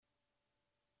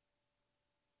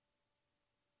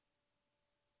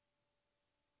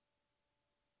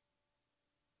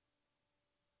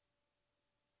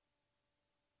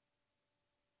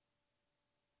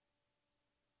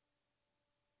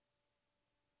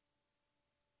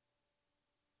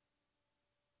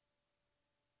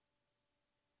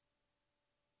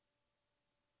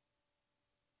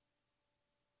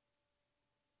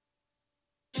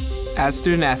As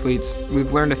student athletes,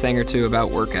 we've learned a thing or two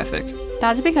about work ethic.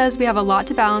 That's because we have a lot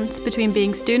to balance between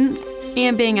being students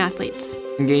and being athletes.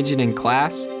 Engaging in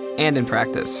class and in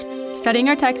practice. Studying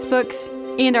our textbooks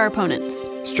and our opponents.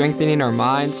 Strengthening our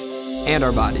minds and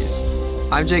our bodies.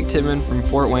 I'm Jake Timmon from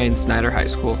Fort Wayne Snyder High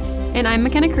School. And I'm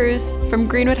McKenna Cruz from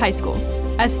Greenwood High School.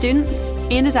 As students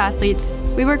and as athletes,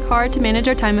 we work hard to manage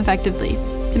our time effectively,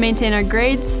 to maintain our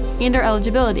grades and our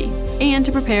eligibility, and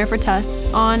to prepare for tests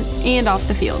on and off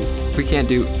the field. We can't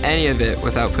do any of it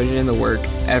without putting in the work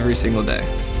every single day.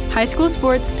 High school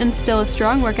sports instill a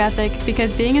strong work ethic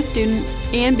because being a student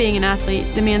and being an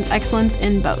athlete demands excellence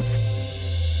in both.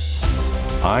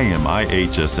 I am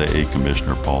IHSAA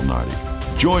Commissioner Paul Nardi.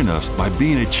 Join us by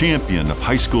being a champion of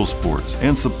high school sports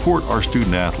and support our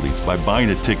student athletes by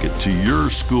buying a ticket to your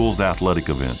school's athletic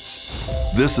events.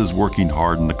 This is working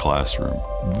hard in the classroom.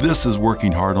 This is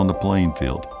working hard on the playing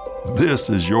field. This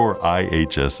is your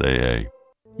IHSAA.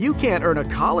 You can't earn a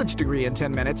college degree in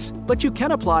 10 minutes, but you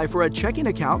can apply for a checking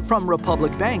account from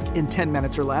Republic Bank in 10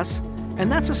 minutes or less,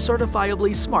 and that's a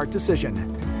certifiably smart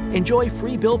decision. Enjoy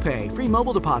free bill pay, free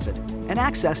mobile deposit, and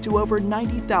access to over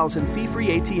 90,000 fee-free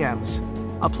ATMs.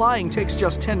 Applying takes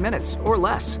just 10 minutes or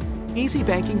less. Easy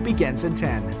banking begins in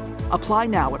 10. Apply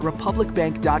now at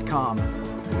republicbank.com.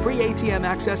 Free ATM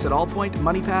access at Allpoint,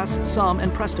 MoneyPass, Sum,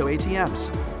 and Presto ATMs.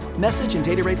 Message and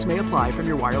data rates may apply from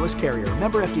your wireless carrier.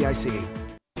 Member FDIC.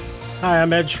 Hi,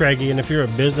 I'm Ed Schraggy, and if you're a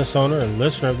business owner and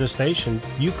listener of this station,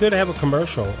 you could have a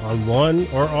commercial on one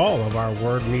or all of our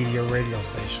Word Media radio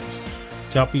stations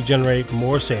to help you generate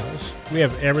more sales. We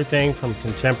have everything from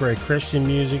contemporary Christian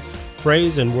music,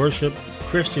 praise and worship,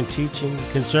 Christian teaching,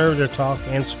 conservative talk,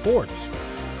 and sports.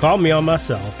 Call me on my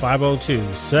cell,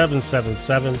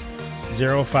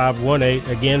 502-777-0518,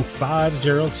 again,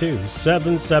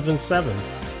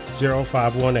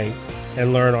 502-777-0518,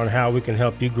 and learn on how we can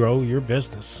help you grow your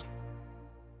business.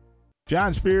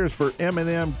 John Spears for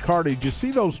M&M Cartage. You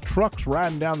see those trucks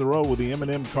riding down the road with the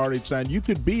M&M Cartage sign? You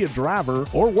could be a driver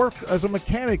or work as a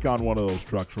mechanic on one of those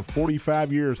trucks. For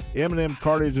 45 years, M&M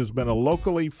Cartage has been a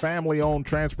locally family-owned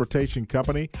transportation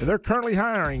company, and they're currently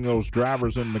hiring those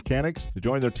drivers and mechanics. To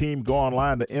join their team, go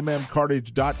online to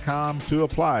mmcartage.com to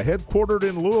apply. Headquartered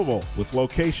in Louisville with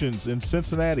locations in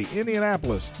Cincinnati,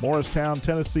 Indianapolis, Morristown,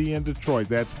 Tennessee, and Detroit.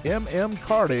 That's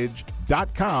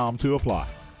mmcartage.com to apply.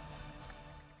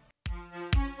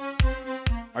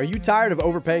 Are you tired of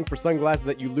overpaying for sunglasses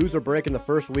that you lose or break in the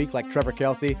first week like Trevor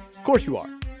Kelsey? Of course you are.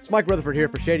 It's Mike Rutherford here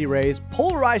for Shady Rays.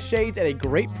 Polarized shades at a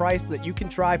great price that you can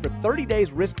try for 30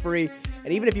 days risk-free.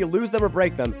 And even if you lose them or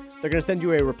break them, they're going to send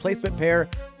you a replacement pair.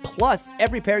 Plus,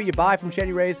 every pair you buy from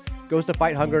Shady Rays goes to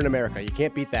fight hunger in America. You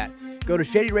can't beat that. Go to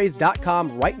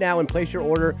ShadyRays.com right now and place your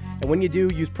order. And when you do,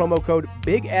 use promo code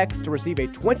BIGX to receive a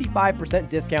 25%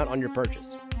 discount on your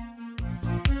purchase.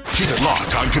 Keep it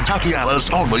locked on Kentuckiana's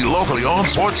only locally owned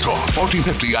sports talk,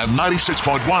 1450 and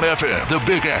 96.1 FM, the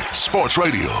Big X Sports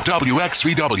Radio,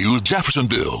 WXVW,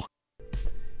 Jeffersonville.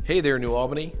 Hey there, New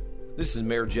Albany. This is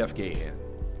Mayor Jeff Gahan.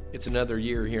 It's another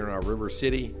year here in our River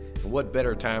City, and what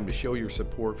better time to show your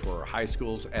support for our high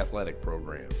school's athletic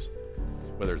programs.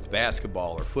 Whether it's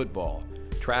basketball or football,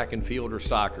 track and field or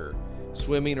soccer,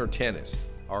 swimming or tennis,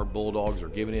 our Bulldogs are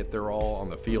giving it their all on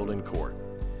the field and court.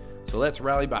 So let's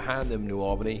rally behind them, New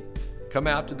Albany. Come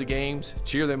out to the games,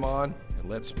 cheer them on, and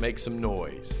let's make some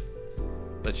noise.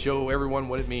 Let's show everyone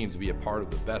what it means to be a part of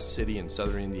the best city in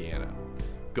southern Indiana.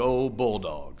 Go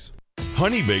Bulldogs!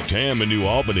 Honey Baked Ham in New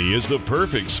Albany is the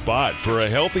perfect spot for a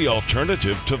healthy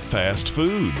alternative to fast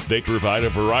food. They provide a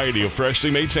variety of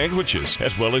freshly made sandwiches,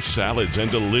 as well as salads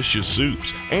and delicious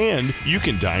soups. And you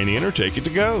can dine in or take it to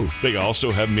go. They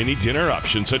also have many dinner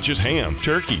options such as ham,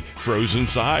 turkey, frozen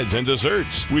sides, and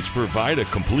desserts, which provide a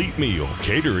complete meal.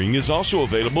 Catering is also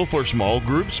available for small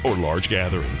groups or large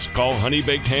gatherings. Call Honey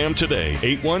Baked Ham today,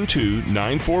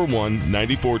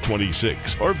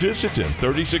 812-941-9426, or visit them,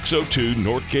 3602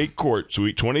 Northgate Court,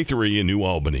 Suite 23 in New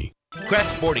Albany.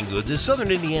 Kraft Sporting Goods is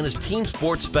Southern Indiana's team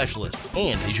sports specialist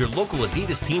and is your local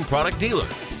Adidas team product dealer.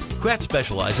 Kraft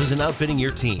specializes in outfitting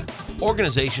your team,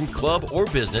 organization, club, or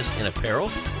business in apparel,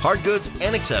 hard goods,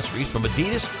 and accessories from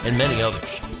Adidas and many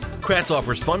others. Kraft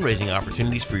offers fundraising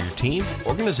opportunities for your team,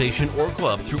 organization, or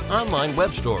club through online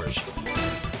web stores.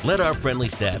 Let our friendly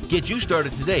staff get you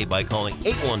started today by calling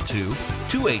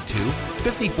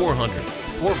 812-282-5400.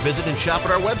 Or visit and shop at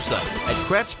our website at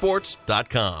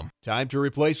kratsports.com. Time to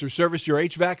replace or service your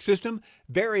HVAC system?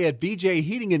 Barry at BJ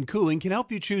Heating and Cooling can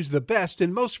help you choose the best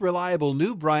and most reliable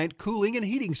new Bryant cooling and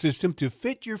heating system to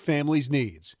fit your family's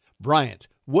needs. Bryant,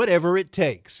 whatever it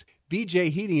takes.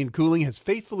 BJ Heating and Cooling has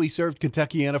faithfully served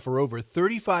Kentuckiana for over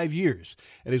 35 years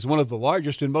and is one of the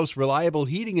largest and most reliable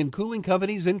heating and cooling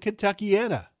companies in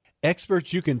Kentuckiana.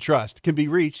 Experts you can trust can be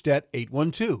reached at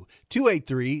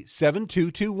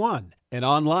 812-283-7221 and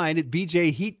online at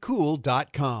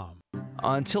bjheatcool.com.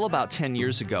 Until about 10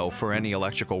 years ago, for any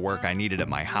electrical work I needed at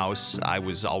my house, I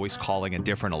was always calling a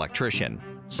different electrician,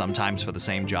 sometimes for the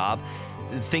same job.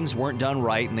 Things weren't done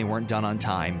right and they weren't done on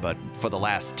time, but for the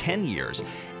last 10 years,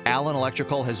 Allen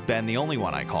Electrical has been the only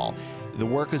one I call. The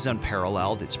work is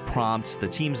unparalleled, it's prompt, the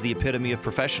team's the epitome of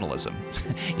professionalism.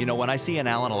 You know, when I see an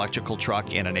Allen Electrical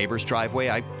truck in a neighbor's driveway,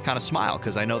 I kind of smile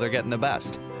because I know they're getting the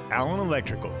best. Allen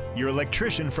Electrical, your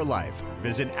electrician for life.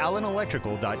 Visit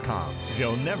allenelectrical.com.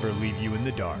 They'll never leave you in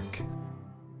the dark.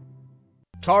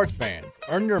 Cards fans,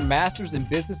 earn your master's in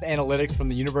business analytics from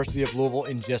the University of Louisville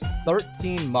in just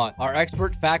 13 months. Our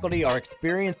expert faculty are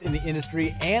experienced in the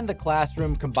industry and the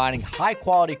classroom, combining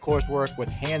high-quality coursework with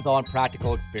hands-on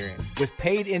practical experience. With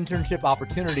paid internship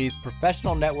opportunities,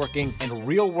 professional networking, and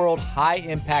real-world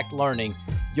high-impact learning,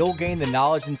 you'll gain the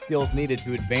knowledge and skills needed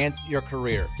to advance your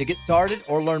career. To get started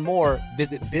or learn more,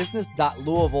 visit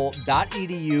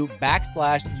business.louisville.edu/U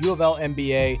of L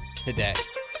MBA today.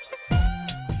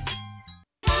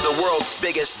 The world's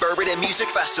biggest bourbon and music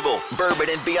festival, Bourbon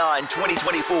and Beyond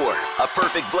 2024. A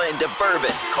perfect blend of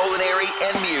bourbon, culinary,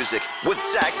 and music with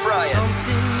Zach Bryan,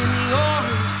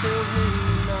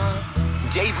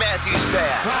 Dave Matthews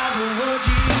Band,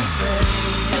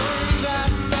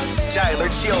 Tyler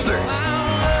Childers,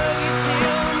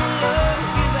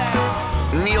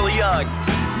 Neil Young,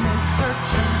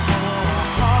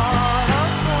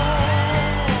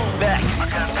 Beck,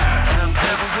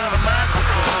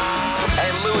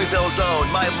 Louisville's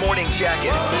own My Morning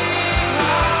Jacket,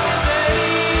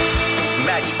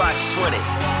 Matchbox 20,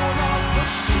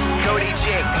 Cody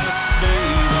Jinks,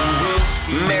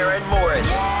 Maren Morris,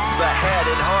 The Head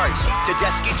and Heart,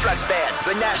 Tedeschi Trucks Band,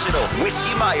 The National,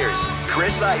 Whiskey Myers,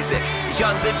 Chris Isaac,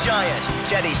 Young the Giant,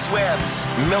 Teddy Swims,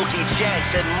 Milky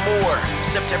Chance, and more.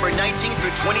 September 19th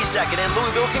through 22nd in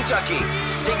Louisville, Kentucky.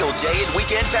 Single day and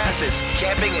weekend passes,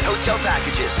 camping and hotel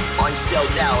packages. On sale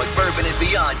now at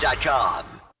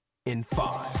bourbonandbeyond.com. In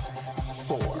 5,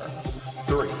 4,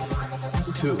 3,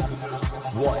 2,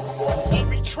 1.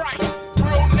 Bobby Trice,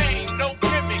 real name, no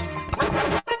gimmicks.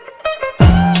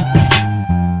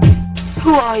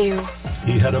 Who are you?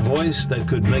 He had a voice that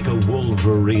could make a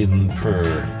wolverine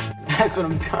purr. That's what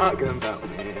I'm talking about,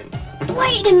 man.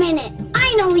 Wait a minute,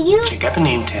 I know you. Check out the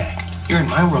name tag. You're in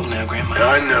my world now, Grandma.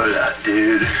 I know that,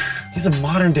 dude. He's a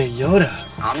modern day Yoda.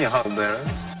 I'm your huckleberry.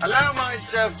 Allow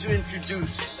myself to introduce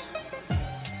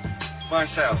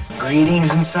myself. Greetings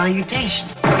and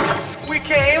salutations. We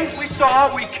came, we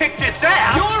saw, we kicked its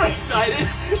ass. You're excited.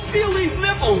 Feel these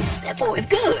nipples. That boy's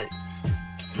good.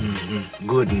 Mm-hmm.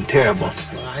 Good and terrible.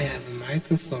 Well, I have a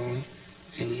microphone,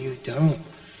 and you don't.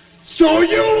 So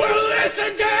you will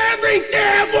listen to every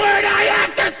damn word I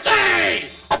have to say!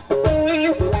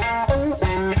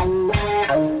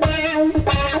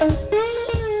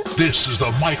 This is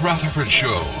the Mike Rutherford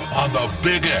Show on the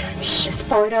Big X.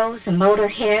 Sportos,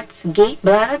 motorheads, geek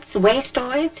bloods,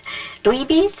 wastoids,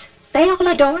 dweebies, they all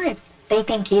adore him. They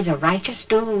think he's a righteous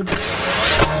dude.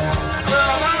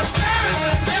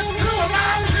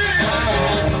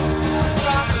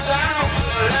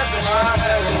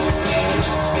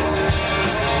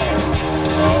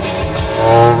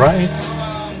 All right.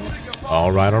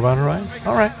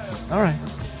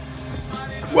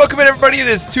 Welcome in, everybody. It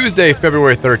is Tuesday,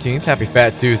 February 13th. Happy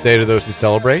Fat Tuesday to those who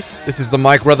celebrate. This is the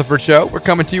Mike Rutherford Show. We're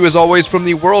coming to you, as always, from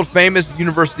the world-famous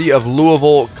University of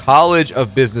Louisville College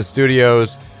of Business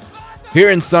Studios here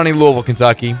in sunny Louisville,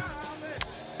 Kentucky.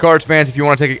 Cards fans, if you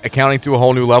want to take accounting to a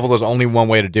whole new level, there's only one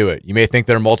way to do it. You may think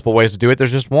there are multiple ways to do it.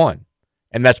 There's just one,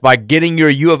 and that's by getting your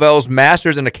U of L's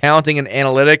Master's in Accounting and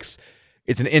Analytics.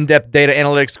 It's an in-depth data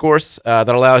analytics course that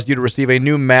allows you to receive a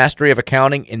new mastery of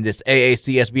accounting in this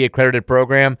AACSB accredited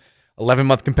program,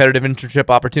 11-month competitive internship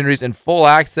opportunities, and full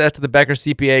access to the Becker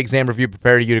CPA exam review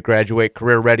prepare you to graduate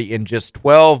career ready in just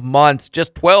 12 months.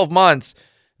 Just 12 months.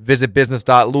 Visit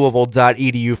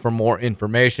business.louisville.edu for more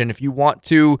information. If you want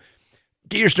to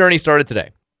get your journey started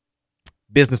today,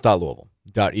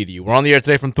 business.louisville.edu. We're on the air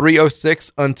today from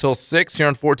 3:06 until 6 here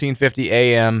on 1450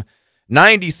 AM.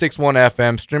 96.1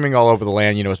 FM, streaming all over the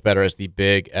land. You know us better as the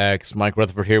Big X. Mike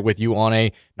Rutherford here with you on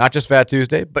a not just Fat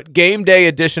Tuesday, but game day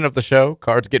edition of the show.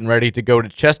 Cards getting ready to go to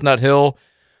Chestnut Hill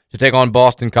to take on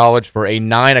Boston College for a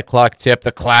 9 o'clock tip,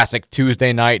 the classic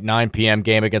Tuesday night, 9 p.m.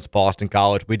 game against Boston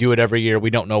College. We do it every year. We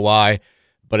don't know why,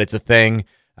 but it's a thing.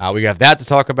 We have that to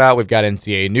talk about. We've got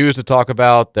NCAA news to talk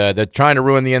about. They're trying to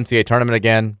ruin the NCAA tournament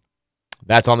again.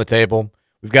 That's on the table.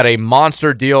 We've got a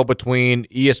monster deal between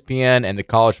ESPN and the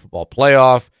College Football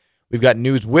Playoff. We've got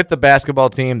news with the basketball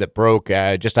team that broke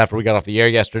just after we got off the air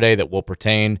yesterday that will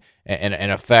pertain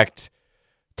and affect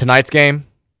tonight's game.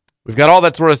 We've got all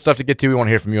that sort of stuff to get to. We want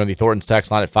to hear from you on the Thornton's text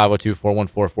line at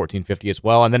 502-414-1450 as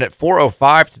well. And then at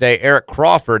 4:05 today, Eric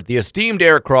Crawford, the esteemed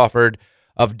Eric Crawford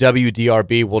of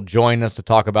WDRB, will join us to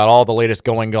talk about all the latest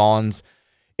going-ons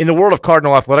in the world of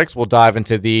Cardinal athletics. We'll dive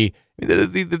into the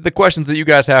questions that you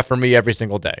guys have for me every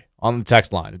single day on the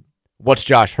text line. What's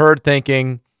Josh Hurd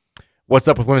thinking? What's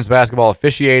up with women's basketball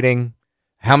officiating?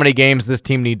 How many games does this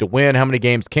team need to win? How many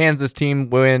games can this team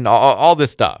win? All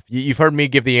this stuff. You've heard me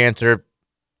give the answer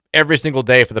every single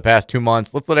day for the past 2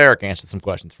 months. Let's let Eric answer some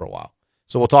questions for a while.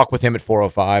 So we'll talk with him at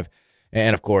 4:05.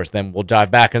 And, of course, then we'll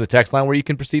dive back into the text line where you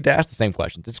can proceed to ask the same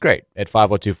questions. It's great at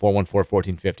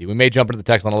 502-414-1450. We may jump into the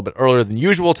text line a little bit earlier than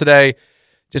usual today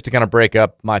just to kind of break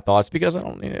up my thoughts because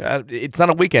it's not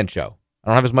a weekend show. I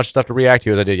don't have as much stuff to react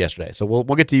to as I did yesterday. So we'll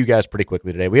get to you guys pretty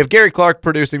quickly today. We have Gary Clark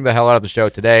producing the hell out of the show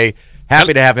today.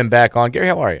 Happy to have him back on. Gary,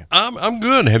 how are you? I'm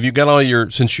good. Have you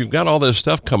got since you've got all this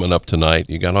stuff coming up tonight,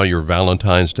 you got all your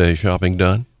Valentine's Day shopping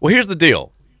done? Well, here's the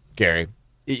deal, Gary.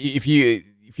 If you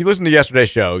listen to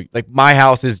yesterday's show, like my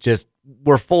house is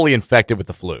we're fully infected with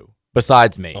the flu,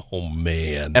 besides me. Oh,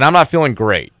 man. And I'm not feeling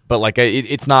great, but like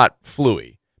it's not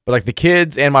flu-y. But like the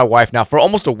kids and my wife now, for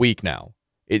almost a week now,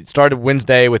 it started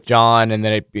Wednesday with John, and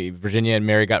then Virginia and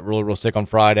Mary got real sick on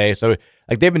Friday. So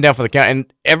like they've been down for the count,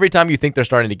 and every time you think they're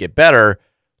starting to get better,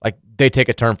 like they take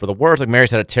a turn for the worse. Like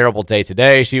Mary's had a terrible day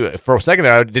today. For a second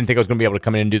there, I didn't think I was going to be able to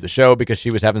come in and do the show because she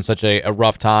was having such a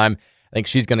rough time. I think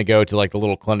she's going to go to like the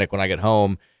little clinic when I get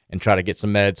home and try to get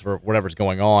some meds for whatever's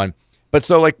going on. But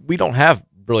so like we don't have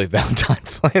really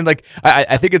Valentine's plans. Like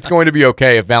I think it's going to be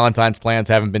okay if Valentine's plans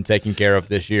haven't been taken care of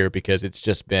this year because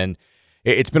it's been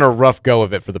a rough go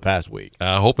of it for the past week.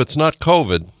 I hope it's not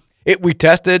COVID. We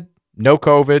tested, no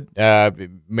COVID.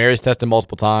 Mary's tested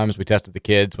multiple times. We tested the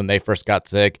kids when they first got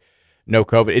sick, no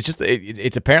COVID. It's just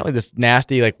it's apparently this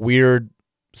nasty like weird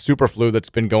super flu that's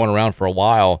been going around for a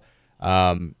while.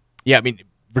 Yeah, I mean,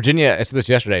 Virginia, I said this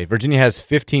yesterday, Virginia has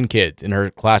 15 kids in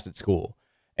her class at school,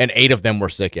 and 8 of them were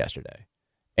sick yesterday.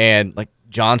 And, like,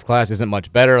 John's class isn't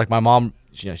much better. Like, my mom,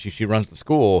 she runs the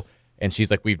school, and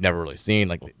she's like, we've never really seen,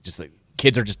 like, just, like,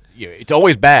 kids are just, it's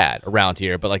always bad around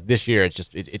here, but, like, this year,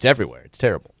 it's everywhere. It's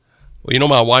terrible. Well,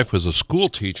 my wife was a school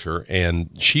teacher, and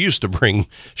she used to bring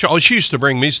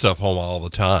me stuff home all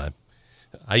the time.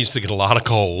 I used to get a lot of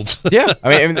colds. Yeah,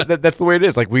 I mean that's the way it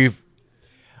is. Like,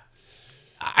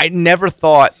 I never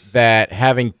thought that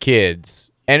having kids,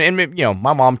 and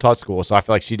my mom taught school, so I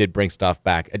feel like she did bring stuff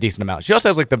back a decent amount. She also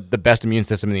has like the best immune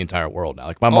system in the entire world now.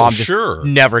 Like my mom just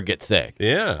never gets sick.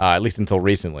 Yeah. At least until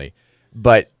recently.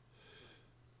 But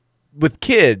with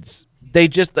kids, they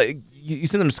just you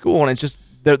send them to school and it's just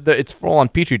it's full on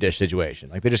petri dish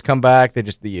situation. Like they just come back, they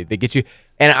get you.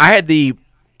 And I had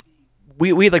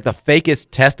we had like the fakest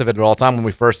test of it at all time when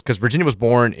we first, because Virginia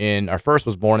our first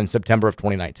was born in September of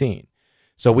 2019.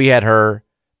 So we had her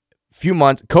few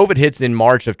months. COVID hits in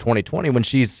March of 2020 when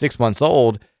she's 6 months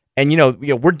old, and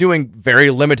we're doing very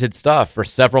limited stuff for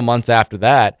several months after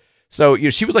that. So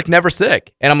she was like never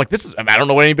sick, and I'm like, I don't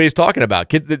know what anybody's talking about.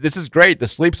 Kid, this is great. The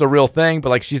sleep's a real thing, but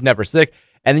like she's never sick.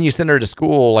 And then you send her to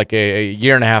school like a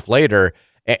year and a half later,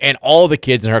 and all the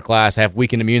kids in her class have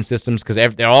weakened immune systems because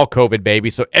they're all COVID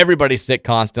babies. So everybody's sick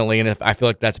constantly, and I feel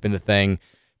like that's been the thing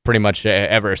pretty much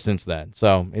ever since then.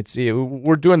 So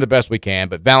we're doing the best we can,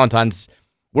 but Valentine's,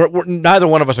 we're neither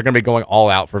one of us are going to be going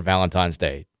all out for Valentine's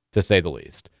Day, to say the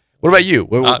least. What about you?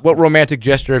 What romantic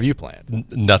gesture have you planned?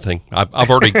 Nothing.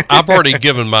 I've already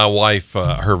given my wife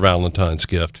her Valentine's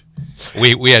gift.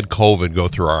 We had COVID go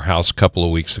through our house a couple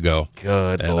of weeks ago.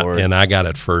 Good Lord. And I got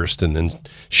it first, and then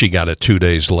she got it 2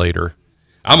 days later.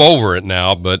 I'm over it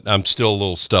now, but I'm still a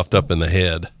little stuffed up in the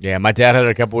head. Yeah, my dad had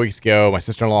it a couple weeks ago. My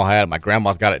sister-in-law had it. My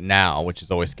grandma's got it now, which is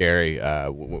always scary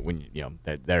when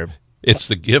they're. It's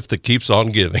the gift that keeps on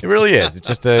giving. It really is. It's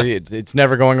just it's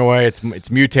never going away. It's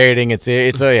mutating.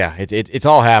 It's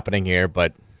all happening here.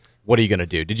 But what are you going to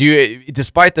do? Did you,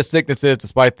 despite the sicknesses,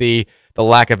 despite the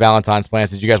lack of Valentine's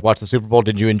plans, did you guys watch the Super Bowl?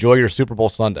 Did you enjoy your Super Bowl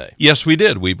Sunday? Yes, we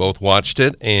did. We both watched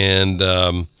it, and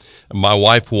my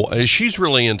wife, she's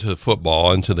really into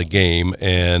football, into the game,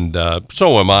 and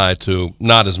so am I, too.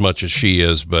 Not as much as she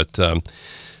is, but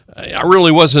I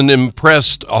really wasn't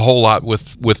impressed a whole lot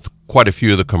with quite a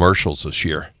few of the commercials this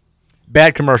year.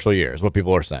 Bad commercial year is what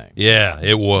people are saying. Yeah,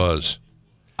 it was.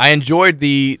 I enjoyed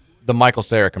the Michael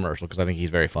Cera commercial because I think he's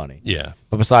very funny. Yeah.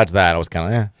 But besides that, I was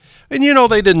kind of, And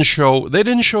they didn't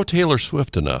show Taylor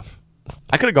Swift enough.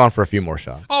 I could have gone for a few more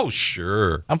shots. Oh,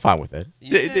 sure. I'm fine with it.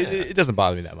 It doesn't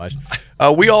bother me that much.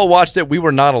 We all watched it. We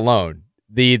were not alone.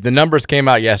 The numbers came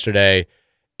out yesterday.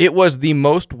 It was the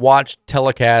most watched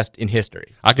telecast in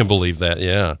history. I can believe that,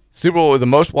 yeah. Super Bowl was the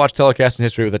most watched telecast in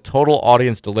history with a total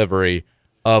audience delivery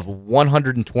of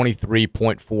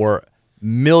 123.4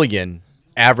 million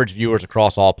average viewers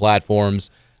across all platforms.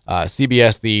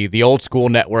 CBS, the old school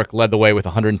network, led the way with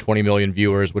 120 million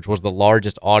viewers, which was the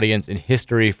largest audience in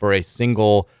history for a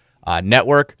single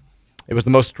network. It was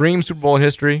the most streamed Super Bowl in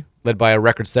history, led by a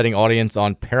record-setting audience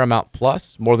on Paramount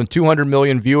Plus. More than 200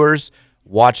 million viewers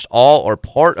watched all or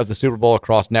part of the Super Bowl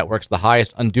across networks, the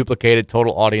highest unduplicated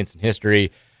total audience in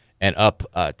history, and up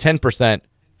 10%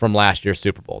 from last year's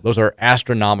Super Bowl. Those are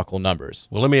astronomical numbers.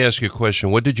 Well, let me ask you a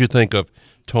question. What did you think of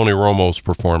Tony Romo's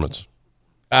performance?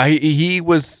 He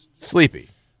was sleepy.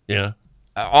 Yeah.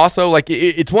 Also, like,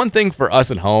 it's one thing for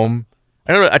us at home.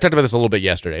 I talked about this a little bit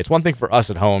yesterday. It's one thing for us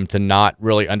at home to not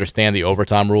really understand the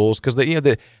overtime rules because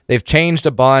they've changed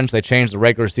a bunch. They changed the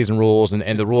regular season rules,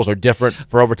 and the rules are different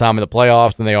for overtime in the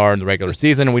playoffs than they are in the regular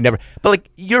season. And but like,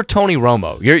 you're Tony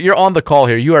Romo. You're on the call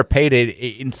here. You are paid an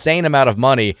insane amount of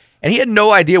money. And he had no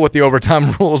idea what the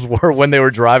overtime rules were when they were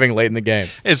driving late in the game.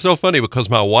 It's so funny because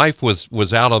my wife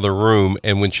was out of the room,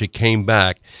 and when she came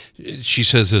back, she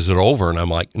says, "Is it over?" And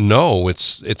I'm like, "No,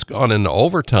 it's gone into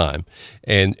overtime."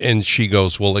 And she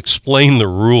goes, "Well, explain the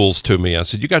rules to me." I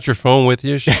said, "You got your phone with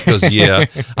you?" She goes, "Yeah."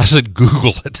 I said,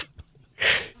 "Google it."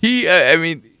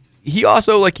 He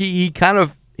also, like, he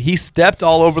stepped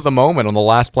all over the moment on the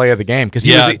last play of the game.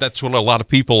 That's what a lot of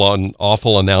people on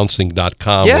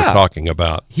awfulannouncing.com were talking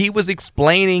about. He was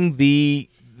explaining the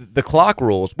clock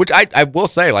rules, which I will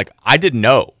say, like, I didn't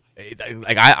know.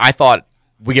 Like, I thought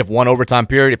we give one overtime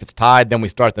period. If it's tied, then we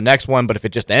start the next one. But if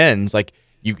it just ends, like,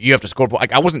 you have to score.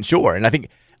 Like, I wasn't sure. And I think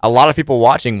a lot of people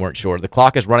watching weren't sure. The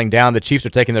clock is running down. The Chiefs are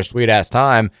taking their sweet-ass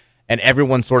time. And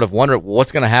everyone's sort of wondering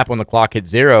what's going to happen when the clock hits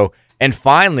zero. And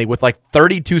finally, with like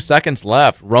 32 seconds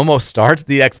left, Romo starts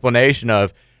the explanation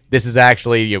of this is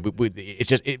actually,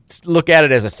 look at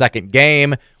it as a second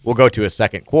game. We'll go to a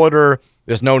second quarter.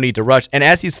 There's no need to rush. And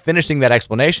as he's finishing that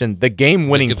explanation, the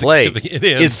game-winning play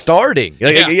is starting.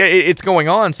 It's going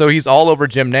on. So he's all over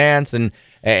Jim Nantz, and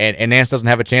Nantz doesn't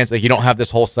have a chance. Like, you don't have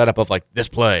this whole setup of like this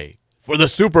play for the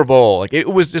Super Bowl. Like, it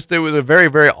was a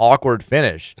very, very awkward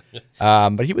finish.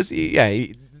 But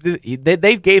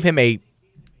they gave him a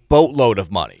boatload of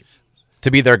money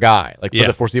to be their guy, like, for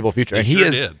the foreseeable future, and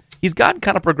he's gotten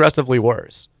kind of progressively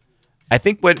worse. I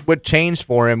think what changed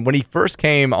for him when he first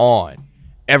came on,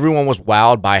 everyone was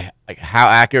wowed by like how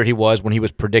accurate he was when he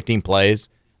was predicting plays.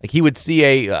 Like, he would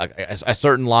see a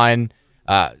certain line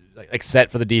like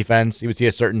set for the defense, he would see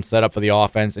a certain setup for the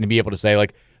offense, and he'd be able to say,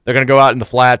 like, they're going to go out in the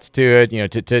flats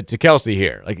to Kelsey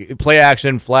here, like play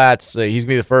action flats. He's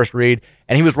gonna be the first read,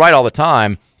 and he was right all the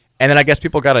time. And then I guess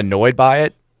people got annoyed by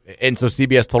it. And so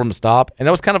CBS told him to stop. And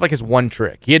that was kind of like his one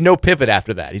trick. He had no pivot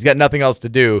after that. He's got nothing else to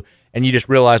do. And you just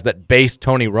realize that base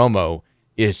Tony Romo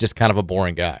is just kind of a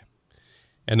boring guy.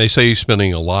 And they say he's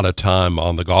spending a lot of time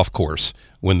on the golf course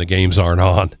when the games aren't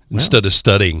on instead of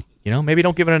studying. Maybe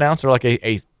don't give an announcer like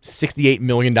a $68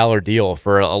 million deal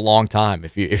for a long time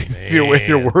if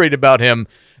you're worried about him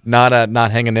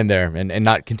not hanging in there and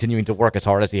not continuing to work as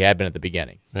hard as he had been at the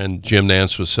beginning. And Jim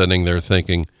Nantz was sitting there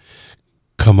thinking,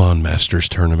 come on, Masters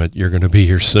Tournament. You're going to be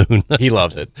here soon. He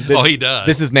loves it. He does.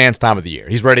 This is Nantz time of the year.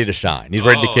 He's ready to shine. He's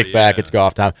ready to kick back. It's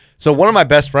golf time. So one of my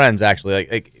best friends, actually,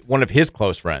 like one of his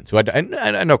close friends, who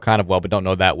I know kind of well but don't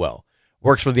know that well,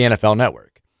 works for the NFL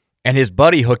Network. And his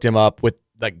buddy hooked him up with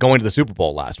like going to the Super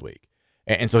Bowl last week.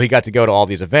 And so he got to go to all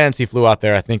these events. He flew out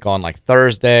there, I think, on like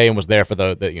Thursday and was there for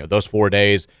those 4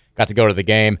 days, got to go to the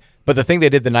game. But the thing they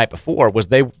did the night before was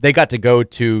they got to go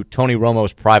to Tony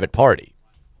Romo's private party.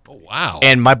 Oh, wow.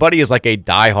 And my buddy is like a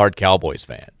diehard Cowboys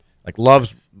fan. Like,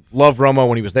 loved Romo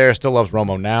when he was there, still loves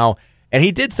Romo now. And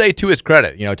he did say, to his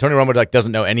credit, Tony Romo like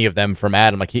doesn't know any of them from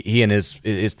Adam. Like, he and his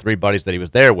 3 buddies that he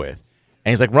was there with.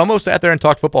 And he's like, Romo sat there and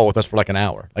talked football with us for like an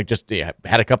hour. Like, just had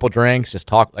a couple drinks, just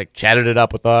talked, like, chatted it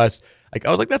up with us. Like, I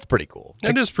was like, that's pretty cool.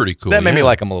 That is pretty cool. That made me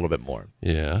like him a little bit more.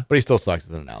 Yeah. But he still sucks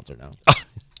as an announcer now.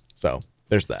 So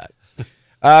there's that.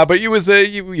 But it was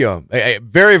a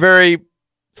very, very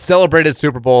celebrated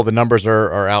Super Bowl. The numbers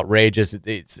are outrageous.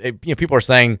 People are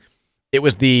saying it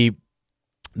was the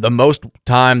most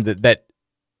time that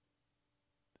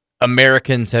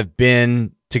Americans have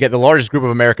been to get the largest group of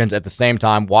Americans at the same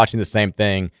time watching the same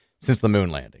thing since the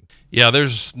moon landing. Yeah,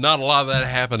 there's not a lot of that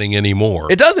happening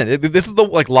anymore. It doesn't. This is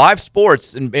live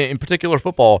sports, in particular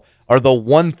football, are the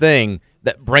one thing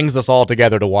that brings us all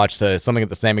together to watch something at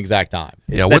the same exact time.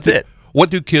 Yeah, that's it. What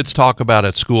do kids talk about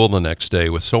at school the next day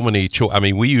with so many I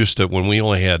mean, we used to, when we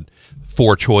only had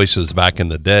 4 choices back in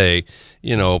the day,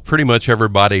 pretty much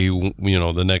everybody,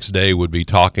 the next day would be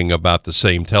talking about the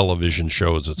same television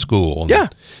shows at school.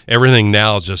 And everything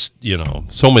now is just,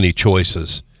 so many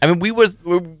choices. I mean, we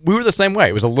were the same way.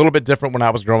 It was a little bit different when I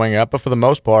was growing up, but for the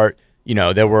most part,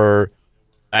 there were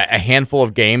a handful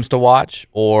of games to watch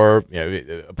or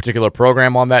a particular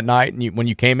program on that night. And when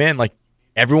you came in, like,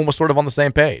 everyone was sort of on the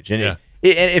same page. And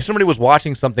if somebody was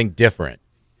watching something different,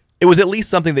 it was at least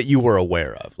something that you were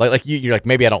aware of. Like you're like,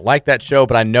 maybe I don't like that show,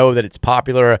 but I know that it's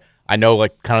popular. I know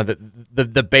like kind of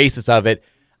the basis of it.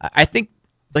 I think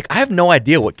like I have no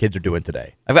idea what kids are doing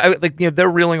today.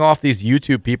 They're reeling off these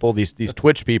YouTube people, these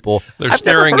Twitch people. They're I've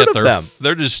never heard of them.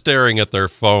 They're just staring at their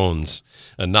phones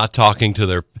and not talking to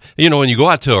their. When you go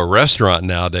out to a restaurant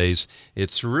nowadays,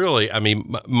 it's really. I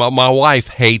mean, my wife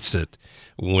hates it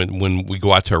when we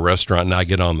go out to a restaurant and I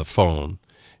get on the phone.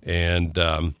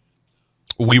 And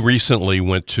we recently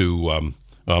went to.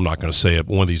 I'm not going to say it,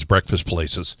 but one of these breakfast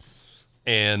places,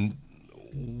 and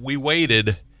we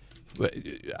waited.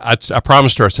 I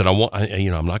promised her. I said, I'm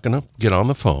not going to get on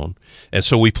the phone. And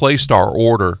so we placed our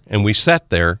order, and we sat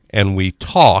there, and we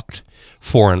talked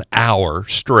for an hour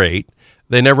straight.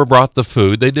 They never brought the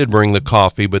food. They did bring the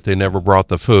coffee, but they never brought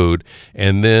the food.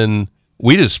 And then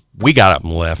we got up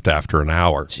and left after an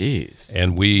hour. Jeez.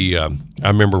 And I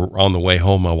remember on the way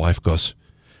home, my wife goes,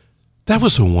 "That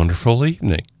was a wonderful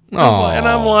evening." And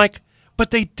I'm like,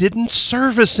 "But they didn't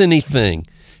serve us anything."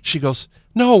 She goes,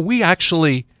 "No, we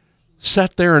actually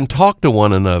sat there and talked to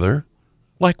one another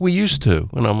like we used to."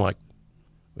 And I'm like,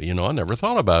 well, I never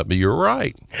thought about it, but you're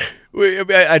right.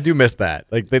 I do miss that.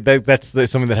 Like that's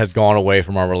something that has gone away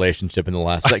from our relationship in the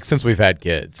last, since we've had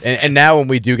kids. And now when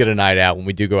we do get a night out, when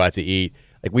we do go out to eat,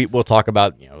 like we'll talk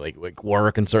about, like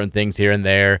work and certain things here and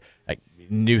there, like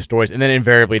news stories. And then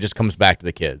invariably it just comes back to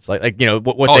the kids. What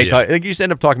they talk, like you just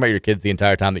end up talking about your kids the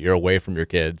entire time that you're away from your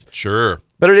kids. Sure.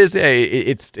 But it is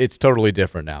it's totally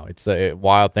different now. It's a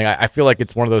wild thing. I feel like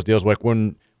it's one of those deals where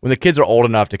when the kids are old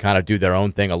enough to kind of do their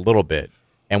own thing a little bit,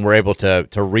 and we're able to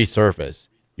resurface,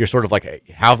 you're sort of like, hey,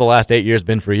 how have the last 8 years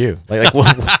been for you? Like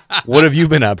what have you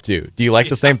been up to? Do you like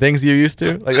the same things you used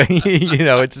to? Like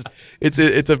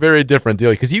it's a very different deal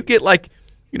because you get like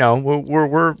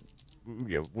we're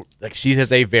like she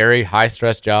has a very high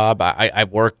stress job. I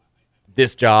work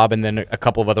this job and then a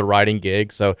couple of other writing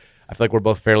gigs, so I feel like we're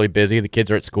both fairly busy. The kids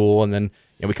are at school, and then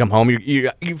we come home. You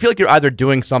feel like you're either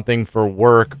doing something for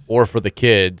work or for the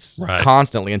kids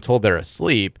constantly until they're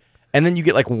asleep, and then you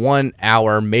get like 1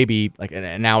 hour, maybe like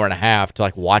an hour and a half to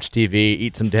like watch TV,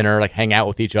 eat some dinner, like hang out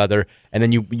with each other, and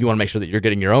then you want to make sure that you're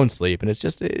getting your own sleep. And it's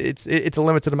just it's a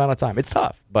limited amount of time. It's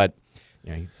tough, but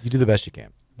you do the best you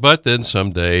can. But then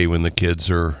someday when the kids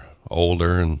are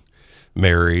older and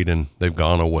married and they've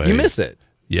gone away, you miss it.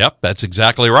 Yep, that's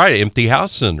exactly right. Empty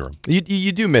house syndrome.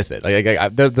 You do miss it.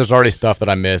 Like there's already stuff that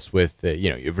I miss with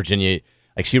Virginia.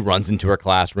 Like she runs into her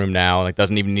classroom now and like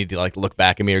doesn't even need to like look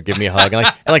back at me or give me a hug. And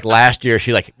like last year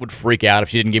she like would freak out if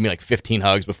she didn't give me like 15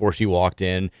 hugs before she walked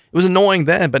in. It was annoying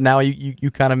then, but now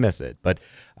you kind of miss it. But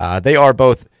they are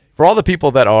both, for all the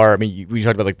people that are. I mean, we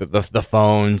talked about like the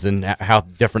phones and how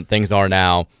different things are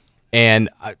now. And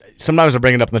sometimes I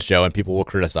bring it up on the show and people will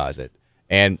criticize it.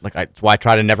 And that's why I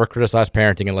try to never criticize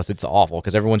parenting unless it's awful,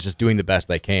 because everyone's just doing the best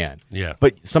they can. Yeah.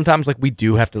 But sometimes we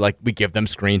do have to we give them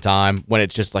screen time when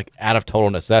it's just out of total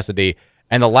necessity.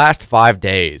 And the last 5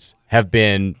 days have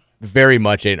been very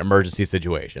much an emergency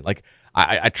situation. Like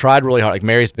I tried really hard. Like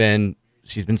Mary's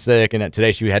she's been sick, and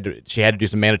today she had to do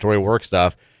some mandatory work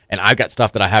stuff, and I've got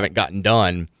stuff that I haven't gotten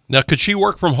done. Now, could she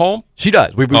work from home? She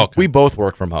does. We both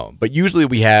work from home, but usually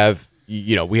we have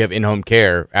in-home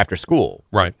care after school.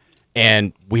 Right.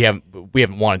 And we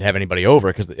haven't wanted to have anybody over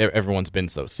because everyone's been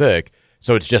so sick.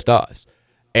 So it's just us.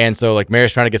 And so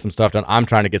Mary's trying to get some stuff done. I'm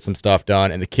trying to get some stuff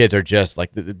done. And the kids are just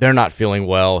they're not feeling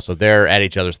well. So they're at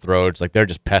each other's throats. They're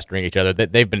just pestering each other.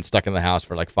 They've been stuck in the house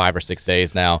for 5 or 6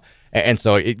 days now. And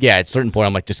so, at a certain point,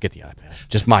 I'm like, just get the iPad.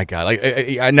 Just my God.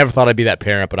 I never thought I'd be that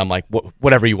parent, but I'm like,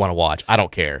 whatever you want to watch. I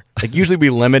don't care. Usually we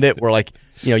limit it where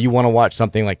you want to watch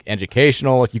something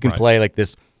educational. You can play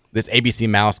this ABC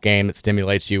mouse game that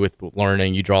stimulates you with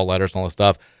learning. You draw letters and all this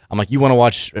stuff. I'm like, you want to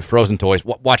watch Frozen Toys?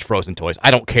 Watch Frozen Toys. I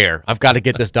don't care. I've got to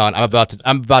get this done. I'm about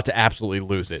to absolutely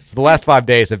lose it. So the last 5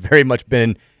 days have very much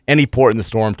been any port in the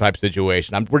storm type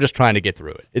situation. We're just trying to get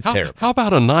through it. It's terrible. How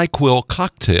about a NyQuil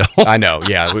cocktail? I know.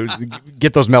 Yeah,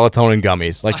 get those melatonin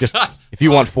gummies. Just if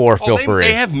you want 4, feel free.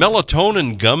 They have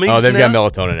melatonin gummies. Oh, they've now?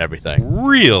 got melatonin and everything.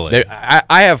 Really?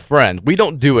 I have friends. We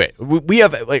don't do it. We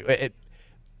have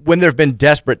when there have been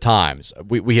desperate times,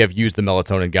 we have used the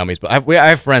melatonin gummies, but I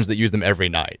have friends that use them every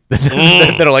night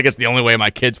that are like, it's the only way my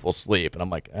kids will sleep, and I'm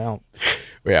like, oh,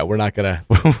 yeah, we're not gonna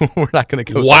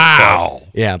go. Wow.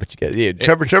 Yeah, but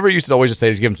Trevor used to always just say,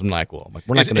 just give him some NyQuil. I'm like,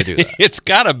 we're not gonna do that. It's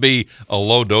got to be a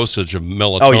low dosage of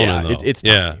melatonin. Oh yeah, though. it's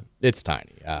tiny. It's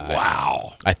tiny.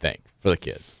 Wow. I think for the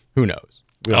kids, who knows?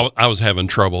 I was having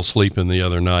trouble sleeping the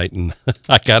other night, and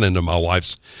I got into my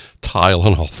wife's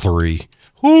Tylenol 3.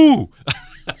 Whoo!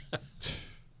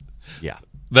 Yeah.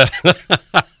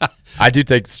 I do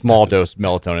take small dose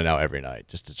melatonin now every night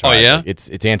just to try. Oh, yeah?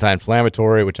 It's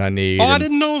anti-inflammatory, which I need. Oh, I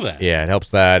didn't know that. Yeah, it helps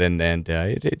that, and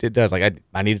it does. Like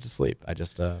I needed to sleep. I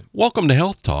just Welcome to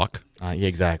Health Talk. Yeah,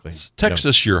 exactly. Text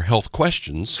us your health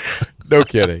questions. No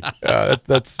kidding.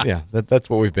 That's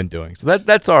what we've been doing. So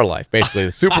that's our life basically.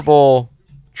 The Super Bowl,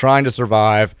 trying to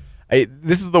survive.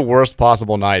 This is the worst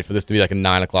possible night for this to be like a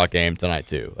 9:00 game tonight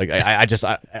too. Like I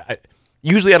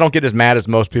usually I don't get as mad as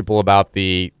most people about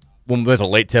when there's a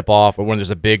late tip off or when there's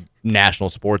a big national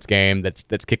sports game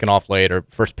that's kicking off late or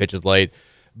first pitch is late.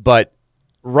 But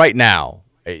right now,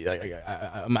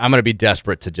 I'm going to be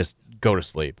desperate to just go to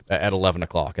sleep at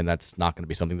 11:00, and that's not going to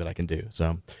be something that I can do.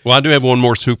 So, well, I do have one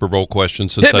more Super Bowl question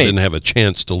since I didn't have a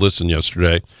chance to listen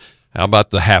yesterday. How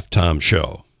about the halftime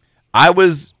show? I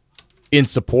was in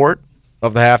support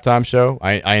of the halftime show.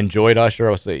 I enjoyed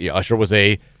Usher. Usher was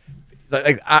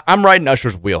I'm right in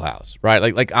Usher's wheelhouse,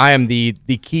 right? Like I am the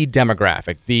key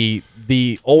demographic.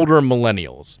 The older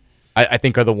millennials, I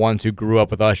think, are the ones who grew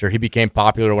up with Usher. He became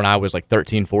popular when I was like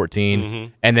 13,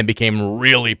 14, and then became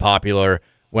really popular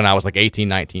when I was like 18,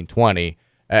 19, 20.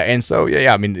 And so,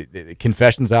 yeah, I mean, the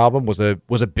Confessions album was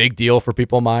a big deal for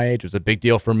people my age. It was a big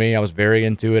deal for me. I was very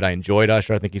into it. I enjoyed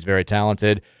Usher. I think he's very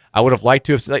talented. I would have liked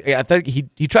to have. I think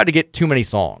he tried to get too many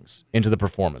songs into the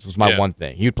performance. Was my one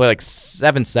thing. He would play like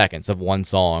 7 seconds of one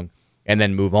song and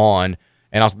then move on.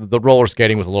 And also, the roller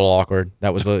skating was a little awkward.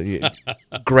 That was a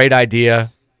great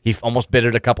idea. He almost bit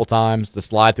it a couple times. The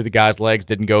slide through the guy's legs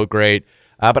didn't go great,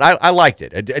 but I liked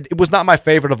it. It was not my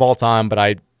favorite of all time, but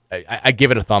I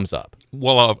give it a thumbs up.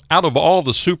 Well, out of all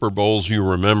the Super Bowls you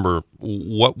remember,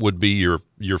 what would be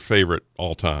your favorite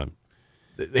all time?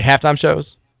 The halftime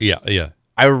shows? Yeah.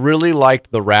 I really liked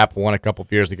the rap one a couple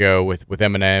of years ago with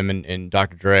Eminem and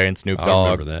Dr. Dre and Snoop Dogg.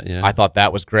 I remember that, yeah. I thought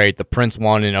that was great. The Prince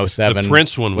one in 2007 The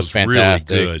Prince one was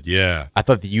fantastic. Really good, yeah. I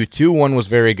thought the U2 one was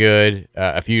very good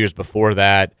a few years before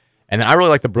that. And then I really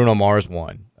liked the Bruno Mars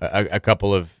one a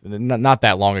couple of, not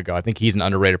that long ago. I think he's an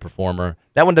underrated performer.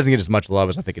 That one doesn't get as much love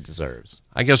as I think it deserves.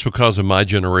 I guess because of my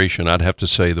generation, I'd have to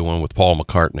say the one with Paul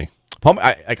McCartney.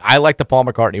 I like the Paul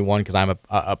McCartney one because I'm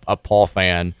a Paul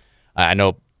fan. I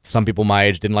know some people my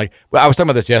age didn't like. Well, I was talking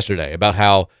about this yesterday about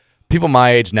how people my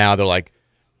age now, they're like,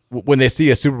 when they see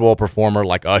a Super Bowl performer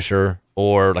like Usher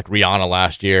or like Rihanna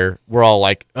last year, we're all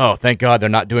like, oh, thank God they're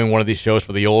not doing one of these shows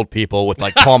for the old people with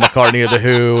like Paul McCartney or The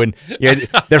Who, and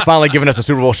they're finally giving us a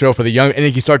Super Bowl show for the young. And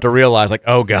then you start to realize, like,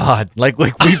 oh God, like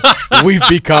we've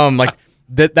become like.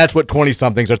 That's what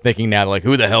 20-somethings are thinking now. Like,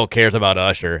 who the hell cares about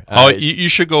Usher? You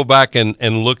should go back and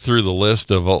look through the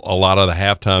list of a lot of the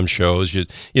halftime shows. You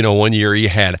know, one year you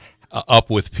had Up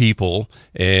With People,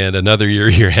 and another year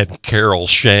you had Carol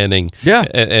Channing. Yeah.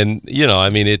 And you know,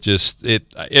 I mean,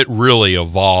 it really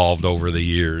evolved over the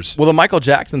years. Well, the Michael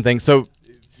Jackson thing, so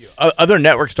other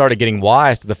networks started getting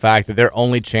wise to the fact that their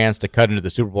only chance to cut into the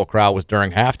Super Bowl crowd was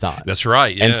during halftime. That's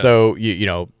right, yeah. And so, you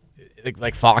know,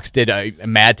 like Fox did a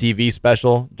Mad TV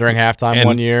special during halftime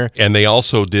one year. And they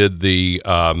also did the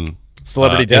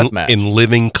Celebrity Deathmatch. In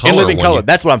Living Color. In Living Color.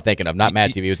 That's what I'm thinking of, not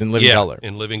Mad TV. It was in Living Color.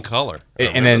 In Living Color.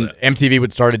 And then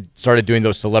MTV started doing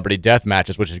those Celebrity Death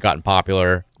Matches, which has gotten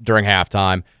popular during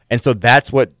halftime. And so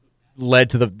that's what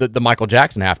led to the Michael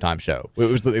Jackson halftime show.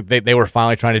 It was they were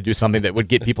finally trying to do something that would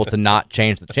get people to not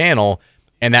change the channel.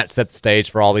 And that set the stage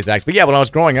for all these acts. But yeah, when I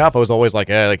was growing up, I was always like,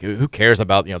 who cares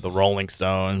about the Rolling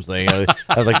Stones? I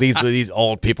was like these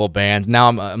old people bands. Now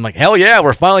I'm like, hell yeah,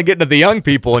 we're finally getting to the young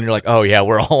people. And you're like, oh yeah,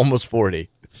 we're almost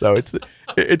 40. So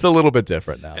it's a little bit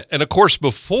different now. And of course,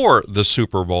 before the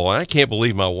Super Bowl, I can't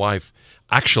believe my wife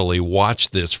actually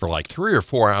watched this for like 3 or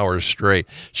 4 hours straight.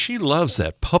 She loves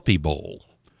that Puppy Bowl.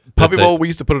 Puppy Bowl, we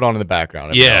used to put it on in the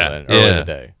background early in the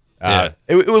day.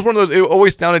 It was one of those. It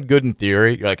always sounded good in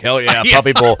theory. You're like, hell yeah,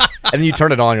 Puppy Bowl, and then you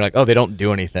turn it on. You're like, oh, they don't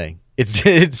do anything. It's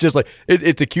just like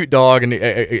it's a cute dog, and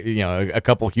a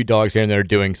couple of cute dogs here and there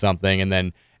doing something, and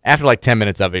then after like 10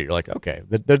 minutes of it, you're like, okay,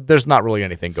 there's not really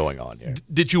anything going on here.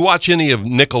 Did you watch any of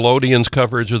Nickelodeon's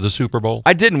coverage of the Super Bowl?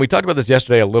 I didn't. We talked about this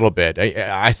yesterday a little bit.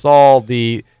 I saw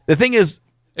the thing is.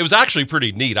 It was actually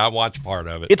pretty neat. I watched part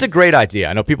of it. It's a great idea.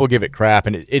 I know people give it crap,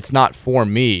 and it's not for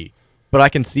me. but I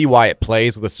can see why it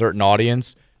plays with a certain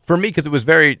audience. For me, because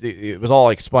it was all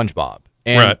like SpongeBob.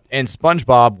 And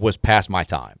SpongeBob was past my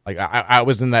time. Like I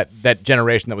was in that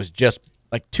generation that was just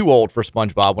like too old for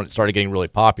SpongeBob when it started getting really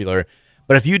popular.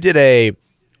 But if you did a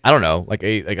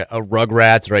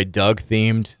Rugrats or a Doug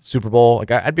themed Super Bowl, like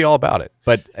I'd be all about it.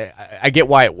 But I get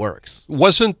why it works.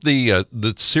 Wasn't the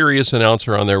serious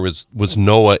announcer on there was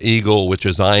Noah Eagle, which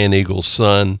is Ian Eagle's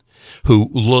son, who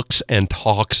looks and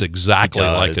talks exactly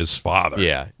like his father?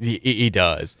 Yeah, he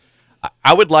does.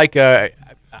 I would like I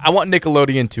want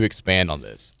Nickelodeon to expand on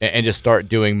this and just start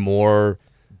doing more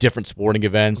different sporting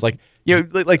events, like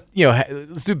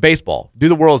let's do baseball, do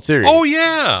the World Series. Oh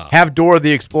yeah, have Dora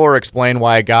the Explorer explain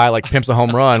why a guy like pimps a home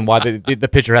run, why the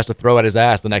pitcher has to throw at his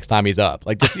ass the next time he's up.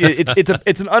 Like just,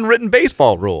 it's an unwritten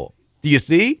baseball rule. Do you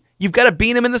see? You've got to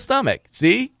beat him in the stomach.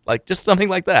 See, like just something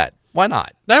like that. Why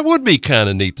not? That would be kind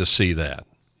of neat to see that.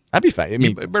 That'd be fun. I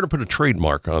mean, you better put a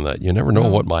trademark on that. You never know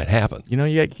what might happen.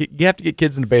 You have to get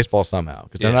kids into baseball somehow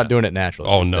because they're not doing it naturally.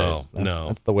 Oh, these no, days. no.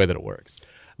 That's the way that it works.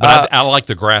 But I like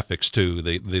the graphics, too.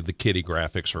 The kiddie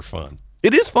graphics are fun.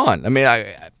 It is fun. I mean,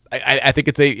 I think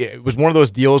it was one of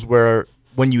those deals where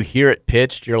when you hear it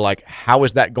pitched, you're like, how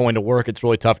is that going to work? It's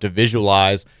really tough to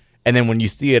visualize. And then when you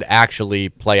see it actually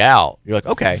play out, you're like,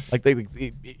 okay. Like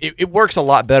it works a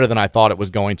lot better than I thought it was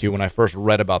going to when I first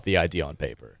read about the idea on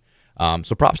paper.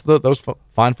 So props to those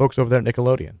fine folks over there at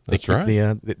Nickelodeon. That's right.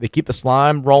 They keep the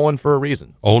slime rolling for a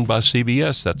reason. Owned by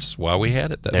CBS. That's why we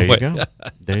had it that way.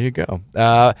 There you go.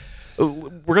 We're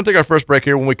going to take our first break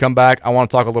here. When we come back, I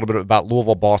want to talk a little bit about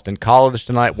Louisville-Boston College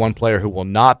tonight. One player who will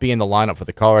not be in the lineup for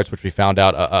the Cards, which we found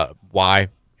out why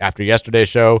after yesterday's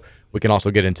show. We can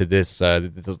also get into this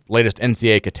the latest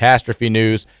NCAA catastrophe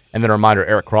news. And then a reminder,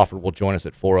 Eric Crawford will join us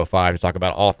at 4:05 to talk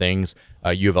about all things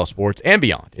U of L sports and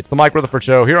beyond. It's the Mike Rutherford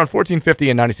Show here on 1450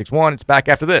 and 96.1. It's back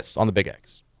after this on the Big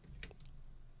X.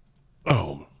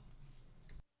 Oh.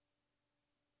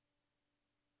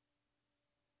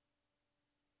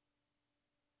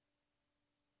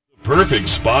 Perfect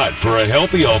spot for a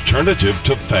healthy alternative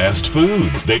to fast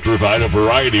food. They provide a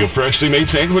variety of freshly made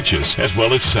sandwiches, as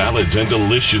well as salads and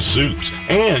delicious soups.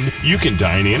 And you can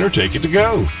dine in or take it to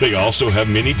go. They also have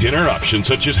many dinner options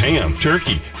such as ham,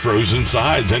 turkey, frozen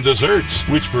sides, and desserts,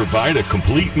 which provide a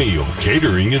complete meal.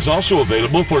 Catering is also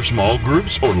available for small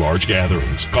groups or large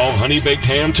gatherings. Call Honey Baked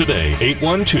Ham today,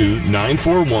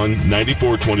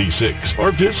 812-941-9426,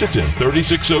 or visit them,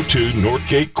 3602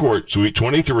 Northgate Court, Suite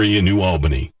 23 in New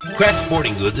Albany. Pratt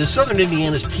Sporting Goods is Southern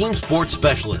Indiana's team sports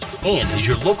specialist and is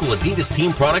your local Adidas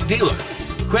team product dealer.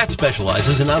 Pratt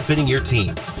specializes in outfitting your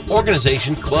team,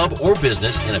 organization, club, or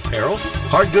business in apparel,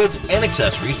 hard goods, and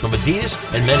accessories from Adidas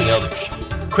and many others.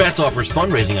 Kratz offers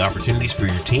fundraising opportunities for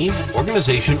your team,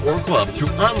 organization, or club through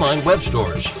online web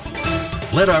stores.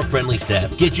 Let our friendly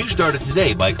staff get you started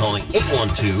today by calling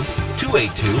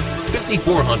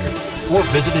 812-282-5400 or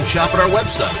visit and shop at our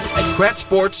website at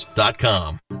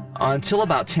kratzsports.com. Until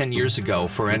about 10 years ago,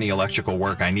 for any electrical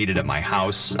work I needed at my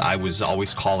house, I was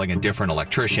always calling a different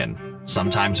electrician,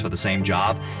 sometimes for the same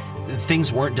job.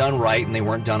 Things weren't done right and they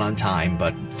weren't done on time,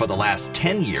 but for the last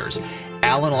 10 years,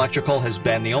 Allen Electrical has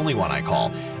been the only one I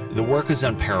call. The work is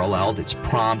unparalleled, it's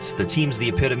prompt, the team's the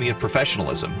epitome of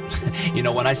professionalism. You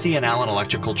know, when I see an Allen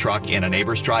Electrical truck in a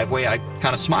neighbor's driveway, I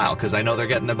kind of smile because I know they're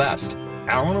getting the best.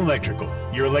 Allen Electrical,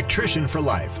 your electrician for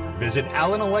life. Visit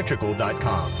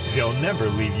allenelectrical.com. They'll never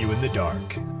leave you in the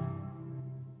dark.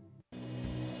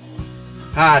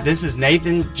 Hi, this is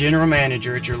Nathan, General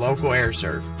Manager at your local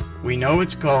AirServe. We know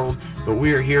it's cold, but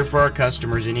we are here for our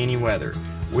customers in any weather.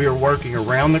 We are working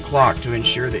around the clock to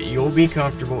ensure that you'll be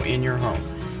comfortable in your home.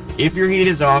 If your heat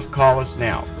is off, call us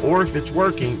now. Or if it's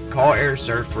working, call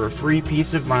AirServe for a free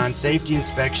peace of mind safety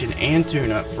inspection and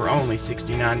tune-up for only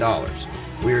 $69.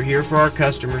 We are here for our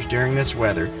customers during this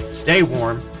weather. Stay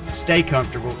warm, stay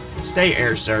comfortable, stay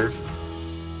AirServe.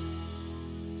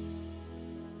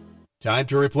 Time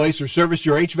to replace or service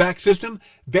your HVAC system?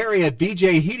 Barry at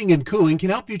BJ Heating and Cooling can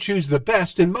help you choose the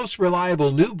best and most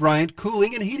reliable new Bryant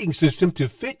cooling and heating system to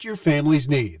fit your family's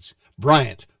needs.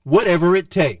 Bryant, whatever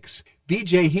it takes.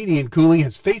 BJ Heating and Cooling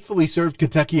has faithfully served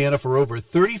Kentuckiana for over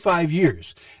 35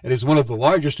 years and is one of the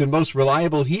largest and most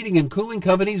reliable heating and cooling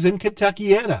companies in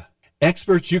Kentuckiana.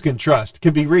 Experts you can trust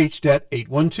can be reached at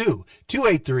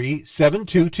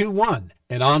 812-283-7221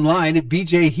 and online at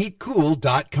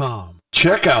bjheatcool.com.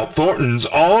 Check out Thornton's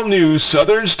all-new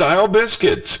Southern-style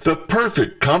biscuits, the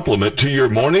perfect complement to your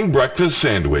morning breakfast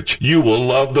sandwich. You will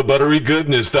love the buttery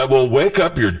goodness that will wake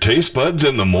up your taste buds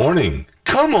in the morning.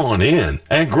 Come on in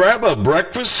and grab a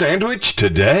breakfast sandwich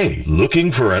today.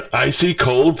 Looking for an icy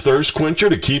cold thirst quencher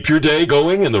to keep your day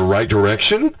going in the right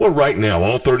direction? Well, right now,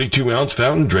 all 32-ounce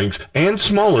fountain drinks and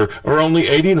smaller are only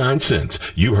 89 cents.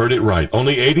 You heard it right,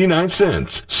 only 89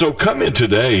 cents. So come in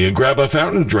today and grab a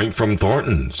fountain drink from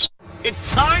Thornton's. It's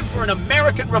time for an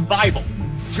American revival.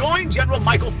 Join General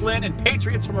Michael Flynn and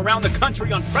patriots from around the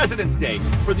country on President's Day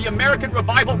for the American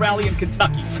Revival Rally in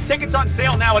Kentucky. Tickets on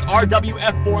sale now at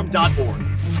rwfforum.org.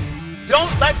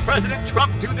 Don't let President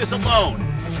Trump do this alone.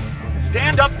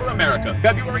 Stand Up for America,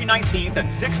 February 19th at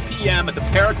 6 p.m. at the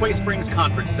Paraguay Springs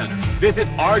Conference Center. Visit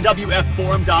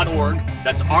rwfforum.org.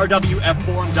 That's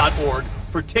rwfforum.org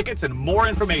for tickets and more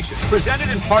information. Presented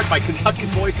in part by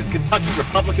Kentucky's Voice and Kentucky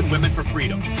Republican Women for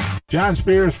Freedom. John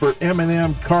Spears for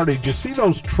M&M Cartage. You see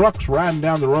those trucks riding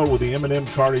down the road with the M&M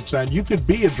Cartage sign? You could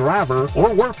be a driver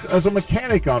or work as a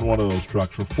mechanic on one of those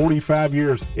trucks. For 45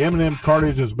 years, M&M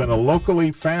Cartage has been a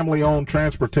locally family-owned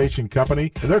transportation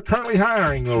company, and they're currently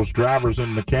hiring those drivers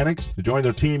and mechanics. To join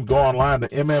their team, go online to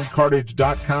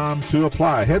mmcartage.com to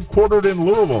apply. Headquartered in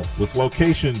Louisville with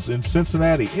locations in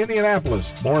Cincinnati,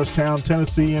 Indianapolis, Morristown,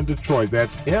 Tennessee, and Detroit.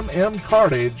 That's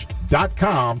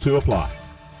mmcartage.com to apply.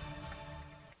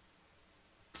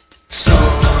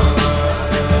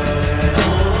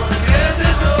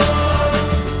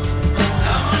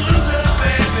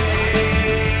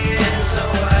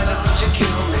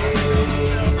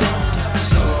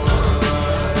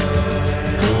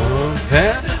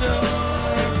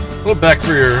 Well, back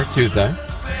for your Tuesday. On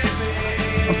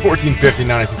 1450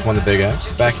 96.1 The Big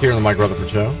X. Back here on the Mike Rutherford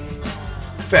Show.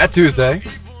 Fat Tuesday.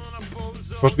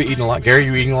 Supposed to be eating a lot. Gary,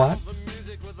 you eating a lot?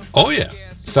 Oh, yeah.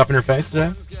 Stuff in your face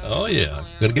today? Oh, yeah.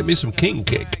 Gonna get me some king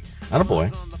cake.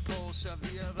 Attaboy.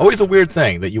 Always a weird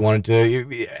thing that you wanted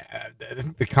to. I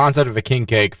think the concept of a king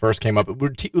cake first came up.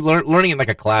 We're learning in like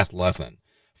a class lesson,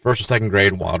 first or second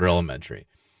grade, Wilder Elementary.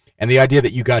 And the idea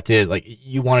that you got to, like,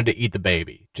 you wanted to eat the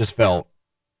baby just felt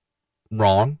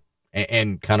wrong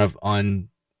and kind of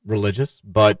unreligious,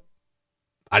 but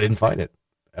I didn't fight it.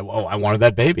 I wanted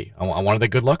that baby. I wanted that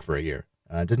good luck for a year.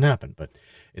 It didn't happen, but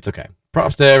it's okay.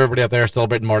 Props to everybody out there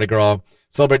celebrating Mardi Gras,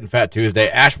 celebrating Fat Tuesday,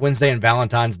 Ash Wednesday, and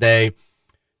Valentine's Day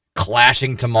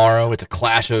clashing tomorrow. It's a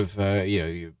clash of,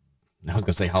 I was going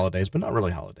to say holidays, but not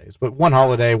really holidays, but one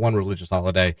holiday, one religious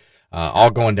holiday,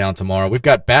 all going down tomorrow. We've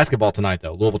got basketball tonight,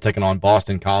 though. Louisville taking on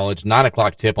Boston College, 9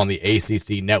 o'clock tip on the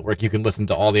ACC network. You can listen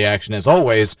to all the action, as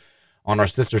always, on our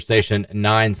sister station,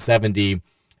 970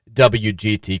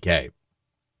 WGTK.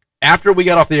 After we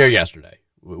got off the air yesterday,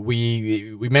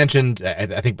 we mentioned,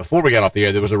 I think before we got off the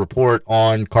air, there was a report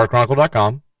on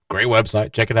CardChronicle.com, great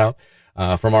website, check it out,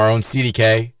 from our own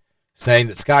CDK, saying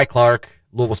that Sky Clark,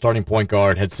 Louisville starting point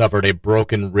guard, had suffered a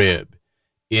broken rib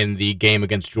in the game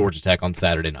against Georgia Tech on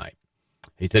Saturday night.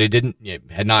 He said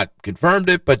had not confirmed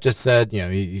it, but just said,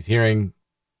 he's hearing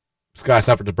Sky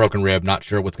suffered a broken rib, not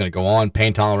sure what's going to go on.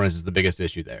 Pain tolerance is the biggest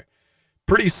issue there.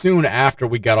 Pretty soon after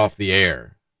we got off the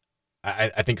air,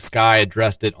 I think Sky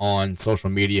addressed it on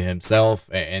social media himself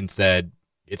and said,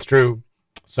 it's true,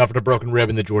 suffered a broken rib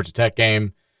in the Georgia Tech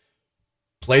game,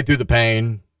 played through the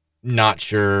pain, not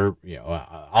sure,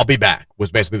 I'll be back,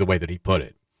 was basically the way that he put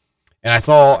it. And I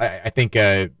think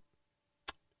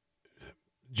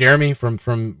Jeremy from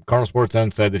Cardinal Sports Zone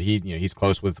said that he's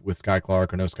close with Sky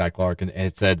Clark, or no Sky Clark, and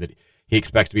it said that he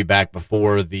expects to be back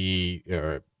for the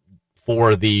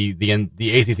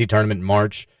ACC tournament in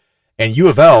March. And U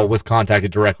of L was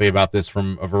contacted directly about this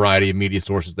from a variety of media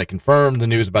sources that confirmed the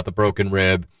news about the broken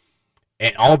rib.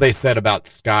 And all they said about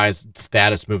Sky's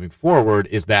status moving forward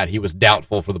is that he was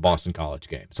doubtful for the Boston College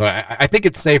game. So I think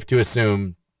it's safe to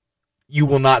assume you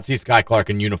will not see Sky Clark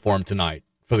in uniform tonight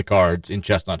for the Cards in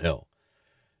Chestnut Hill.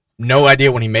 No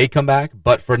idea when he may come back,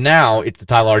 but for now, it's the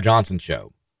Tyler Johnson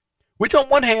show. Which on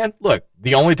one hand, look,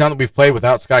 the only time that we've played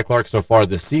without Sky Clark so far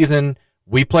this season,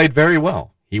 we played very well.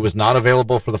 He was not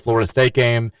available for the Florida State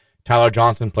game. Tyler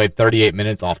Johnson played 38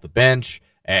 minutes off the bench,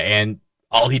 and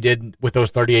all he did with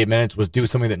those 38 minutes was do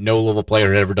something that no Louisville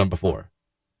player had ever done before.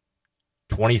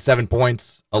 27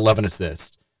 points, 11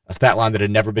 assists, a stat line that had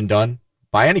never been done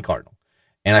by any Cardinal.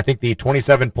 And I think the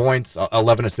 27 points,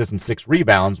 11 assists, and 6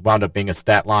 rebounds wound up being a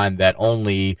stat line that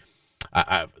only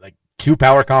like 2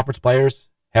 power conference players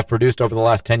have produced over the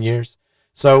last 10 years.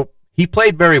 So he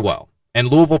played very well, and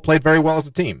Louisville played very well as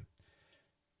a team.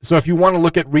 So if you want to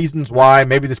look at reasons why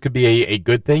maybe this could be a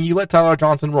good thing, you let Tyler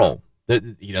Johnson roll.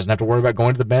 He doesn't have to worry about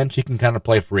going to the bench. He can kind of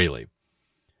play freely.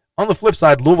 On the flip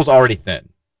side, Louisville's already thin.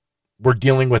 We're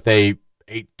dealing with a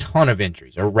ton of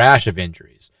injuries, a rash of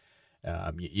injuries.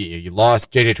 You lost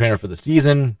J.J. Traynor for the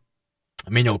season.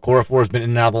 Emmanuel Okorafor has been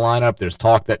in and out of the lineup. There's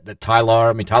talk that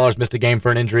Tyler's missed a game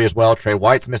for an injury as well. Trey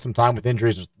White's missed some time with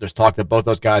injuries. There's talk that both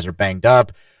those guys are banged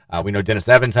up. We know Dennis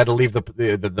Evans had to leave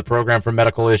the program for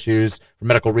medical issues, for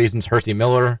medical reasons. Hersey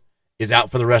Miller is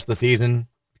out for the rest of the season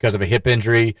because of a hip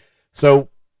injury. So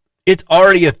it's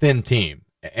already a thin team.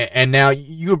 And now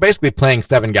you're basically playing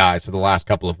 7 guys for the last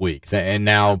couple of weeks. And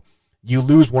now you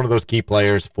lose one of those key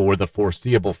players for the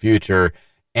foreseeable future.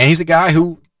 And he's a guy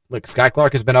who, look, Sky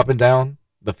Clark has been up and down.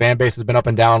 The fan base has been up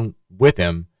and down with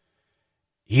him.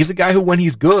 He's a guy who, when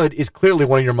he's good, is clearly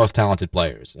one of your most talented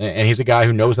players. And he's a guy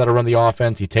who knows how to run the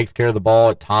offense. He takes care of the ball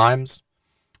at times.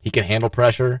 He can handle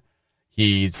pressure.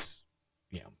 He's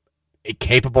a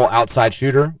capable outside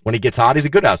shooter. When he gets hot, he's a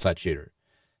good outside shooter.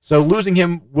 So losing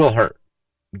him will hurt.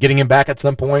 Getting him back at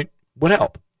some point would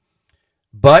help.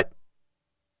 But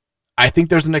I think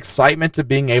there's an excitement to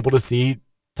being able to see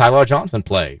Tyler Johnson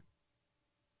play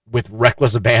with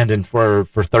reckless abandon for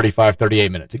 35,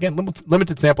 38 minutes. Again,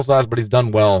 limited sample size, but he's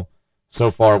done well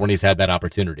so far when he's had that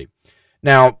opportunity.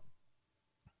 Now,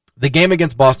 the game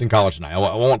against Boston College tonight, I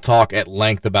won't talk at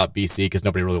length about BC because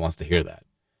nobody really wants to hear that.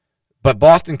 But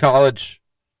Boston College,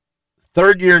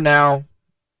 third year now,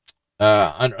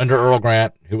 under Earl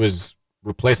Grant, who was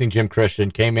replacing Jim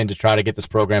Christian, came in to try to get this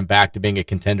program back to being a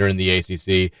contender in the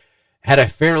ACC, had a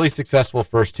fairly successful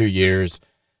first 2 years.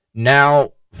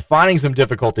 Now, finding some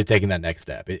difficulty taking that next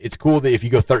step. It's cool that if you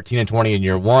go 13-20 in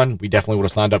year one, we definitely would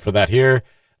have signed up for that here.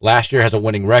 Last year has a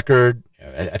winning record.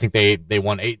 I think they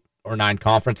won 8 or 9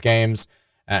 conference games.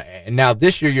 And now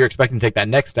this year you're expecting to take that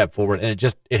next step forward, and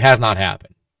it has not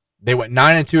happened. They went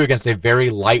 9-2 against a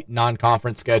very light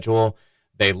non-conference schedule.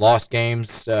 They lost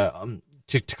games to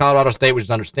Colorado State, which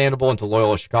is understandable, and to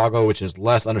Loyola Chicago, which is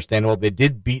less understandable. They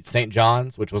did beat St.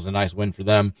 John's, which was a nice win for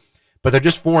them. But they're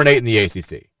just 4-8 in the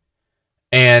ACC.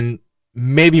 And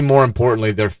maybe more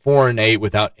importantly, they're 4-8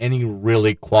 without any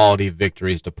really quality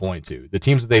victories to point to. The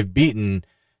teams that they've beaten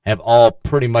have all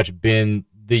pretty much been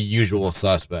the usual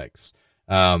suspects.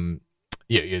 They've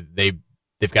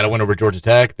got a win over Georgia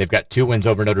Tech. They've got 2 wins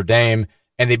over Notre Dame,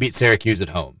 and they beat Syracuse at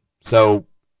home. So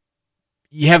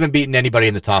you haven't beaten anybody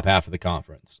in the top half of the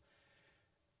conference.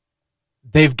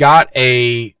 They've got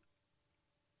a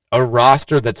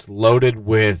roster that's loaded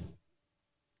with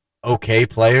okay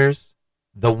players.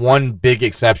 The one big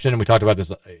exception, and we talked about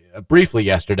this briefly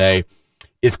yesterday,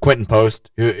 is Quentin Post,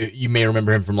 who you may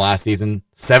remember him from last season.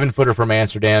 7-footer from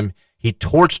Amsterdam. He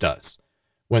torched us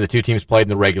when the two teams played in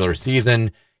the regular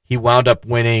season. He wound up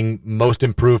winning most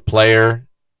improved player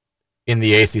in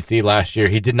the ACC last year.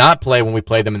 He did not play when we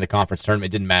played them in the conference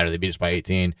tournament. It didn't matter. They beat us by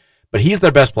 18. But he's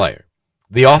their best player.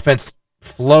 The offense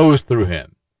flows through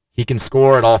him. He can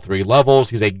score at all 3 levels.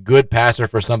 He's a good passer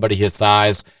for somebody his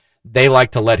size. They like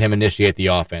to let him initiate the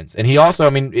offense. And he also,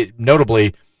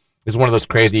 notably, is one of those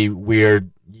crazy,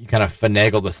 weird, you kind of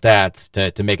finagle the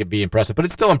stats to make it be impressive, but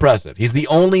it's still impressive. He's the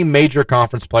only major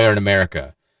conference player in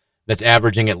America that's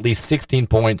averaging at least 16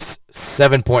 points,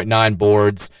 7.9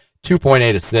 boards,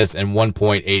 2.8 assists, and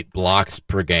 1.8 blocks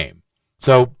per game.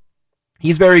 So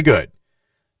he's very good.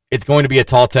 It's going to be a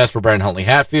tall test for Brandon Huntley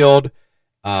Hatfield.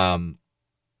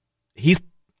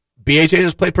 BHA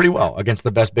has played pretty well against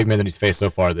the best big men that he's faced so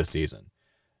far this season.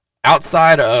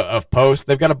 Outside of Post,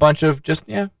 they've got a bunch of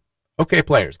okay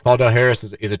players. Claudell Harris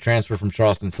is a transfer from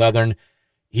Charleston Southern.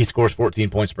 He scores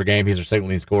 14 points per game. He's their second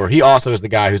leading scorer. He also is the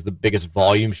guy who's the biggest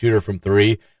volume shooter from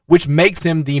 3, which makes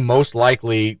him the most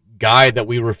likely guy that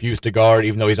we refuse to guard,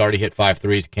 even though he's already hit 5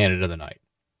 threes, candidate of the night.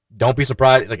 Don't be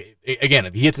surprised. Again,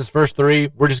 if he hits his first 3,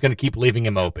 we're just going to keep leaving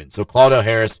him open. So Claudell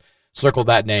Harris, circle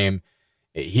that name.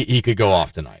 He could go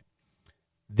off tonight.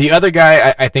 The other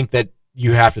guy I think that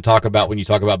you have to talk about when you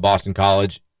talk about Boston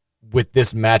College with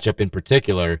this matchup in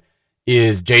particular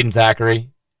is Jaden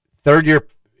Zachary. 3rd year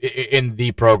in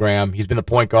the program. He's been the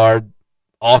point guard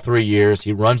all 3 years.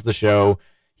 He runs the show.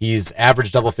 He's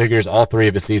averaged double figures all 3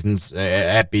 of his seasons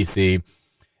at BC.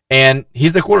 And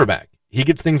he's the quarterback. He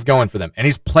gets things going for them. And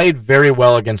he's played very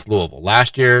well against Louisville.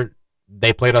 Last year,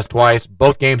 they played us twice.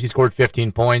 Both games he scored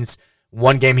 15 points.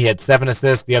 One game he had 7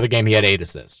 assists. The other game he had 8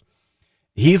 assists.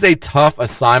 He's a tough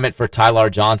assignment for Tyler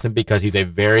Johnson because he's a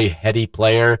very heady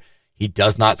player. He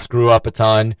does not screw up a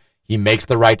ton. He makes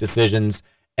the right decisions.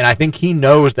 And I think he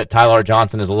knows that Tyler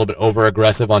Johnson is a little bit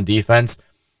over-aggressive on defense.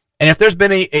 And if there's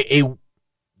been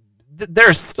there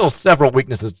are still several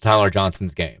weaknesses to Tyler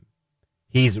Johnson's game.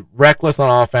 He's reckless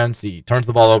on offense. He turns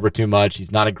the ball over too much.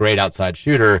 He's not a great outside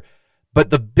shooter.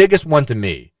 But the biggest one to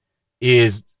me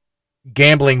is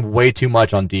gambling way too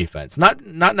much on defense. Not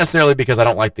necessarily because I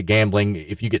don't like the gambling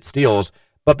if you get steals,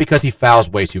 but because he fouls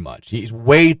way too much. He's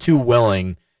way too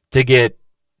willing to get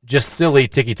just silly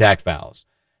ticky-tack fouls.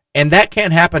 And that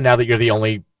can't happen now that you're the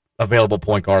only available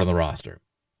point guard on the roster.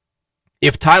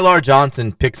 If Tyler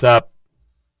Johnson picks up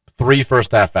 3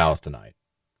 first-half fouls tonight,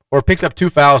 or picks up 2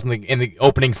 fouls in the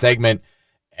opening segment,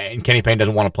 and Kenny Payne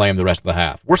doesn't want to play him the rest of the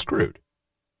half, we're screwed.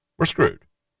 We're screwed.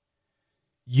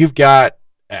 You've got,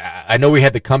 I know we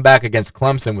had the comeback against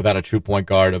Clemson without a true point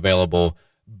guard available,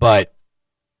 but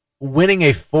winning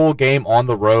a full game on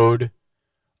the road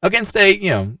against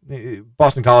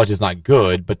Boston College is not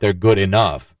good, but they're good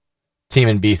enough team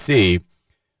in BC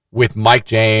with Mike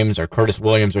James or Curtis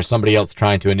Williams or somebody else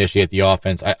trying to initiate the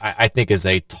offense, I think is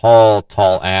a tall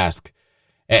ask.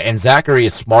 And Zachary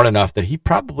is smart enough that he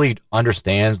probably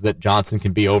understands that Johnson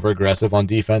can be over-aggressive on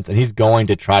defense, and he's going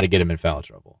to try to get him in foul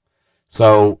trouble.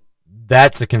 So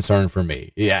that's a concern for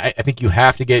me. Yeah, I think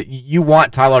you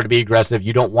want Tyler to be aggressive.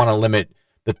 You don't want to limit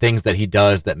the things that he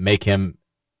does that make him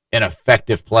an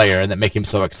effective player and that make him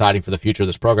so exciting for the future of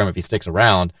this program if he sticks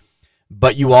around.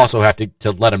 But you also have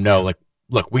to let him know, like,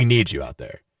 look, we need you out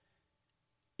there.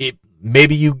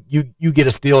 Maybe you get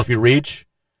a steal if you reach,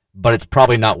 but it's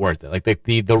probably not worth it. Like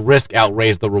the risk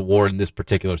outweighs the reward in this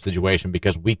particular situation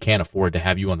because we can't afford to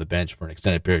have you on the bench for an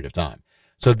extended period of time.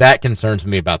 So that concerns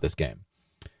me about this game.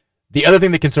 The other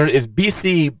thing that concerns is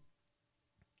BC,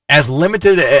 as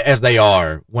limited as they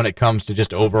are when it comes to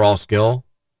just overall skill.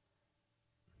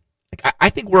 Like I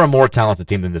think we're a more talented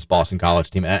team than this Boston College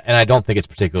team, and I don't think it's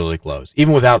particularly close,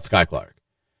 even without Sky Clark.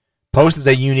 Post is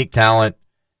a unique talent.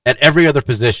 At every other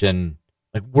position,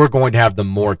 like we're going to have the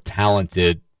more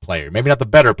talented player. Maybe not the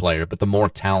better player, but the more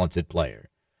talented player.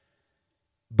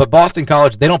 But Boston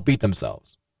College, they don't beat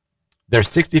themselves. They're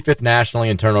 65th nationally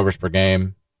in turnovers per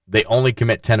game. They only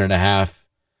commit 10.5.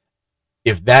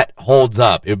 If that holds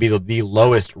up, it would be the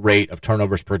lowest rate of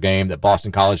turnovers per game that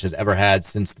Boston College has ever had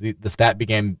since the stat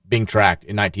began being tracked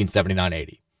in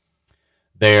 1979-80.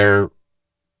 They're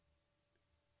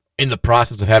in the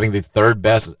process of having the 3rd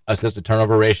best assisted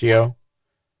turnover ratio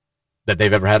that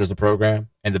they've ever had as a program,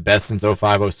 and the best since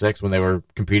 05-06 when they were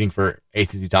competing for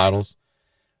ACC titles.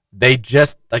 They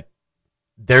just,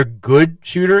 they're good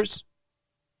shooters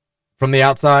from the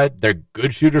outside. They're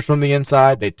good shooters from the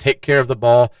inside. They take care of the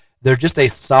ball. They're just a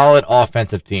solid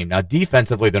offensive team. Now,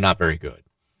 defensively, they're not very good.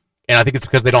 And I think it's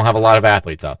because they don't have a lot of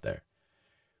athletes out there.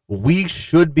 We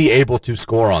should be able to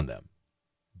score on them.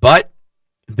 But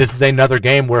this is another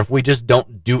game where if we just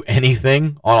don't do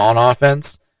anything on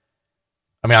offense,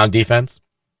 on defense,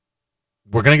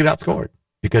 we're going to get outscored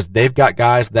because they've got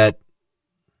guys that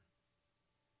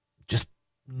just,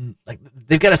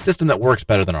 they've got a system that works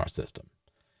better than our system.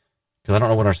 Because I don't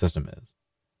know what our system is.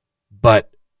 But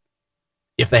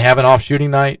if they have an off shooting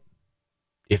night,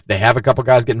 if they have a couple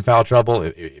guys getting foul trouble,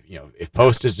 if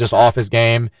Post is just off his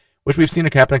game, which we've seen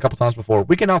it happen a couple times before,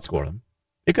 we can outscore them.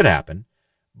 It could happen.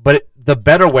 But the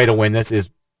better way to win this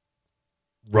is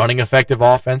running effective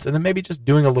offense and then maybe just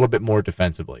doing a little bit more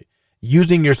defensively.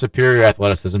 Using your superior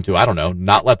athleticism to,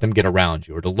 not let them get around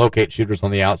you or to locate shooters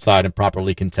on the outside and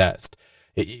properly contest.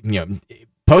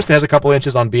 Post has a couple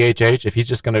inches on BHH. If he's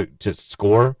just going to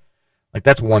score,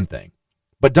 that's one thing.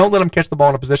 But don't let him catch the ball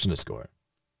in a position to score.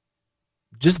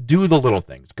 Just do the little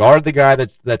things. Guard the guy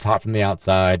that's hot from the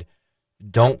outside.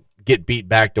 Don't get beat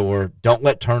backdoor. Don't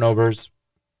let turnovers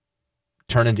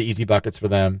turn into easy buckets for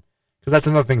them. Because that's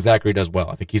another thing Zachary does well.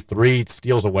 I think he's 3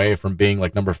 steals away from being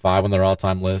number 5 on their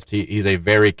all-time list. He's a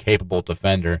very capable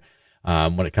defender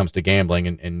when it comes to gambling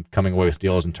and coming away with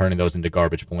steals and turning those into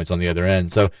garbage points on the other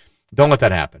end. So don't let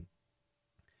that happen.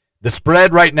 The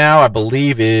spread right now, I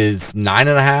believe, is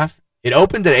 9.5. It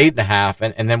opened at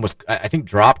 8.5 and then was, I think,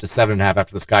 dropped to 7.5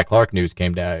 after the Sky Clark news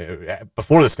came down,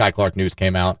 before the Sky Clark news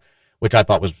came out, which I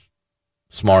thought was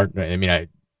smart. I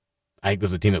think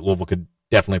this is a team that Louisville could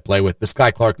definitely play with. The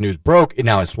Sky Clark news broke. It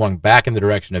now has swung back in the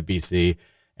direction of BC,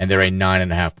 and they're a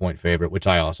 9.5 point favorite, which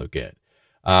I also get.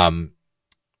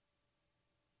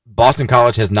 Boston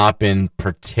College has not been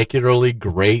particularly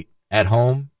great at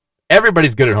home.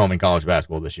 Everybody's good at home in college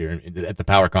basketball this year at the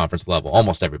power conference level,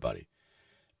 almost everybody.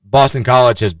 Boston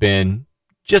College has been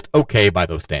just okay by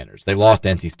those standards. They lost to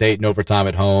NC State in overtime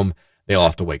at home. They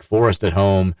lost to Wake Forest at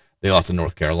home. They lost to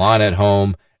North Carolina at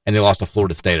home. And they lost to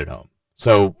Florida State at home.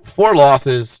 So 4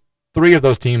 losses, 3 of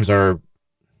those teams are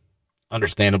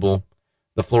understandable.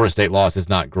 The Florida State loss is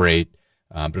not great,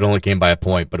 but it only came by a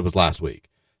point, but it was last week.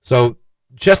 So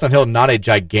Chestnut Hill, not a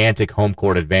gigantic home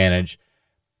court advantage.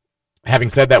 Having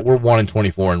said that, we're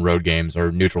 1-24 in road games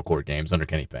or neutral court games under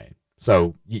Kenny Payne.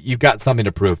 So you've got something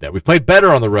to prove that. We've played better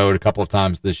on the road a couple of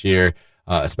times this year,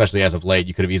 especially as of late.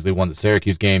 You could have easily won the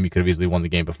Syracuse game. You could have easily won the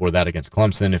game before that against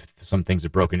Clemson if some things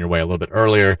had broken your way a little bit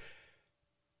earlier.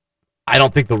 I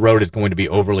don't think the road is going to be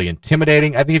overly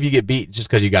intimidating. I think if you get beat, just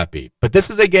because you got beat. But this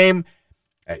is a game,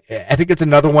 I think it's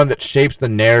another one that shapes the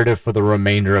narrative for the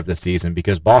remainder of the season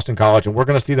because Boston College, and we're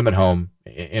going to see them at home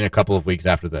in a couple of weeks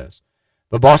after this,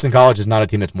 but Boston College is not a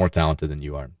team that's more talented than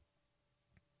you are.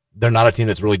 They're not a team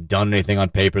that's really done anything on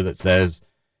paper that says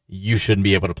you shouldn't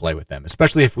be able to play with them,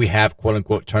 especially if we have,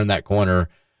 quote-unquote, turned that corner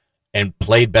and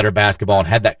played better basketball and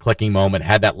had that clicking moment,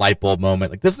 had that light bulb moment.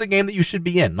 Like, this is a game that you should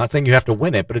be in. I'm not saying you have to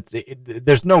win it, but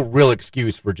there's no real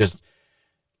excuse for just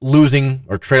losing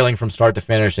or trailing from start to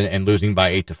finish and losing by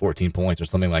 8 to 14 points or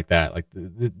something like that. Like,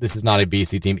 this is not a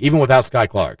BC team, even without Sky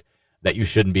Clark, that you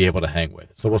shouldn't be able to hang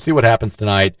with. So we'll see what happens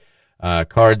tonight.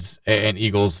 Cards and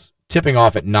Eagles tipping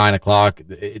off at 9 o'clock.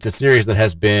 It's a series that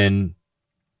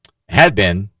had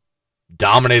been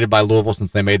dominated by Louisville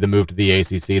since they made the move to the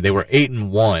ACC. They were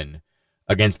 8-1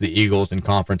 against the Eagles in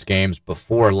conference games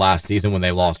before last season when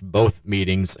they lost both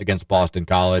meetings against Boston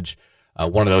College.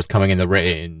 One of those coming in the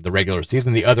regular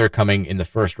season, the other coming in the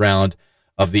first round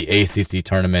of the ACC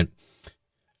tournament.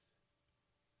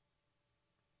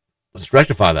 Let's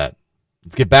rectify that.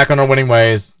 Let's get back on our winning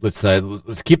ways. Let's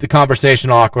keep the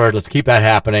conversation awkward. Let's keep that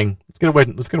happening. Let's get a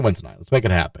win tonight. Let's make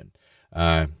it happen.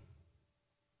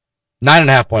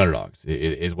 9.5 point underdogs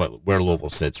is where Louisville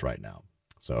sits right now.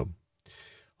 So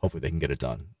hopefully they can get it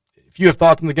done. If you have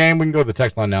thoughts on the game, we can go to the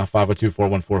text line now,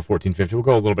 502-414-1450. We'll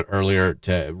go a little bit earlier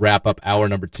to wrap up hour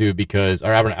number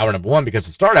one, because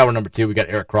to start hour number 2, we got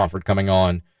Eric Crawford coming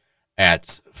on at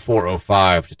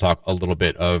 4:05 to talk a little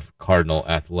bit of Cardinal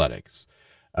athletics.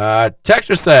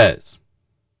 Texter says,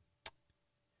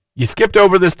 you skipped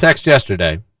over this text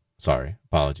yesterday. Sorry,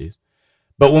 apologies.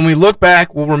 But when we look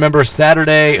back, we'll remember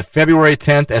Saturday, February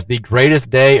 10th as the greatest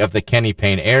day of the Kenny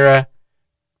Payne era.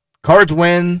 Cards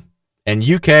win, and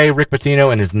UK, Rick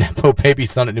Pitino, and his Nepo baby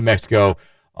son at New Mexico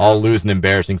all lose in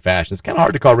embarrassing fashion. It's kind of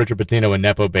hard to call Richard Pitino a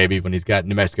Nepo baby when he's got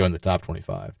New Mexico in the top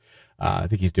 25. I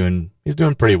think he's doing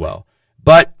pretty well.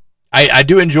 But I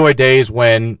do enjoy days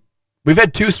when we've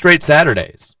had 2 straight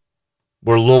Saturdays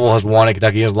where Louisville has won and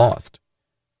Kentucky has lost.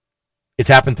 It's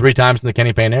happened 3 times in the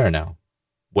Kenny Payne era now.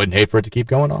 Wouldn't hate for it to keep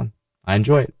going on. I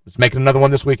enjoy it. Let's make it another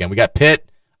one this weekend. We got Pitt.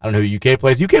 I don't know who UK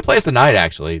plays. UK plays tonight,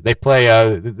 actually. They play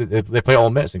Ole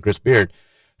Miss and Chris Beard.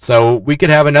 So we could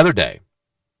have another day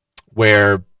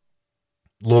where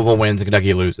Louisville wins and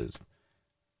Kentucky loses.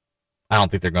 I don't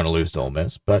think they're going to lose to Ole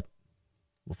Miss, but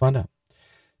we'll find out.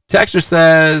 Texter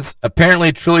says,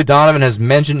 apparently Truly Donovan has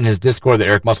mentioned in his Discord that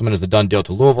Eric Musselman is a done deal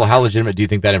to Louisville. How legitimate do you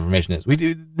think that information is?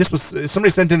 Somebody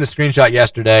sent in the screenshot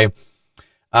yesterday.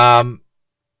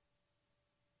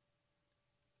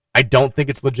 I don't think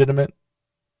it's legitimate.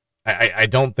 I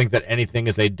don't think that anything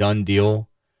is a done deal.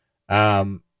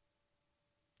 Truly's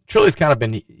kind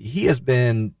of he has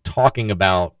been talking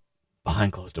about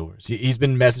behind closed doors. He's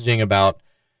been messaging about,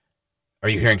 are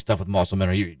you hearing stuff with Musselman?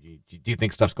 Do you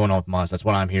think stuff's going on with Moss? That's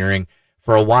what I'm hearing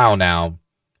for a while now.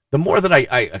 The more that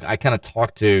I kind of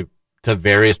talk to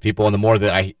various people, and the more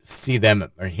that I see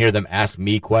them or hear them ask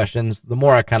me questions, the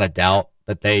more I kind of doubt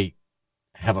that they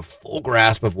have a full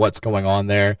grasp of what's going on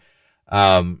there.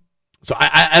 So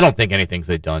I don't think anything's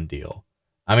a done deal.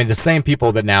 I mean, the same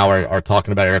people that now are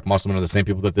talking about Eric Musselman are the same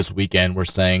people that this weekend were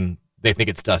saying they think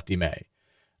it's Dusty May.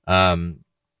 I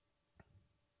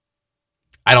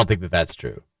don't think that that's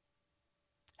true.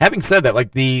 Having said that,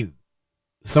 like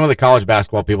some of the college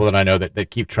basketball people that I know that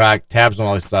keep tabs on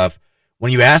all this stuff,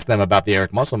 when you ask them about the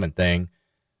Eric Musselman thing,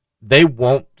 they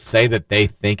won't say that they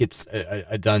think it's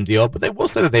a done deal, but they will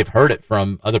say that they've heard it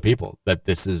from other people that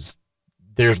there's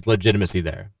legitimacy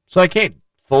there. So I can't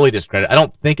fully discredit. I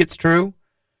don't think it's true.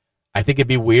 I think it'd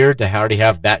be weird to already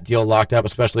have that deal locked up,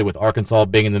 especially with Arkansas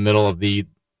being in the middle of the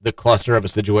cluster of a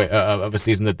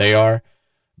season that they are.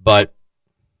 But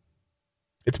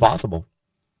it's possible.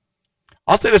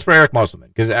 I'll say this for Eric Musselman,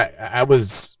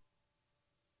 because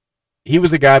he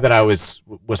was a guy that I was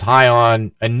high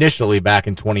on initially back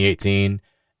in 2018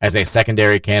 as a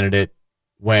secondary candidate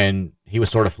when he was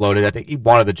sort of floated. I think he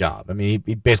wanted the job. I mean,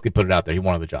 he basically put it out there. He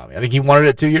wanted the job. I think he wanted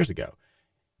it 2 years ago.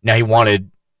 Now he wanted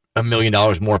 $1 million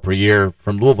more per year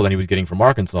from Louisville than he was getting from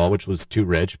Arkansas, which was too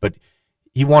rich, but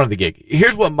he wanted the gig.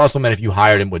 Here's what Musselman, if you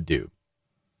hired him, would do.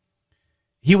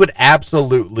 He would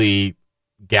absolutely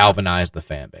galvanize the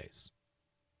fan base.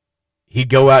 He'd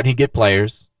go out and he'd get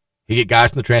players. He'd get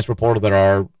guys from the transfer portal that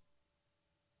are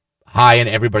high in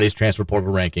everybody's transfer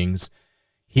portal rankings.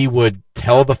 He would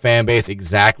tell the fan base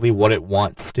exactly what it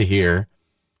wants to hear.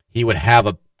 He would have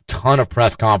a ton of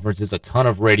press conferences, a ton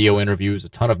of radio interviews, a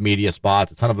ton of media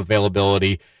spots, a ton of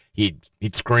availability. He'd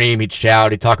scream, he'd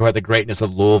shout, he'd talk about the greatness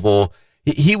of Louisville.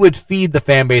 He would feed the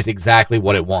fan base exactly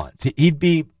what it wants.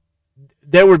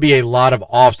 there would be a lot of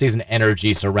offseason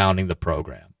energy surrounding the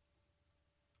program.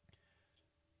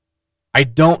 I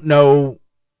don't know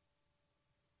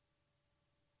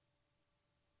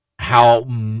how.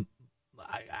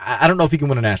 I don't know if he can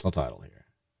win a national title here.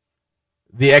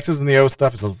 The X's and the O's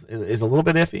stuff is a little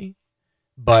bit iffy,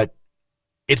 but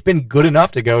it's been good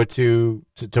enough to go to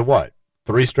what?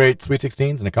 3 straight Sweet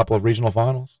 16s and a couple of regional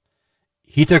finals.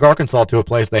 He took Arkansas to a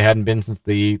place they hadn't been since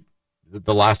the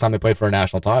last time they played for a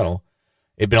national title.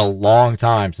 It'd been a long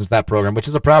time since that program, which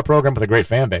is a proud program with a great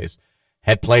fan base,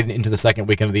 had played into the second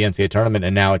weekend of the NCAA tournament,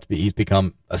 and now he's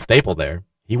become a staple there.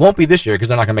 He won't be this year because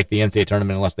they're not going to make the NCAA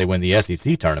tournament unless they win the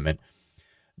SEC tournament.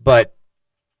 But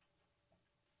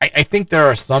I think there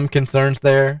are some concerns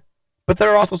there, but there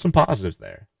are also some positives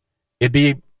there. It'd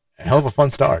be a hell of a fun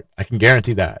start. I can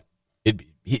guarantee that. It'd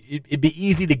be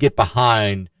easy to get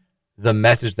behind the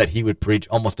message that he would preach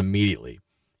almost immediately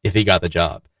if he got the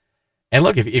job. And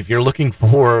look, if you're looking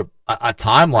for a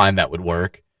timeline that would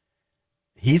work,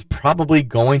 he's probably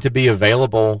going to be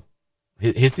available.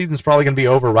 His season's probably going to be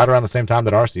over right around the same time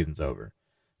that our season's over.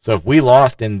 So if we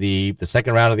lost in the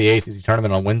second round of the ACC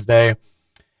tournament on Wednesday,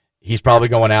 he's probably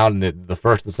going out in the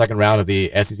first or second round of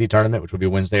the SEC tournament, which would be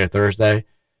Wednesday or Thursday.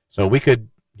 So we could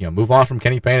move on from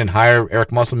Kenny Payne and hire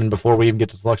Eric Musselman before we even get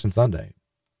to Selection Sunday.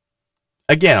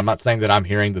 Again, I'm not saying that I'm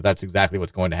hearing that that's exactly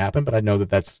what's going to happen, but I know that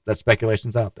that's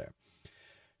speculation's out there.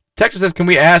 Texas says, can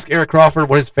we ask Eric Crawford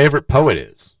what his favorite poet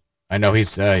is? I know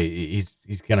he's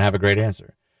going to have a great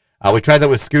answer. We tried that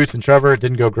with Scoots and Trevor. It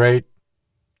didn't go great.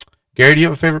 Gary, do you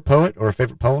have a favorite poet or a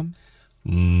favorite poem?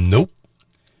 Nope.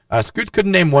 Scoots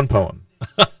couldn't name one poem.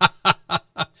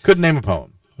 Couldn't name a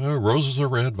poem. Roses are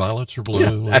red, violets are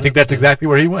blue. Yeah, I think that's exactly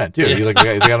where he went, too. He's like,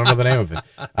 I don't know the name of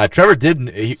it. Trevor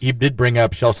did bring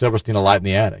up Shel Silverstein, A Light in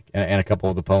the Attic, and a couple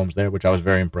of the poems there, which I was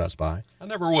very impressed by. I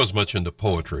never was much into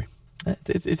poetry.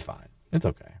 It's fine. It's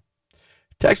okay.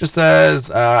 Texas says,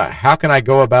 how can I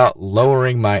go about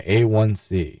lowering my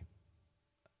A1C?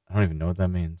 I don't even know what that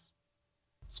means.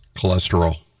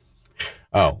 Cholesterol.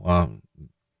 Oh,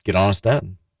 get on a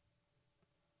statin.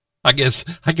 I guess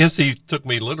he took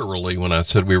me literally when I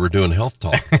said we were doing health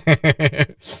talk.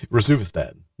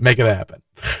 Rosuvastatin. Make it happen.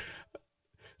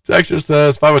 Texture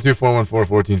says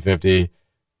 502-414-1450.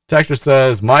 Texture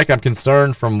says, Mike, I'm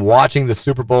concerned from watching the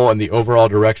Super Bowl and the overall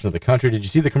direction of the country. Did you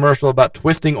see the commercial about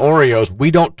twisting Oreos? We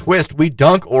don't twist, we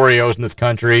dunk Oreos in this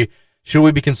country. Should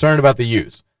we be concerned about the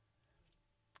use?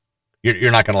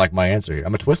 You're not going to like my answer here.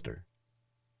 I'm a twister.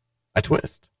 I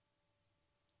twist.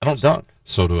 I don't dunk.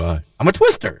 So do I. I'm a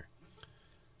twister.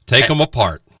 Take them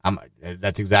apart.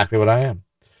 That's exactly what I am.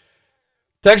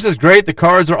 Texas is great. The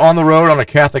Cards are on the road on a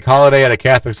Catholic holiday at a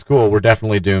Catholic school. We're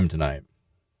definitely doomed tonight.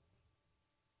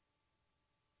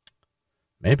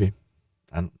 Maybe.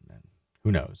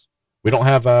 Who knows? We don't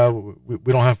have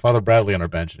Father Bradley on our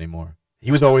bench anymore.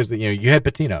 He was always you had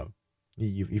Patino.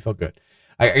 You felt good.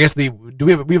 I guess we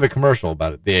have a commercial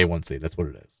about it, the A1C. That's what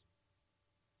it is.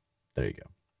 There you go.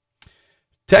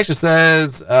 Texas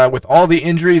says, with all the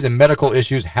injuries and medical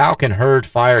issues, how can Herd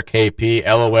fire KP?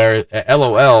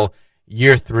 LOL,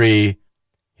 year 3,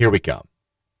 here we come.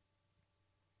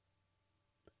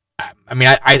 I mean,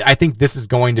 I think this is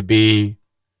going to be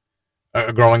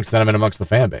a growing sentiment amongst the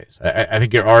fan base. I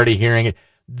think you're already hearing it.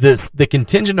 The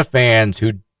contingent of fans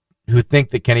who think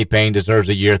that Kenny Payne deserves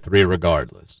a year 3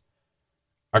 regardless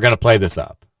are going to play this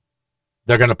up.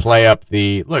 They're going to play up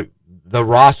the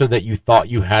roster that you thought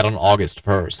you had on August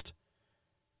 1st.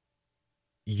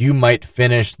 You might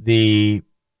finish the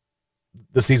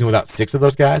season without 6 of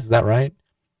those guys. Is that right?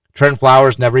 Trent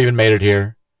Flowers never even made it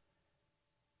here.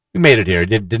 He made it here. He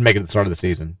didn't make it at the start of the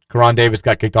season. Karan Davis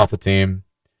got kicked off the team.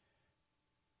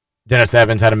 Dennis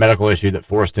Evans had a medical issue that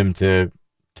forced him to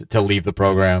leave the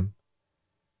program.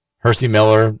 Hersey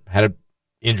Miller had an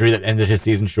injury that ended his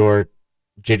season short.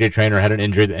 J.J. Traynor had an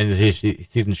injury that ended his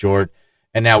season short.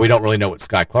 And now we don't really know what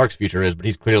Sky Clark's future is, but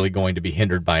he's clearly going to be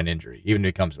hindered by an injury, even if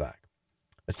he comes back.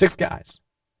 That's 6 guys.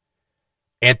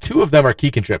 And 2 of them are key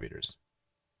contributors.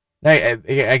 Now,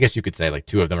 I guess you could say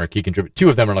 2 of them are key contributors. 2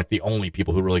 of them are the only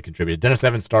people who really contributed. Dennis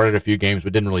Evans started a few games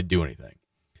but didn't really do anything.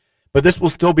 But this will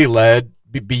still be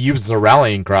used as a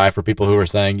rallying cry for people who are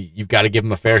saying you've got to give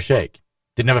him a fair shake.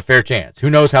 Didn't have a fair chance. Who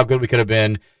knows how good we could have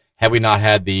been had we not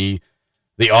had the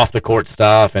off-the-court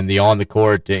stuff and the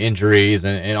on-the-court injuries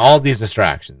and all these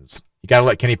distractions. You got to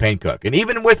let Kenny Payne cook. And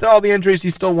even with all the injuries, he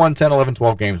still won 10, 11,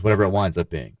 12 games, whatever it winds up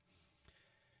being.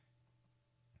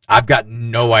 I've got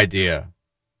no idea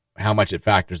how much it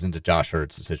factors into Josh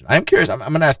Hurd's decision. I'm curious. I'm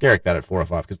going to ask Eric that at 4 or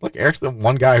 5 because, look, Eric's the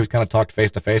one guy who's kind of talked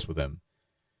face-to-face with him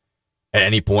at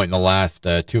any point in the last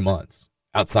 2 months.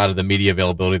 outside of the media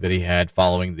availability that he had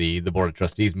following the Board of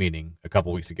Trustees meeting a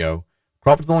couple weeks ago,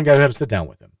 Crawford's the only guy who had to sit down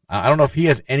with him. I don't know if he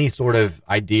has any sort of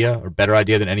idea or better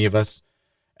idea than any of us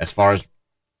as far as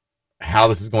how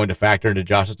this is going to factor into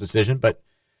Josh's decision, but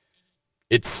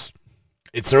it's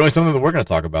certainly something that we're going to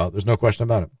talk about. There's no question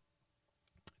about it.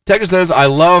 Texas says, I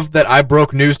love that I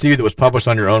broke news to you that was published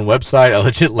on your own website. I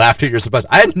legit laughed at your surprise.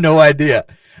 I had no idea.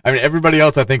 I mean, everybody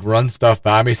else, I think, runs stuff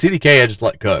by me. CDK, I just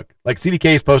let cook. Like,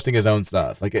 CDK is posting his own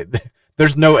stuff. Like,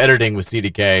 there's no editing with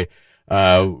CDK.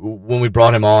 When we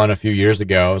brought him on a few years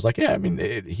ago, I was like, yeah, I mean,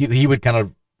 he would kind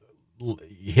of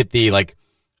hit the, like,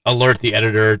 alert the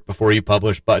editor before you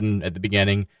publish button at the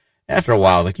beginning. After a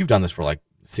while, like, you've done this for, like,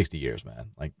 60 years, man.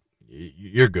 Like,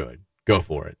 you're good. Go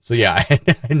for it. So, yeah, I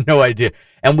had no idea.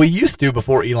 And we used to,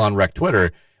 before Elon wrecked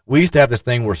Twitter, we used to have this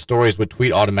thing where stories would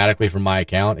tweet automatically from my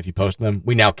account if you post them.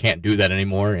 We now can't do that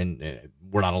anymore, and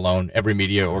we're not alone. Every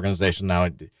media organization now,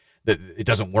 it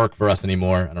doesn't work for us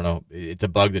anymore. I don't know. It's a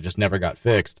bug that just never got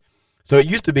fixed. So it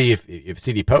used to be if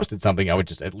CD posted something, I would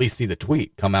just at least see the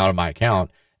tweet come out of my account,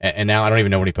 and now I don't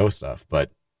even know when he posts stuff. But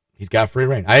he's got free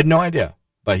reign. I had no idea.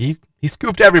 But he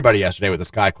scooped everybody yesterday with the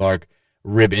Sky Clark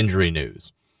rib injury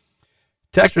news.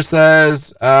 Texter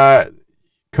says,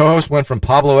 co-host went from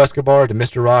Pablo Escobar to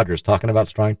Mr. Rogers talking about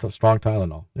strong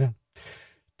Tylenol. Yeah.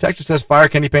 Texter says, fire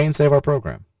Kenny Payne, save our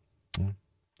program.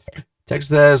 Texter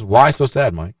says, why so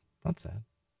sad, Mike? Not sad.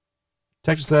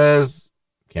 Texter says,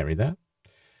 can't read that.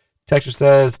 Texter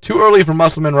says, too early for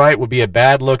Musselman Wright would be a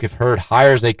bad look if Hurd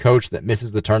hires a coach that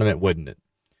misses the tournament, wouldn't it?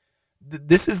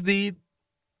 This is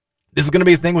going to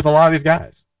be a thing with a lot of these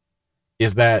guys,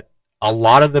 is that a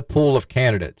lot of the pool of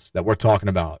candidates that we're talking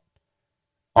about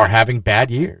are having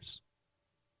bad years.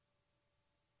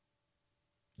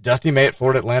 Dusty May at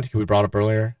Florida Atlantic, who we brought up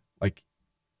earlier, like,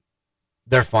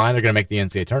 they're fine. They're going to make the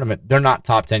NCAA tournament. They're not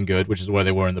top 10 good, which is where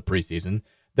they were in the preseason.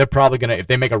 They're probably going to, if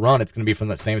they make a run, it's going to be from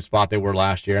that same spot they were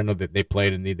last year. I know that they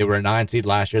played they were a 9 seed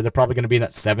last year. They're probably going to be in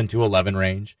that 7 to 11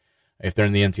 range if they're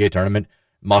in the NCAA tournament.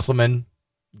 Musselman,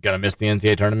 going to miss the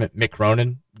NCAA tournament. Mick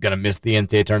Cronin, going to miss the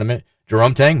NCAA tournament.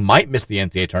 Jerome Tang might miss the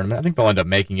NCAA tournament. I think they'll end up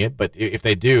making it, but if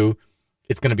they do,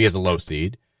 it's going to be as a low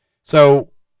seed.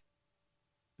 So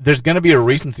there's going to be a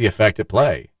recency effect at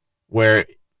play where,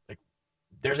 like,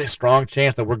 there's a strong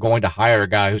chance that we're going to hire a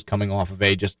guy who's coming off of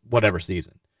a just whatever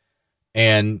season.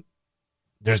 And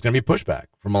there's going to be pushback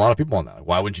from a lot of people on that.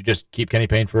 Why wouldn't you just keep Kenny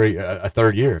Payne for a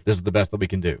third year if this is the best that we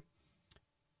can do?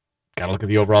 Got to look at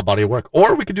the overall body of work.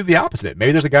 Or we could do the opposite.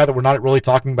 Maybe there's a guy that we're not really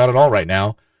talking about at all right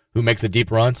now who makes a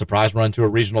deep run, surprise run to a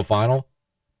regional final,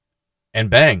 and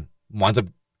bang, winds up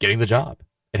getting the job.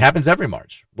 It happens every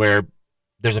March where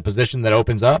there's a position that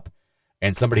opens up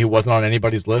and somebody who wasn't on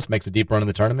anybody's list makes a deep run in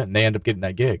the tournament and they end up getting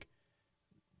that gig.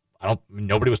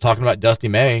 Nobody was talking about Dusty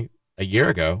May a year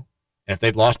ago, and if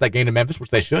they'd lost that game to Memphis, which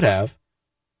they should have,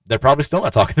 they're probably still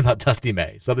not talking about Dusty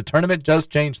May. So the tournament does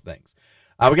change things.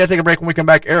 We got to take a break. When we come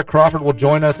back, Eric Crawford will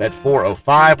join us at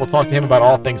 4:05. We'll talk to him about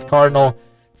all things Cardinal.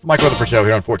 It's the Mike Rutherford Show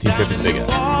here on 1450 Big X.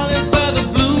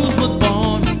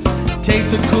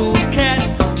 Takes a cool cat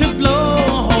to blow a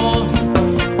horn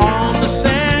on the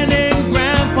sand in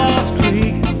Grandpa's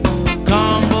Creek.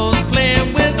 Combos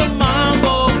playing with the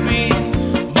mambo beat.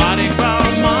 Mardi Gras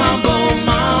mambo,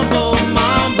 mambo,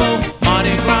 mambo.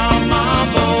 Mardi Gras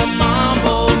mambo,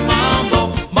 mambo, mambo.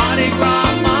 Mardi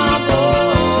Gras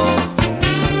mambo.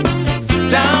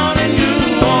 Down in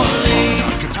New Orleans.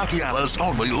 Kentuckiana's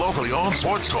only locally owned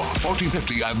sports talk.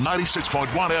 1450 and 96.1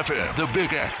 FM. The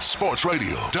Big X Sports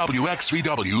Radio.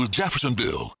 WXVW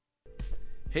Jeffersonville.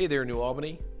 Hey there, New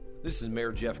Albany. This is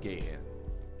Mayor Jeff Gahan.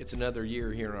 It's another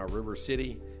year here in our River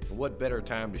City, and what better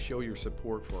time to show your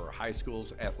support for our high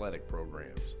school's athletic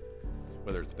programs.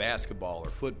 Whether it's basketball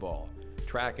or football,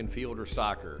 track and field or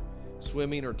soccer,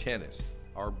 swimming or tennis,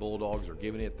 our Bulldogs are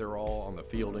giving it their all on the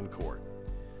field and court.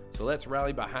 So let's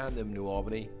rally behind them, New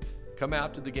Albany. Come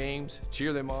out to the games,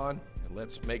 cheer them on, and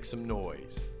let's make some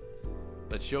noise.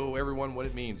 Let's show everyone what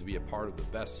it means to be a part of the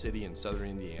best city in southern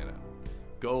Indiana.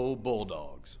 Go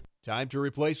Bulldogs. Time to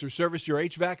replace or service your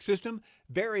HVAC system?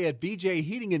 Barry at BJ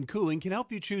Heating and Cooling can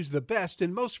help you choose the best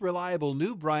and most reliable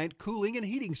new Bryant cooling and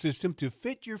heating system to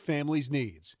fit your family's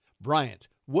needs. Bryant,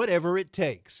 whatever it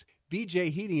takes.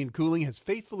 BJ Heating and Cooling has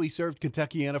faithfully served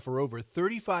Kentuckiana for over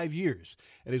 35 years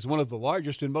and is one of the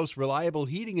largest and most reliable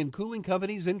heating and cooling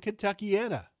companies in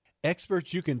Kentuckiana.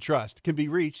 Experts you can trust can be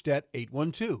reached at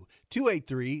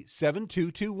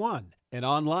 812-283-7221 and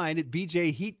online at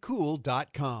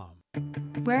bjheatcool.com.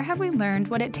 Where have we learned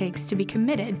what it takes to be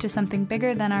committed to something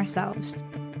bigger than ourselves?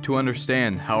 To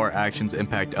understand how our actions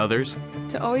impact others.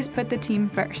 To always put the team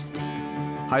first.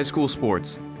 High school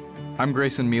sports. I'm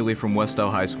Grayson Mealy from Westell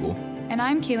High School. And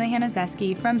I'm Kayla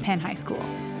Hanazeski from Penn High School.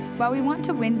 While we want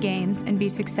to win games and be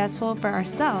successful for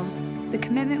ourselves, the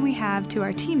commitment we have to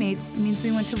our teammates means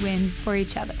we want to win for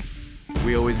each other.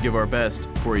 We always give our best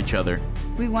for each other.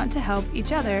 We want to help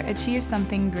each other achieve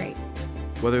something great.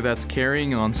 Whether that's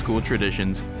carrying on school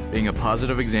traditions, being a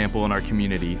positive example in our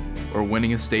community, or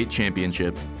winning a state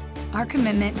championship. Our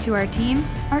commitment to our team,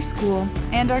 our school,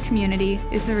 and our community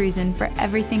is the reason for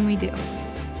everything we do.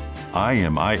 I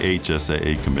am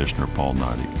IHSAA Commissioner Paul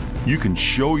Neidig. You can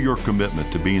show your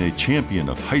commitment to being a champion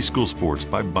of high school sports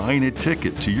by buying a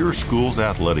ticket to your school's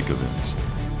athletic events.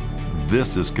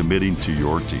 This is committing to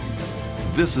your team.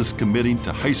 This is committing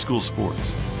to high school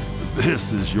sports.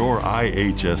 This is your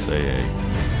IHSAA.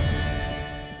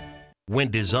 When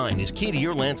design is key to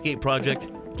your landscape project,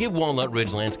 give Walnut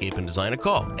Ridge Landscape and Design a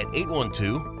call at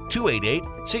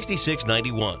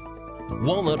 812-288-6691.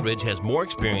 Walnut Ridge has more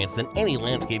experience than any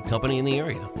landscape company in the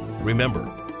area. Remember,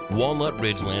 Walnut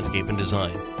Ridge Landscape and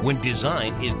Design. When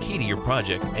design is key to your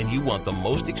project and you want the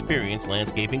most experienced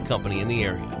landscaping company in the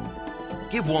area.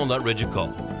 Give Walnut Ridge a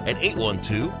call at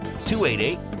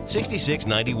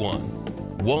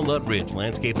 812-288-6691. Walnut Ridge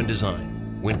Landscape and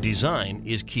Design. When design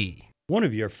is key. One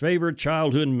of your favorite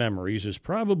childhood memories is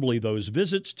probably those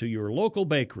visits to your local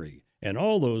bakery and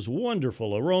all those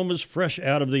wonderful aromas fresh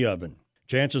out of the oven.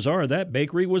 Chances are that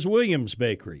bakery was Williams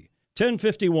Bakery,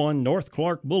 1051 North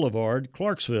Clark Boulevard,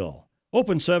 Clarksville.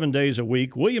 Open 7 days a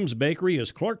week, Williams Bakery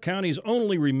is Clark County's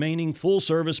only remaining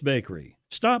full-service bakery.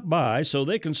 Stop by so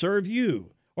they can serve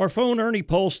you, or phone Ernie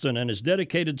Polston and his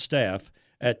dedicated staff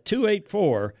at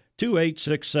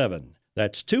 284-2867.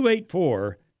 That's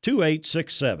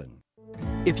 284-2867.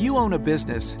 If you own a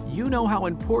business, you know how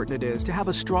important it is to have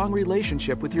a strong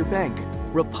relationship with your bank.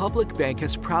 Republic Bank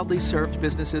has proudly served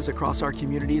businesses across our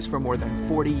communities for more than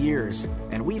 40 years,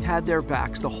 and we've had their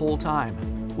backs the whole time.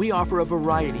 We offer a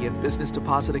variety of business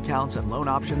deposit accounts and loan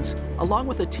options, along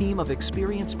with a team of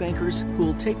experienced bankers who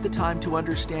will take the time to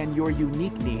understand your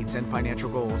unique needs and financial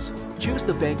goals. Choose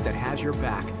the bank that has your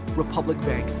back. Republic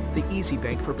Bank, the easy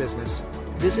bank for business.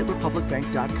 Visit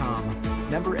republicbank.com.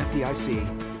 Member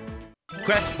FDIC.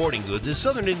 Kraft Sporting Goods is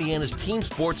Southern Indiana's team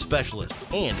sports specialist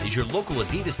and is your local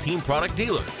Adidas team product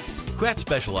dealer. Kraft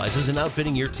specializes in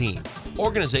outfitting your team,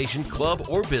 organization, club,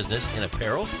 or business in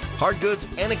apparel, hard goods,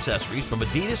 and accessories from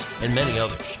Adidas and many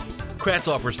others. Kraft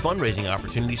offers fundraising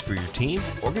opportunities for your team,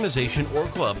 organization, or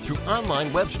club through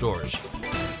online web stores.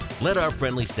 Let our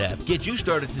friendly staff get you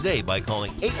started today by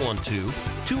calling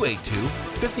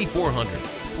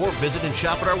 812-282-5400 or visit and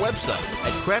shop at our website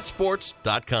at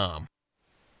kraftsports.com.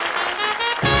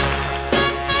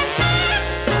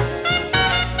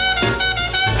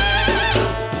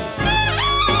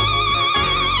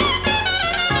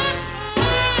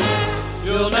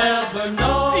 You'll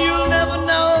never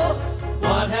know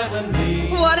what heaven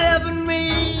means. What heaven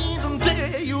means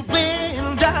until you've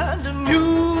been down to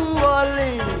New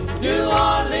Orleans. New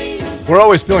Orleans. We're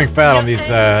always feeling fat on these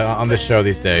on this show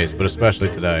these days, but especially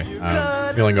today.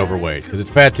 Feeling overweight because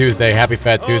it's Fat Tuesday. Happy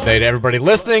Fat Tuesday to everybody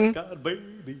listening.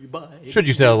 Should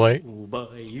you celebrate?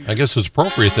 I guess it's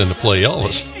appropriate then to play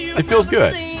Elvis. It feels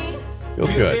good.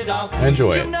 Feels good. I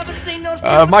enjoy it.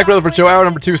 Mike Rutherford Show, hour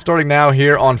number 2, starting now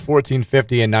here on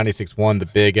 1450 and 96.1 The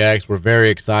Big X. We're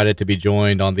very excited to be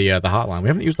joined on the hotline. We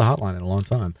haven't used the hotline in a long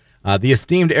time. The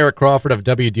esteemed Eric Crawford of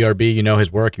WDRB. You know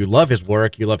his work. You love his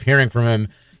work. You love hearing from him.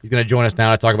 He's going to join us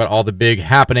now to talk about all the big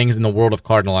happenings in the world of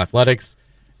Cardinal athletics.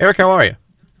 Eric, how are you?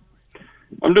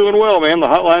 I'm doing well, man. The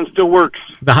hotline still works.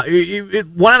 1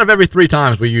 out of every 3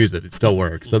 times we use it, it still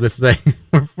works. So this is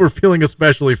we're feeling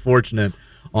especially fortunate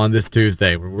on this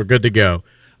Tuesday. We're good to go.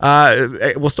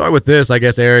 We'll start with this, I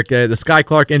guess, Eric. The Sky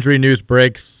Clark injury news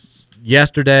breaks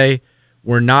yesterday.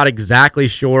 We're not exactly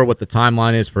sure what the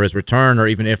timeline is for his return or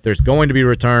even if there's going to be a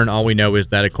return. All we know is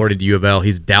that, according to U of L,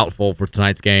 he's doubtful for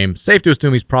tonight's game. Safe to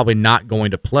assume he's probably not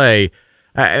going to play.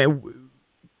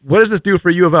 What does this do for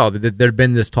U of L? There'd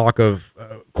been this talk of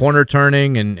corner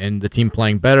turning and the team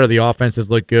playing better. The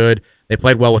offenses look good. They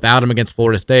played well without him against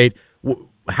Florida State.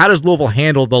 How does Louisville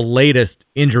handle the latest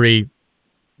injury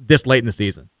this late in the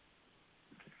season?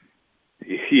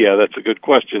 Yeah, that's a good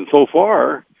question. So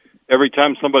far, every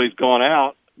time somebody's gone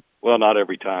out, well, not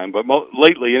every time, but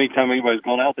lately, anytime anybody's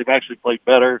gone out, they've actually played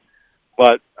better.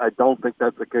 But I don't think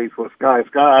that's the case with Sky.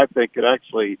 Sky, I think, had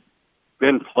actually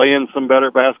been playing some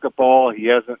better basketball. He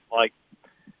hasn't,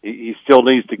 he still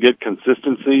needs to get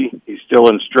consistency. He's still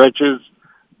in stretches,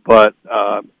 but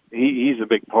he's a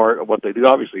big part of what they do.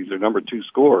 Obviously, he's their number 2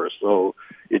 scorer, so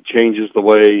it changes the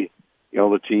way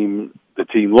the team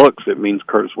looks. It means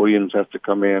Curtis Williams has to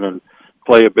come in and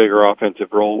play a bigger offensive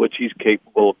role, which he's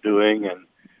capable of doing,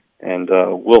 and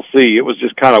we'll see. It was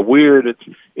just kind of weird.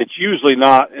 It's usually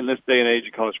not in this day and age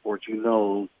of college sports.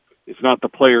 It's not the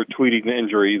player tweeting the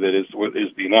injury that is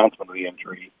the announcement of the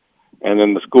injury, and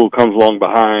then the school comes along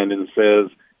behind and says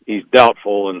he's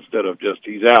doubtful instead of just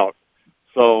he's out.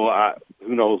 So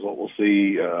who knows what we'll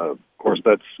see. Of course,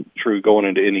 that's true going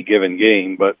into any given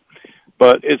game, but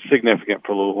it's significant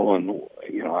for Louisville, and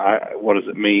what does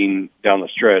it mean down the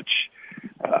stretch?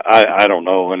 I don't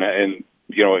know, and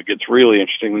it gets really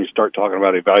interesting when you start talking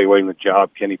about evaluating the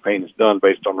job Kenny Payne has done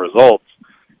based on results.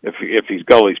 If he's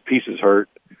got all these pieces hurt,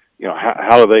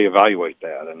 how do they evaluate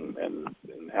that, and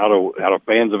how do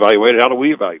fans evaluate it? How do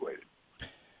we evaluate it?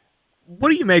 What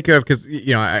do you make of? Because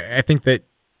I think that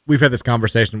we've had this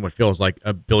conversation what feels like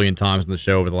a billion times in the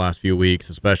show over the last few weeks,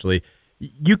 especially.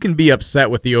 You can be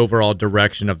upset with the overall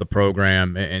direction of the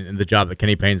program and the job that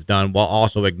Kenny Payne's done while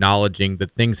also acknowledging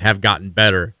that things have gotten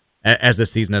better as the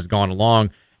season has gone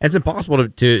along. And it's impossible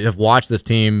to have watched this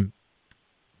team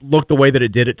look the way that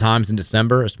it did at times in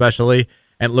December, especially,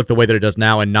 and look the way that it does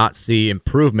now and not see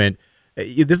improvement.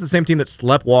 This is the same team that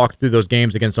sleptwalked through those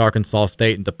games against Arkansas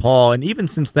State and DePaul. And even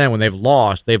since then, when they've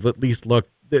lost, they've at least looked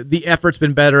the effort's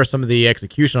been better. Some of the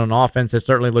execution on offense has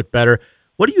certainly looked better.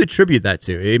 What do you attribute that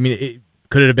to? I mean,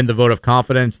 could it have been the vote of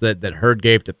confidence that Hurd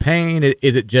gave to Payne?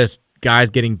 Is it just guys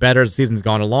getting better as the season's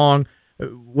gone along?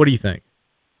 What do you think?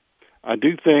 I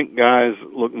do think guys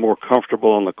look more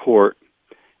comfortable on the court,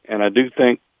 and I do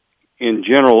think, in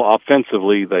general,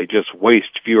 offensively, they just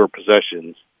waste fewer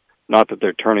possessions. Not that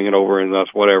they're turning it over and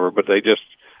that's whatever, but they just,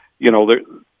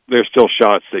 there's still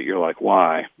shots that you're like,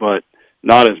 why? But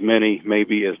not as many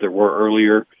maybe as there were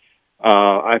earlier.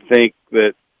 I think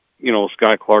that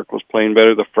Sky Clark was playing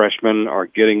better. The freshmen are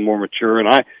getting more mature, and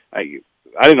I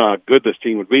didn't know how good this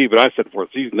team would be, but I said before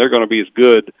the season they're going to be as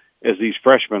good as these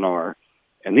freshmen are,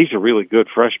 and these are really good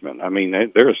freshmen. I mean,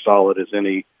 they're as solid as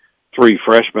any three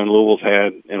freshmen Louisville's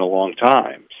had in a long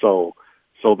time. So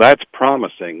that's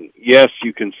promising. Yes,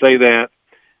 you can say that,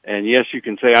 and yes, you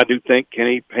can say I do think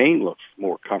Kenny Payne looks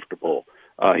more comfortable.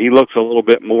 He looks a little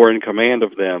bit more in command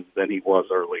of them than he was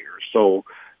earlier. So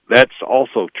that's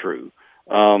also true.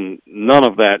 None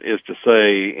of that is to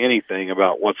say anything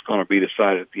about what's going to be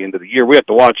decided at the end of the year. We have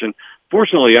to watch, and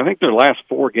fortunately, I think their last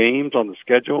 4 games on the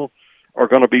schedule are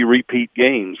going to be repeat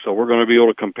games. So we're going to be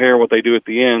able to compare what they do at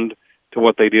the end to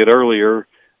what they did earlier.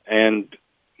 And,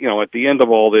 at the end of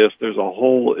all this, there's a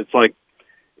whole, it's like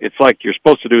you're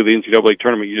supposed to do the NCAA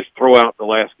tournament. You just throw out the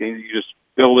last game. You just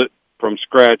build it from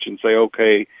scratch and say,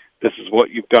 okay, this is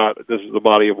what you've got. This is the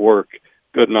body of work.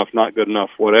 Good enough, not good enough,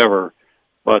 whatever.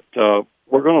 But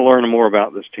we're going to learn more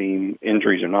about this team,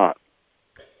 injuries or not.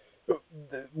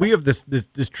 We have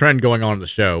this trend going on in the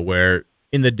show where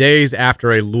in the days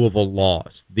after a Louisville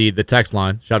loss, the text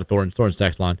line, shout out to Thornton's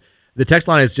text line, the text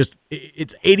line is just,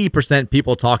 it's 80%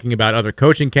 people talking about other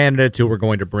coaching candidates who we're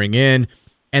going to bring in.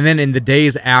 And then in the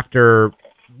days after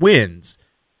wins,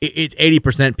 it's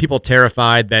 80% people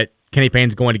terrified that Kenny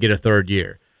Payne's going to get a third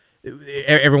year.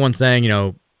 Everyone's saying,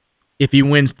 if he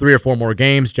wins 3 or 4 more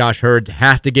games, Josh Hurd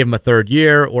has to give him a third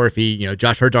year, or if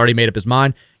Josh Hurd's already made up his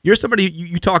mind. You're somebody,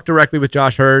 you talked directly with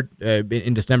Josh Hurd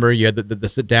in December. You had the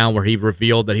sit down where he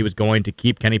revealed that he was going to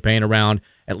keep Kenny Payne around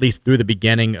at least through the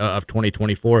beginning of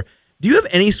 2024. Do you have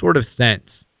any sort of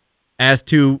sense as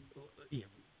to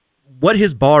what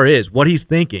his bar is, what he's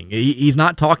thinking? He's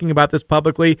not talking about this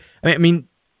publicly. I mean,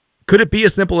 could it be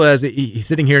as simple as he's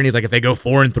sitting here and he's like, if they go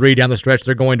 4-3 down the stretch,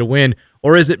 they're going to win?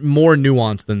 Or is it more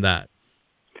nuanced than that?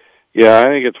 Yeah, I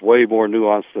think it's way more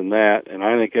nuanced than that, and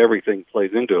I think everything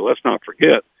plays into it. Let's not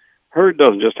forget, Hurd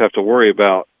doesn't just have to worry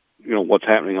about, what's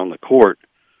happening on the court.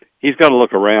 He's got to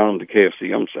look around the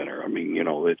KFC Center. I mean,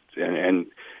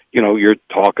 you're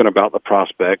talking about the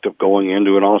prospect of going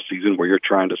into an off season where you're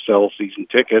trying to sell season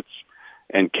tickets,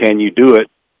 and can you do it,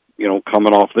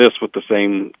 coming off this with the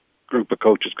same group of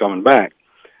coaches coming back?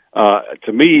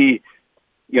 To me,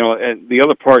 and the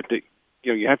other part that,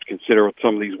 you have to consider with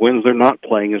some of these wins, they're not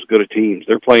playing as good a teams.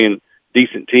 They're playing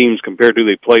decent teams compared to who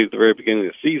they played at the very beginning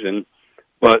of the season,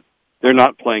 but they're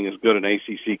not playing as good an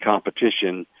ACC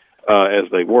competition as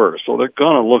they were. So they're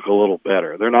going to look a little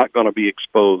better. They're not going to be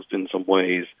exposed in some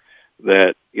ways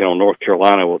that, North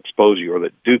Carolina will expose you or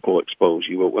that Duke will expose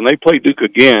you. But when they play Duke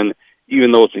again,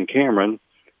 even though it's in Cameron,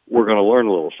 we're going to learn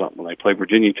a little something. When they play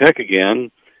Virginia Tech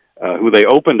again, who they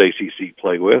opened ACC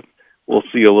play with, we'll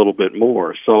see a little bit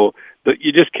more. So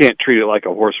you just can't treat it like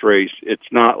a horse race. It's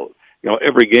not,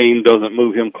 every game doesn't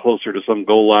move him closer to some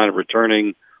goal line of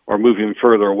returning or move him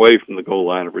further away from the goal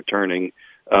line of returning.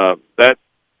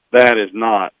 That is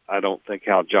not, I don't think,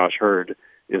 how Josh Hurd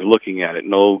is looking at it.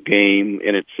 No game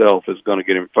in itself is going to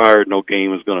get him fired. No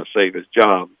game is going to save his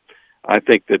job. I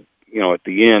think that, at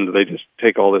the end, they just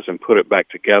take all this and put it back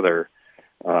together.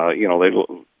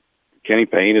 Kenny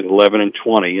Payne is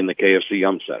 11-20 in the KFC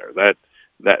Yum Center.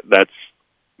 That's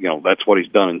what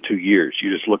he's done in 2 years.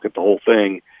 You just look at the whole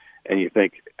thing and you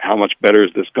think, how much better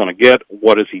is this going to get?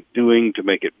 What is he doing to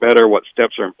make it better? What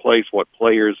steps are in place? What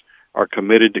players are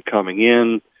committed to coming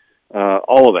in?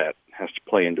 All of that has to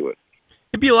play into it.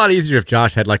 It'd be a lot easier if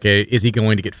Josh had like a "is he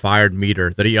going to get fired"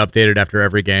 meter that he updated after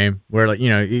every game, where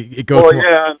it goes from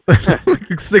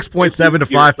 6.7 to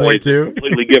 5.2.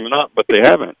 Completely given up, but they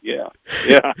haven't. Yeah.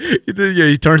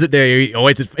 He turns it down. Oh,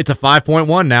 it's a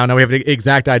 5.1 now. Now we have an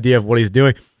exact idea of what he's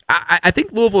doing. I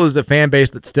think Louisville is a fan base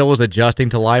that still is adjusting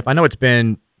to life. I know it's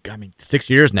been 6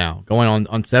 years now, going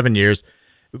on 7 years,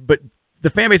 but the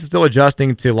fan base is still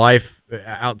adjusting to life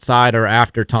outside or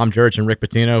after Tom Jurich and Rick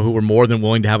Pitino, who were more than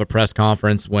willing to have a press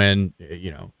conference when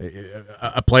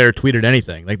a player tweeted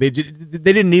anything. Like they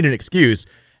didn't need an excuse.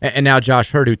 And now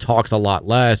Josh Hurd, who talks a lot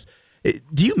less.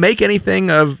 Do you make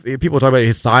anything of people talk about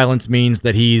his silence means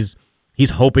that he's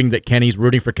hoping that Kenny's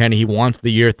rooting for Kenny. He wants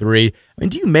the year 3.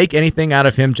 Do you make anything out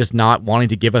of him just not wanting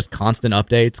to give us constant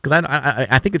updates? Because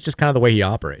I think it's just kind of the way he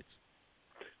operates.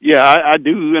 Yeah, I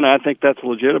do, and I think that's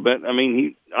legitimate.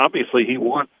 He obviously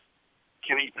wants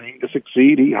Kenny Payne to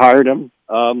succeed. He hired him.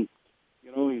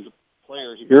 He's a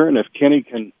player here, and if Kenny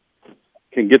can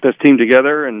get this team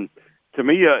together, and to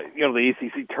me, the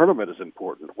ACC tournament is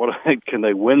important. Can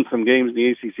they win some games in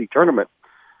the ACC tournament?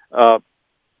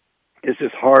 It's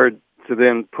just hard to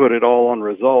then put it all on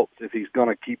results if he's going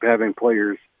to keep having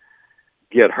players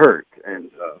get hurt, and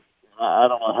I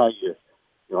don't know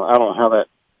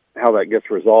how that gets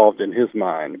resolved in his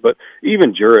mind. But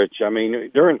even Jurich,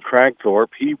 during Cragthorpe,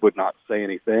 he would not say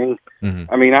anything.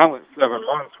 Mm-hmm. I went 7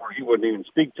 months where he wouldn't even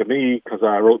speak to me because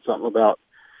I wrote something about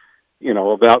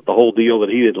the whole deal that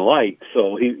he didn't like.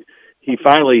 So he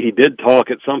finally did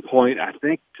talk at some point, I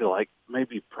think, to like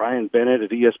maybe Brian Bennett at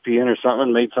ESPN or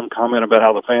something, made some comment about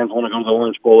how the fans want to go to the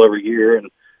Orange Bowl every year, and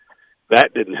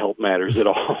that didn't help matters at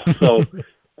all. So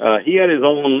he had his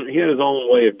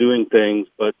own way of doing things,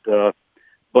 but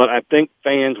I think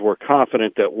fans were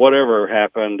confident that whatever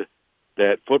happened,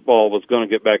 that football was going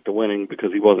to get back to winning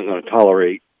because he wasn't going to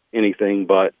tolerate anything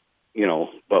but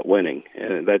winning,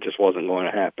 and that just wasn't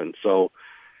going to happen. So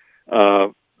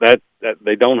that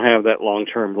they don't have that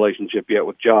long-term relationship yet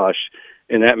with Josh,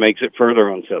 and that makes it further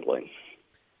unsettling.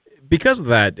 Because of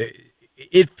that,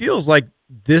 it feels like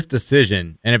this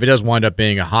decision, and if it does wind up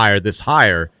being this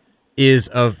hire is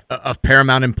of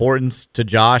paramount importance to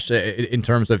Josh in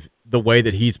terms of the way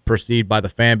that he's perceived by the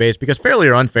fan base, because fairly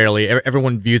or unfairly,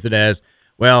 everyone views it as,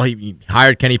 well, he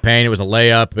hired Kenny Payne. It was a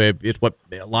layup. It's what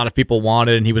a lot of people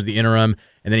wanted, and he was the interim.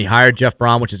 And then he hired Jeff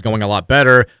Brom, which is going a lot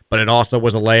better, but it also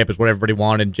was a layup. It's what everybody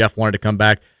wanted, and Jeff wanted to come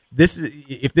back.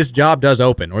 If this job does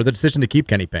open, or the decision to keep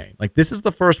Kenny Payne, like this is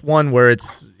the first one where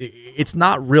it's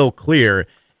not real clear,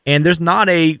 and there's not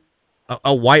a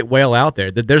white whale out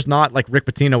there. That there's not like Rick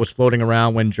Pitino was floating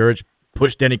around when Jurich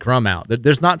pushed Denny Crum out.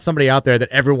 There's not somebody out there that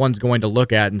everyone's going to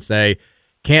look at and say,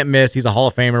 can't miss, he's a Hall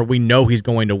of Famer, we know he's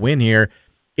going to win here.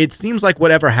 It seems like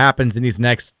whatever happens in these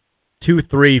next 2,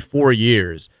 3, 4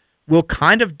 years will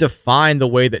kind of define the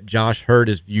way that Josh Hurd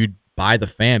is viewed by the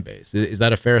fan base. Is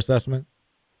that a fair assessment?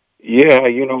 Yeah,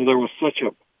 there was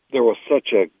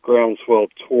such a groundswell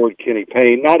toward Kenny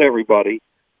Payne. Not everybody.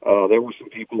 There were some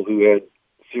people who had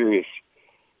serious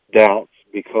doubts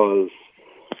because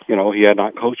he had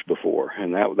not coached before,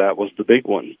 and that was the big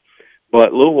one.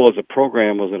 But Louisville as a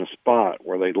program was in a spot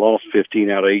where they'd lost 15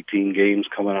 out of 18 games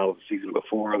coming out of the season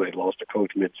before. They'd lost a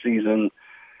coach mid-season.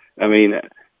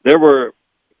 There were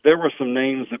some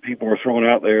names that people were throwing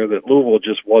out there that Louisville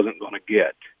just wasn't going to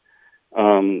get.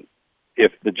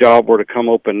 If the job were to come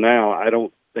open now, I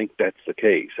don't think that's the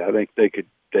case. I think they could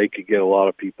get a lot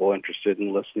of people interested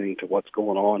in listening to what's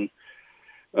going on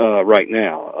right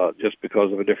now, just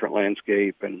because of a different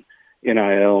landscape and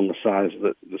NIL and the size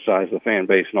of the fan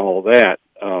base and all of that.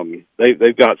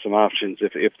 They've got some options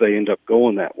if they end up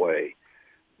going that way.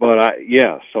 But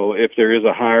so if there is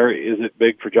a hire, is it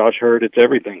big for Josh Hurd? It's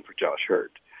everything for Josh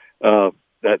Hurd.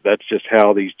 That's just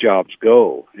how these jobs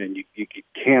go, and you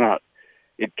cannot.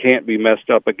 It can't be messed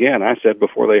up again. I said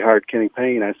before they hired Kenny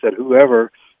Payne, I said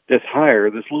whoever this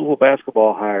Louisville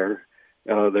basketball hire,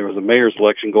 there was a mayor's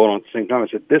election going on at the same time. I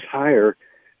said this hire,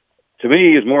 to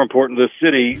me, is more important to this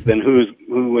city than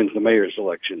who wins the mayor's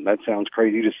election. That sounds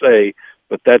crazy to say,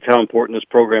 but that's how important this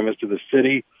program is to the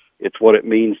city. It's what it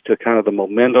means to kind of the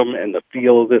momentum and the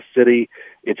feel of this city.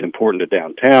 It's important to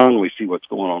downtown. We see what's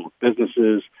going on with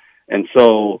businesses. And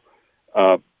so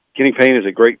Kenny Payne is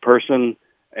a great person,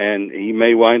 and he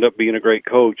may wind up being a great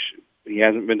coach. He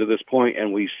hasn't been to this point,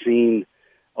 and we've seen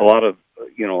a lot of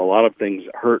things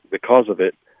hurt because of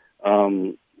it.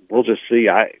 We'll just see.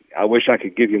 I wish I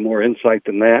could give you more insight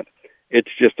than that. It's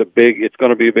going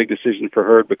to be a big decision for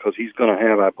Hurd because he's going to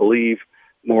have, I believe,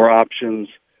 more options.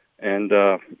 And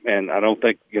I don't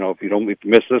think, if you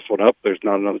miss this one up, there's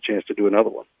not another chance to do another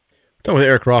one. Talking with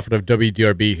Eric Crawford of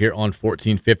WDRB here on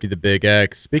 1450 The Big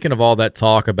X. Speaking of all that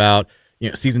talk about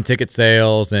season ticket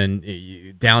sales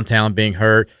and downtown being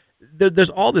hurt, there's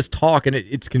all this talk, and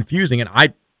it's confusing, and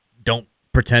I don't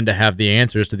pretend to have the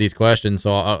answers to these questions,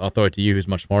 so I'll throw it to you, who's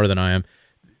much smarter than I am.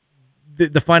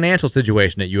 The financial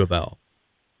situation at U of L.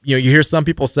 You hear some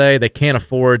people say they can't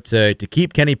afford to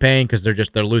keep Kenny Payne because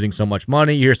they're losing so much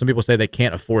money. You hear some people say they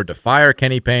can't afford to fire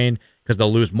Kenny Payne because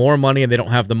they'll lose more money and they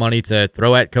don't have the money to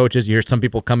throw at coaches. You hear some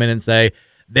people come in and say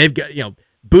they've got,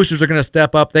 boosters are going to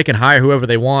step up. They can hire whoever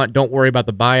they want. Don't worry about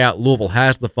the buyout. Louisville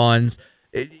has the funds.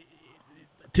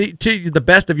 To the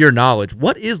best of your knowledge,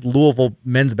 what is Louisville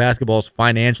men's basketball's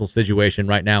financial situation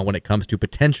right now when it comes to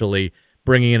potentially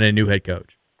bringing in a new head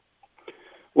coach?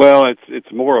 Well,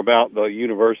 it's more about the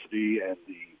university and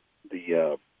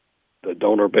the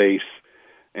donor base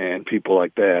and people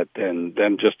like that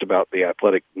than just about the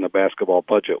athletic and the basketball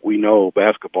budget. We know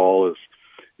basketball is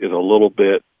a little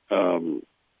bit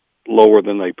lower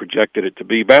than they projected it to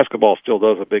be. Basketball still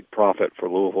does a big profit for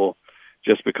Louisville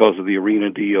just because of the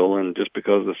arena deal and just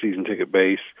because of the season ticket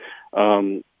base.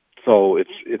 So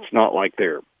it's not like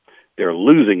they're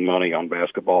losing money on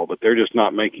basketball, but they're just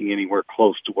not making anywhere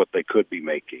close to what they could be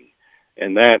making.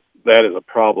 And that is a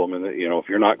problem. And, if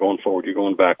you're not going forward, you're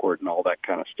going backward and all that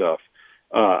kind of stuff.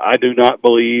 I do not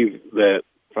believe that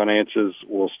finances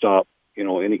will stop,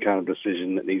 any kind of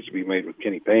decision that needs to be made with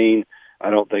Kenny Payne. I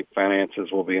don't think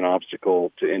finances will be an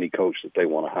obstacle to any coach that they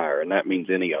want to hire, and that means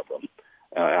any of them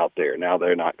out there. Now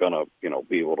they're not going to,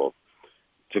 be able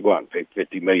to go out and pay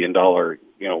 $50 million,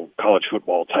 college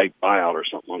football type buyout or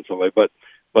something on somebody. But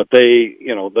they,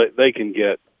 they can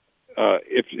get,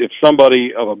 if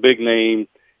somebody of a big name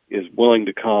is willing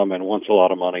to come and wants a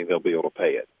lot of money, they'll be able to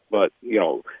pay it. But,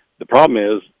 the problem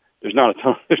is there's not a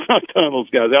ton of those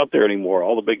guys out there anymore.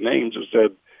 All the big names have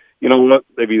said, you know what,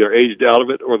 they've either aged out of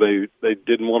it or they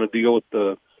didn't want to deal with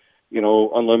the,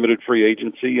 unlimited free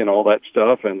agency and all that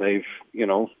stuff. And they've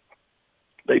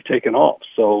taken off.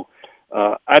 So,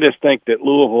 I just think that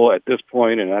Louisville at this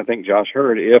point, and I think Josh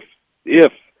Hurd,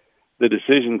 if the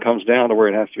decision comes down to where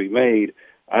it has to be made,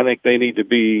 I think they need to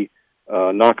be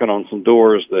knocking on some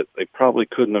doors that they probably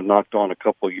couldn't have knocked on a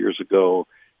couple of years ago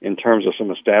in terms of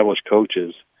some established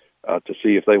coaches to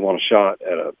see if they want a shot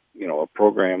at a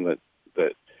program that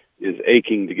is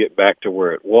aching to get back to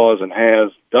where it was and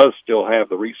does still have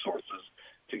the resources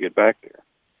to get back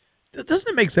there. Doesn't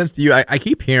it make sense to you? I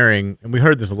keep hearing, and we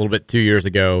heard this a little bit 2 years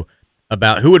ago,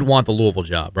 about who would want the Louisville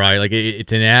job, right? Like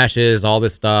it's in ashes, all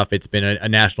this stuff. It's been a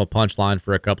national punchline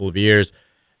for a couple of years.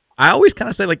 I always kind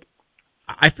of say,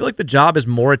 I feel like the job is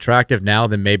more attractive now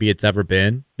than maybe it's ever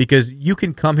been because you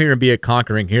can come here and be a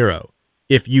conquering hero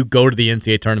if you go to the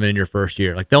NCAA tournament in your first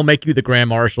year. Like they'll make you the grand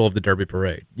marshal of the Derby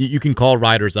Parade. You can call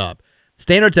riders up.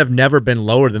 Standards have never been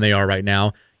lower than they are right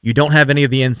now. You don't have any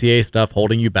of the NCAA stuff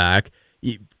holding you back.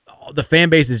 The fan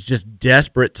base is just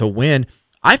desperate to win.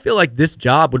 I feel like this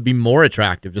job would be more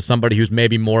attractive to somebody who's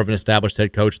maybe more of an established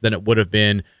head coach than it would have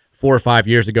been 4 or 5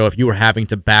 years ago if you were having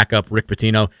to back up Rick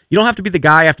Pitino. You don't have to be the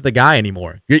guy after the guy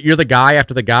anymore. You're the guy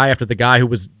after the guy after the guy who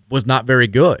was not very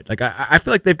good. Like I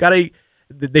feel like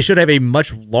they should have a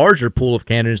much larger pool of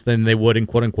candidates than they would in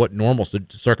quote unquote normal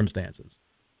circumstances.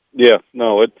 Yeah,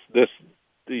 no, it's this.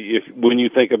 When you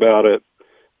think about it,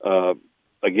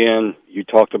 again, you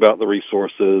talked about the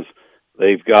resources.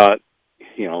 They've got.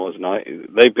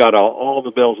 They've got all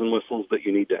the bells and whistles that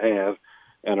you need to have,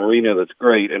 an arena that's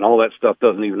great, and all that stuff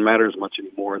doesn't even matter as much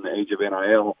anymore in the age of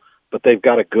NIL. But they've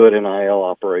got a good NIL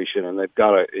operation, and they've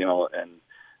got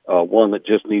one that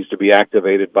just needs to be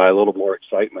activated by a little more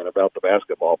excitement about the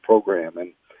basketball program,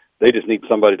 and they just need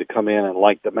somebody to come in and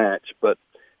light the match. But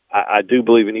I do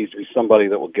believe it needs to be somebody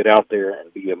that will get out there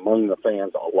and be among the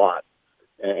fans a lot,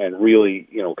 and really,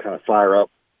 kind of fire up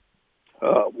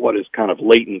what is kind of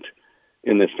latent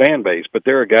in this fan base. But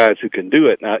there are guys who can do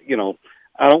it. Now,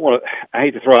 I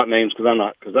hate to throw out names because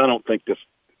I don't think this,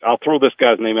 I'll throw this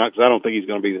guy's name out because I don't think he's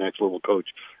going to be the next level coach.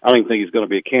 I don't even think he's going to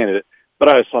be a candidate, but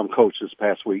I saw him coach this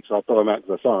past week, so I'll throw him out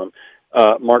because I saw him,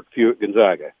 Mark Few at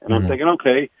Gonzaga. And I'm thinking,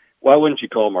 okay, why wouldn't you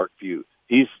call Mark Few?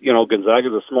 He's,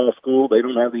 Gonzaga's a small school. They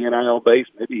don't have the NIL base.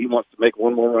 Maybe he wants to make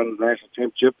one more run at the national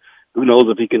championship. Who knows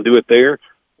if he can do it there?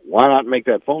 Why not make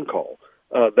that phone call?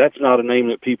 that's not a name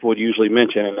that people would usually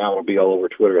mention, and now it'll be all over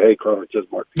Twitter. Hey, Crawford says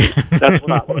Mark Few. That's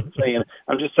not what I'm saying.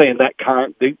 I'm just saying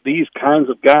these kinds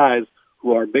of guys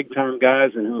who are big-time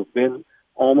guys and who have been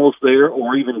almost there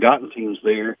or even gotten teams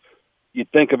there, you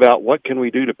think about what can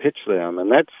we do to pitch them,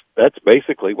 and that's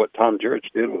basically what Tom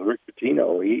Jurich did with Rick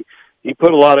Pitino. He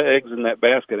put a lot of eggs in that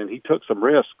basket, and he took some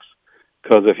risks,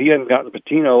 because if he hadn't gotten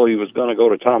Pitino, he was going to go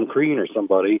to Tom Crean or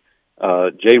somebody.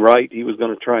 Jay Wright, he was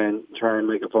going to try and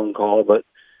make a phone call, but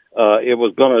it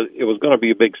was going to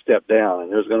be a big step down,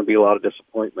 and there's going to be a lot of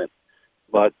disappointment.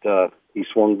 But he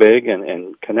swung big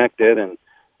and connected, and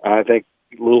I think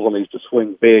Louisville needs to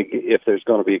swing big if there's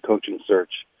going to be a coaching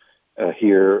search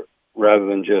here, rather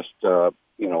than just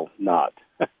not.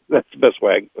 That's the best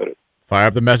way I can put it. Fire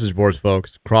up the message boards,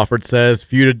 folks. Crawford says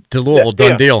feud to Louisville. Yeah,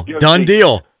 done deal. Done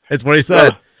deal. That's what he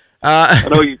said. I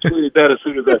know you tweeted that as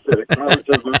soon as I said it. Crawford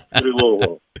says feud to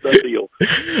Louisville. Done deal.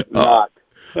 Not.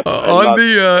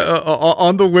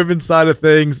 On the women's side of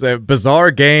things, a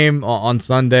bizarre game on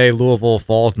Sunday. Louisville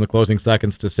falls in the closing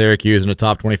seconds to Syracuse in a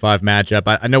top 25 matchup.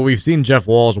 I know we've seen Jeff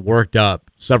Walz worked up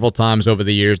several times over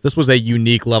the years. This was a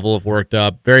unique level of worked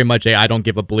up, very much a I don't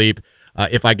give a bleep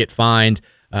if I get fined.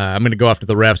 I'm going to go after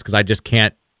the refs because I just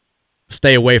can't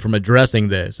stay away from addressing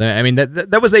this. I mean,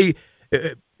 that was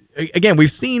again,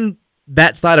 we've seen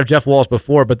that side of Jeff Walz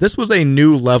before, but this was a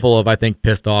new level of, I think,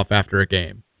 pissed off after a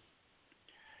game.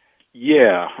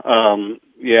 Yeah,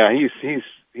 he's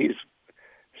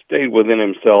stayed within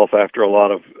himself after a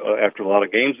lot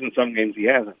of games, and some games he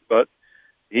hasn't. But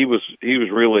he was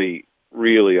really,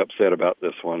 really upset about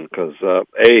this one because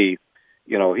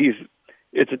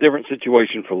it's a different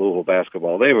situation for Louisville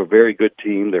basketball. They have a very good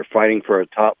team. They're fighting for a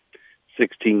top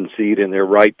 16 seed, and they're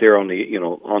right there on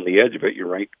the edge of it. You're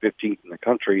ranked 15th in the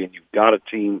country, and you've got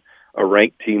a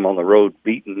ranked team on the road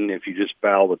beaten if you just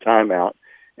foul the timeout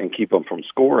and keep them from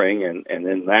scoring, and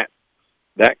then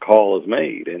that call is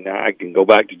made. And I can go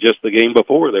back to just the game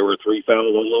before. There were 3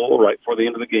 fouls on Louisville right before the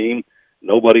end of the game.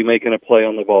 Nobody making a play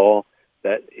on the ball.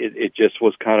 That it just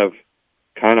was kind of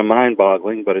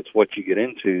mind-boggling, but it's what you get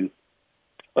into.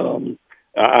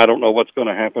 I don't know what's going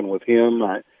to happen with him.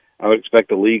 I would expect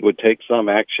the league would take some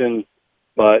action,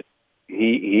 but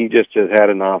he just has had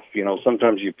enough.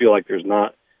 Sometimes you feel like there's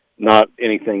not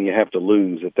anything you have to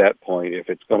lose at that point. If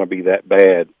it's going to be that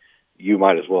bad, you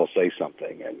might as well say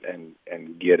something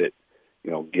and get it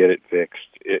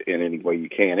fixed in any way you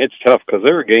can. It's tough because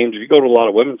there are games, if you go to a lot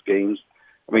of women's games,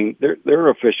 I mean, they're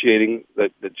officiating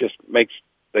that just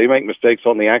they make mistakes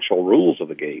on the actual rules of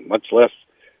the game, much less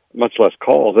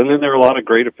calls. And then there are a lot of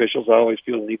great officials. I always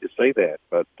feel the need to say that,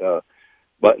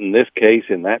 but in this case,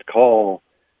 in that call,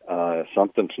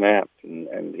 something snapped,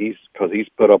 and he's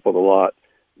put up with a lot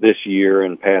this year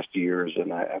and past years,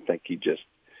 and I think he just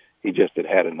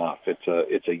had enough.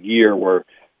 It's a year where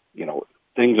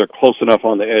things are close enough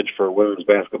on the edge for women's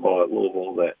basketball at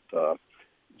Louisville that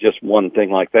just one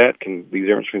thing like that can be the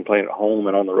difference between playing at home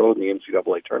and on the road in the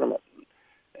NCAA tournament,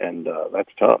 and that's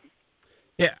tough.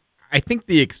 Yeah, I think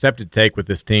the accepted take with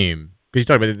this team, because you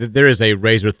talk about it, there is a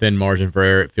razor-thin margin for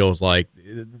error, it feels like.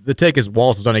 The take is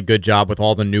Walz has done a good job with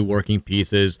all the new working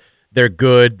pieces. They're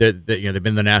good. They've been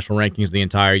in the national rankings the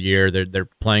entire year. They're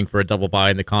playing for a double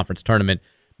bye in the conference tournament,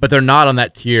 but they're not on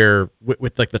that tier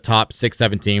with like the top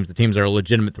 6-7 teams, the teams that are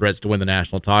legitimate threats to win the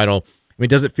national title. I mean,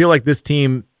 does it feel like this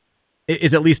team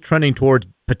is at least trending towards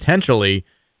potentially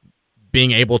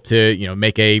being able to,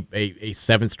 make a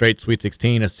 7th straight Sweet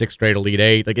 16, a 6th straight Elite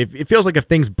 8? Like it feels like if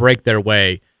things break their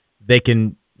way, they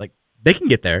can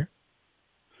get there.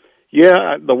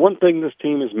 Yeah, the one thing this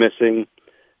team is missing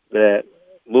that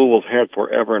Louisville's had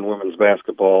forever in women's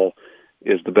basketball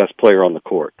is the best player on the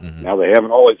court. Mm-hmm. Now, they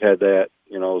haven't always had that.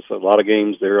 So a lot of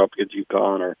games they're up against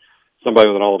UConn or somebody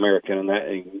with an All-American,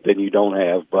 and then you don't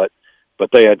have. But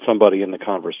they had somebody in the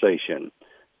conversation.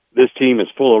 This team is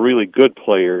full of really good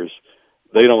players.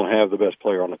 They don't have the best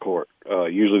player on the court.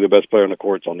 Usually the best player on the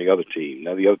court's on the other team.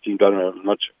 Now, the other team doesn't have as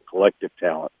much collective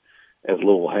talent as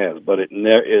Louisville has, but it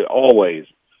always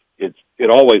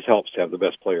helps to have the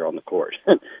best player on the court.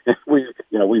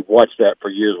 We've watched that for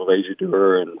years with Asia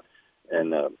Dewar and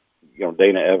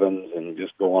Dana Evans, and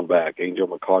just go on back, Angel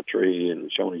McCautry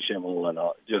and Shoni Schimmel, and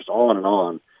just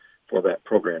on for that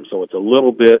program. So it's a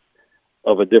little bit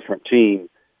of a different team.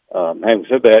 Having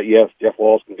said that, yes, Jeff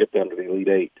Walz can get them to the Elite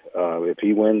 8. If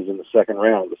he wins in the second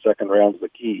round's the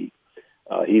key.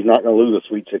 He's not going to lose a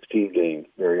Sweet 16 game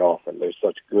very often. They're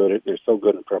so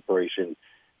good in preparation.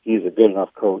 He's a good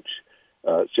enough coach.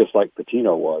 It's just like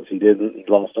Pitino was. He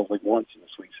lost only once in the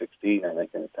Sweet 16, I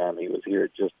think, in the time he was here.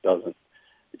 It just doesn't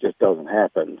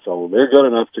happen. So they're good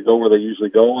enough to go where they usually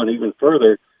go and even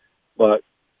further, but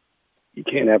you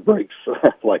can't have breaks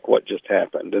like what just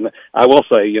happened. And I will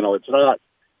say, it's not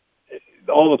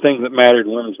all the things that mattered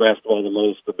in women's basketball the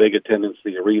most, the big attendance,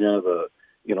 the arena,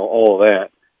 all of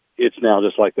that. It's now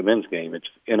just like the men's game. It's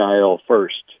NIL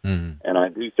first. Mm-hmm. And I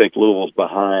do think Louisville's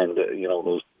behind,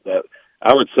 that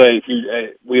I would say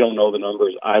we don't know the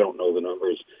numbers. I don't know the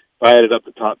numbers. If I added up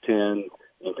the top 10 and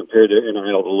compared to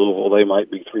NIL to Louisville, they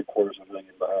might be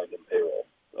 $750,000 behind in payroll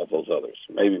of those others,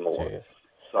 maybe more. Jeez.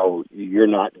 So you're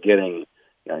not getting,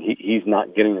 he's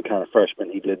not getting the kind of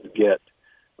freshman he did get,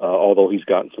 although he's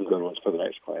gotten some good ones for the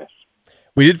next class.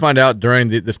 We did find out during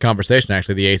this conversation,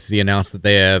 actually, the ACC announced that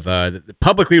they have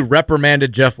publicly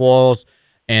reprimanded Jeff Walz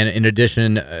and, in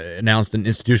addition, announced an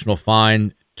institutional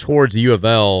fine towards the U of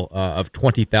L of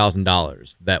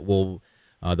 $20,000 that will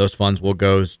those funds will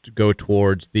go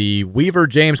towards the Weaver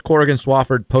James Corrigan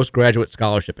Swafford postgraduate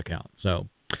scholarship account. So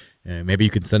maybe you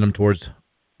can send them towards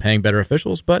paying better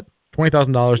officials, but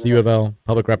 $20,000 to U of L,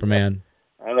 public reprimand.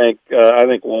 I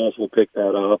think Walz will pick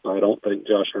that up. I don't think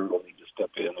Josh Hurd will need to step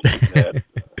in and do that.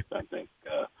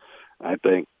 I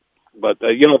think, but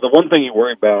the one thing you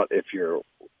worry about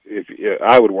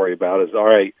I would worry about is, all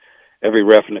right, every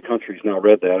ref in the country's now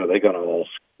read that. Are they going to all,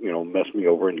 mess me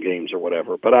over in games or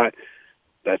whatever? But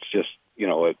that's just,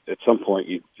 at some point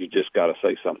you just got to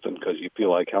say something because you feel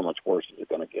like how much worse is it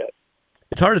going to get?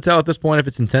 It's hard to tell at this point if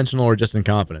it's intentional or just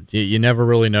incompetence. You never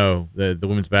really know. The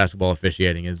women's basketball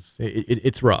officiating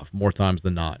it's rough more times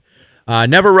than not.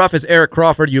 Never rough is Eric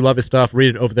Crawford. You love his stuff.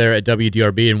 Read it over there at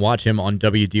WDRB and watch him on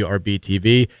WDRB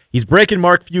TV. He's breaking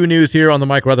Mark Few news here on the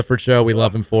Mike Rutherford Show. We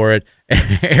love him for it.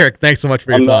 Eric, thanks so much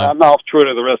for your time. I'm off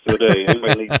Twitter the rest of the day.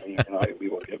 Anybody needs me,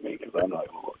 you won't get me because I'm not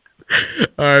going to look.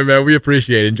 All right, man. We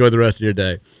appreciate it. Enjoy the rest of your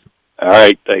day. All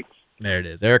right. Thanks. There it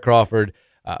is. Eric Crawford.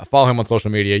 Follow him on social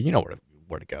media. You know where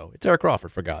to go. It's Eric Crawford,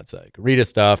 for God's sake. Read his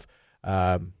stuff.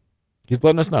 He's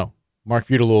letting us know. Mark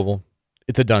Few to Louisville.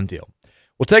 It's a done deal.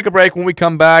 We'll take a break. When we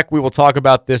come back, we will talk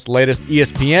about this latest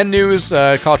ESPN news,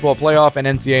 college football playoff, and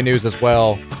NCAA news as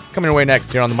well. It's coming away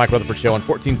next here on the Mike Rutherford Show on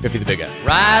 1450 The Big X.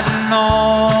 Riding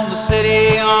on the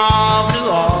city of New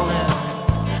Orleans,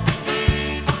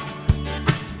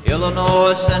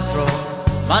 Illinois Central,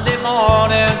 Monday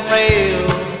morning rail.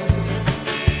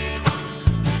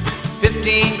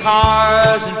 15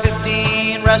 cars and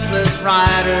 15 restless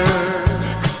riders.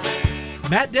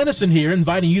 Matt Dennison here,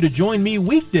 inviting you to join me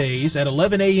weekdays at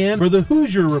 11 a.m. for the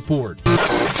Hoosier Report.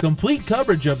 Complete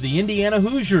coverage of the Indiana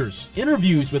Hoosiers,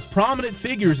 interviews with prominent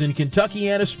figures in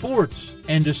Kentuckiana sports,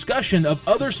 and discussion of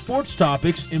other sports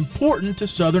topics important to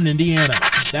Southern Indiana.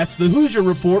 That's the Hoosier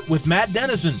Report with Matt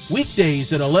Dennison,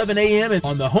 weekdays at 11 a.m.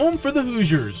 on the home for the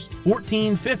Hoosiers,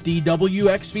 1450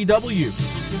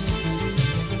 WXVW.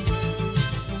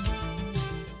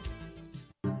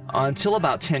 Until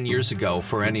about 10 years ago,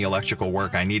 for any electrical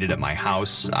work I needed at my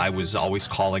house, I was always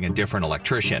calling a different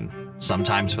electrician,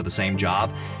 sometimes for the same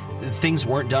job. Things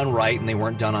weren't done right and they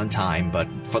weren't done on time, but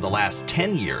for the last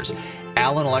 10 years,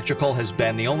 Allen Electrical has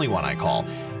been the only one I call.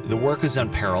 The work is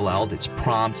unparalleled, it's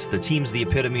prompt, the team's the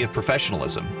epitome of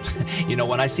professionalism.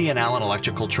 When I see an Allen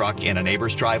Electrical truck in a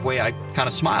neighbor's driveway, I kind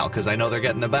of smile because I know they're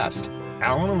getting the best.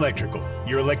 Allen Electrical,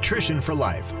 your electrician for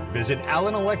life. Visit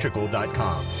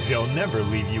allenelectrical.com. They'll never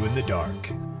leave you in the dark.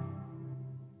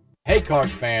 Hey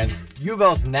Cards fans, U of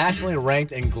L's nationally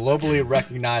ranked and globally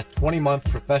recognized 20-month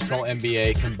professional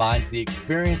MBA combines the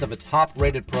experience of a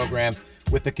top-rated program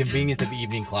with the convenience of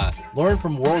evening classes. Learn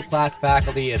from world-class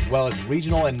faculty as well as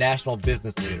regional and national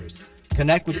business leaders.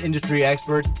 Connect with industry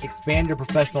experts, expand your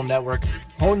professional network,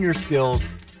 hone your skills,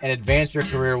 and advance your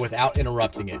career without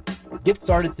interrupting it. Get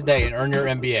started today and earn your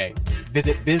MBA.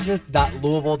 Visit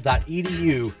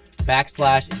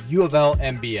business.louisville.edu/U of L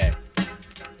MBA.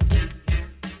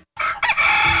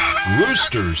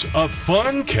 Roosters, a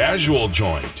fun, casual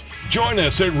joint. Join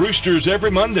us at Roosters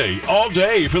every Monday, all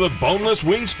day for the boneless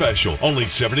wing special, only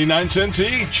 79 cents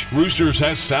each. Roosters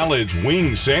has salads,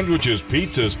 wings, sandwiches,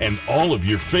 pizzas, and all of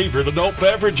your favorite adult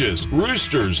beverages.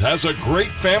 Roosters has a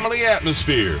great family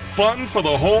atmosphere, fun for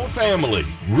the whole family.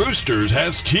 Roosters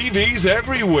has TVs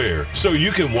everywhere, so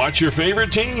you can watch your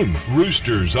favorite team.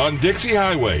 Roosters on Dixie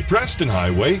Highway, Preston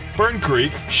Highway, Fern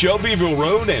Creek, Shelbyville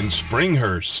Road, and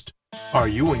Springhurst. Are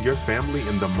you and your family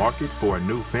in the market for a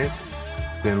new fence?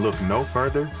 Then look no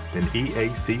further than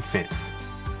EAC Fence.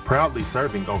 Proudly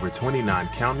serving over 29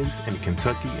 counties in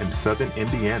Kentucky and Southern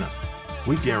Indiana.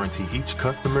 We guarantee each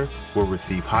customer will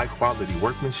receive high-quality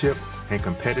workmanship and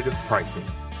competitive pricing.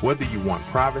 Whether you want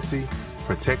privacy,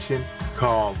 protection,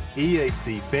 call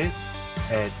EAC Fence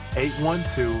at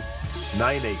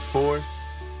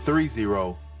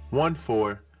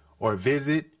 812-984-3014 or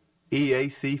visit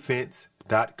eacfence.com.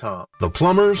 kfcyoungcenter.com. The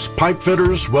plumbers, pipe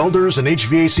fitters, welders, and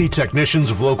HVAC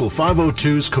technicians of Local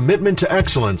 502's commitment to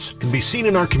excellence can be seen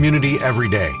in our community every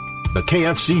day. The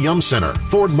KFC Yum Center,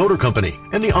 Ford Motor Company,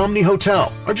 and the Omni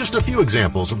Hotel are just a few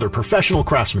examples of their professional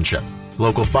craftsmanship.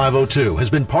 Local 502 has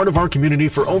been part of our community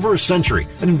for over a century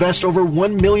and invests over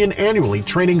 $1 million annually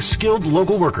training skilled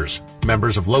local workers.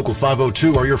 Members of Local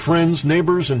 502 are your friends,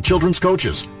 neighbors, and children's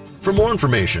coaches. For more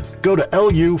information, go to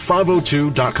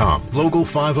lu502.com. Local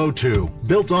 502,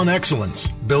 built on excellence,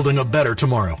 building a better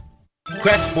tomorrow.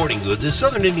 Kraft Sporting Goods is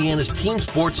Southern Indiana's team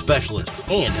sports specialist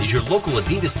and is your local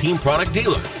Adidas team product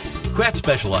dealer. Kraft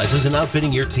specializes in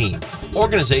outfitting your team,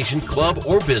 organization, club,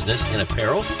 or business in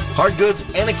apparel, hard goods,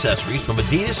 and accessories from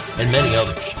Adidas and many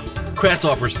others. Kraft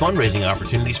offers fundraising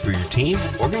opportunities for your team,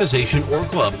 organization, or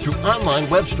club through online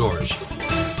web stores.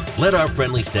 Let our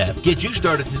friendly staff get you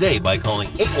started today by calling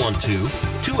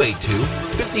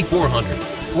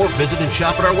 812-282-5400 or visit and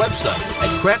shop at our website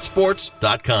at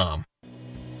kraftsports.com.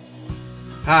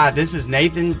 Hi, this is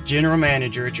Nathan, General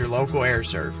Manager at your local Air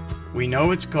Serv. We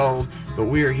know it's cold, but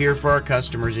we are here for our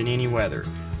customers in any weather.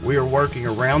 We are working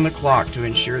around the clock to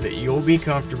ensure that you'll be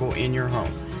comfortable in your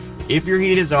home. If your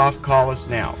heat is off, call us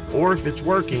now. Or if it's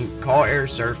working, call Air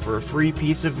Serv for a free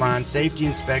peace of mind safety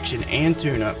inspection and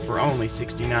tune-up for only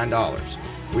 $69.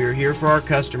 We are here for our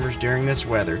customers during this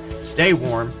weather. Stay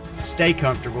warm, stay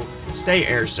comfortable, stay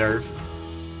Air Serv.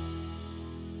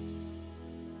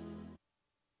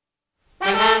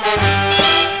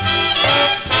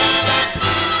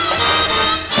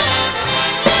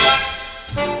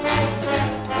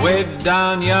 Way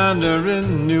down yonder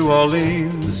in New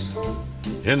Orleans,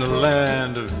 in the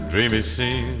land of dreamy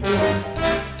scenes,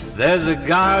 there's a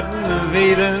Garden of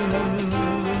Eden,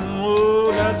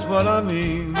 oh, that's what I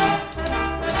mean.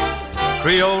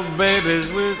 Creole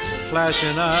babies with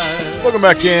flashing eyes. Welcome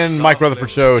back in, Mike Rutherford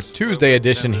Show, Tuesday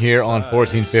edition here on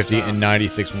 1450 and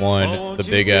 96.1, The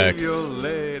Big X.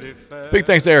 Big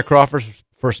thanks to Eric Crawford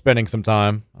for spending some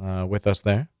time with us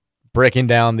there, breaking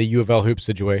down the U of L hoops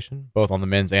situation, both on the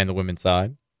men's and the women's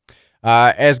side.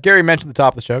 As Gary mentioned at the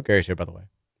top of the show, Gary's here, by the way.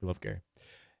 We love Gary.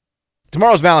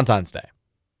 Tomorrow's Valentine's Day.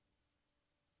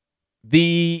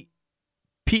 The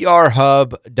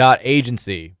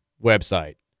prhub.agency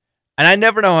website, and I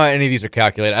never know how any of these are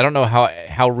calculated. I don't know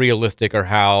how realistic or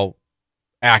how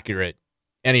accurate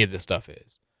any of this stuff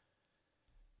is.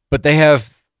 But they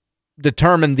have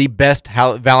determined the best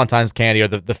Valentine's candy or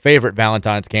the favorite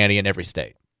Valentine's candy in every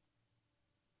state.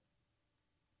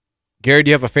 Gary, do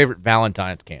you have a favorite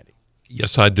Valentine's candy?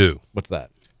 Yes, I do. What's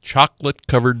that?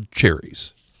 Chocolate-covered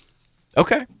cherries.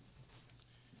 Okay.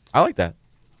 I like that.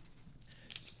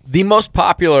 The most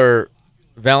popular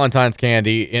Valentine's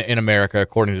candy in America,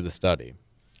 according to the study.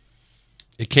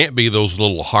 It can't be those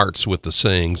little hearts with the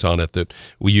sayings on it that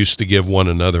we used to give one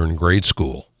another in grade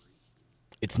school.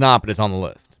 It's not, but it's on the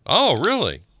list. Oh,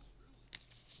 really?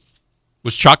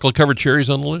 Was chocolate-covered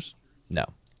cherries on the list? No.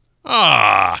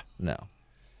 Ah. No.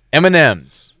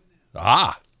 M&M's.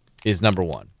 Is number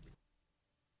one.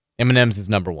 M&M's is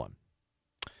number one.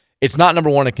 It's not number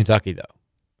one in Kentucky, though.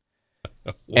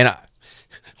 And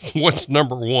what's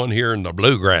number one here in the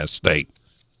Bluegrass State?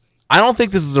 I don't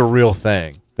think this is a real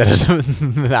thing. That is,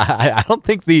 I don't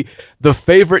think the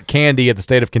favorite candy of the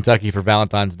state of Kentucky for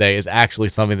Valentine's Day is actually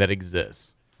something that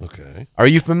exists. Okay. Are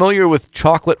you familiar with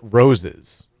chocolate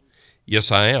roses?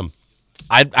 Yes, I am.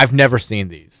 I've never seen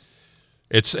these.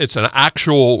 It's an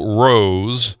actual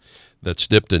rose that's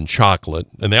dipped in chocolate.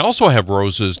 And they also have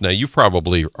roses. Now, you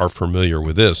probably are familiar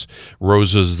with this.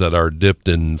 Roses that are dipped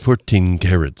in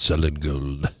 14-karat solid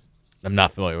gold. I'm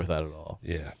not familiar with that at all.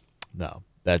 Yeah. No.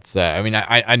 That's,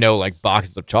 I know, like,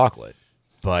 boxes of chocolate.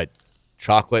 But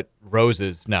chocolate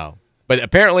roses, no. But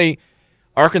apparently,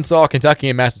 Arkansas, Kentucky,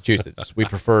 and Massachusetts, we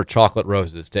prefer chocolate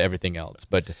roses to everything else.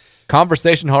 But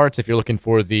conversation hearts, if you're looking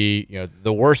for the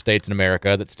worst states in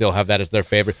America that still have that as their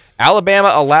favorite.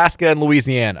 Alabama, Alaska, and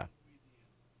Louisiana.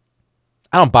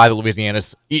 I don't buy the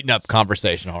Louisiana's eating up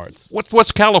conversation hearts.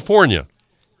 What's California?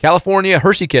 California,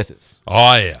 Hershey Kisses.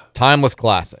 Oh, yeah. Timeless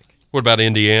classic. What about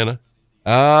Indiana?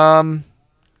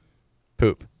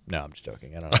 Poop. No, I'm just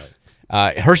joking. I don't know.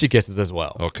 Hershey Kisses as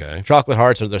well. Okay. Chocolate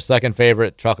Hearts are their second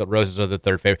favorite. Chocolate Roses are their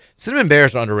third favorite. Cinnamon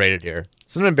Bears are underrated here.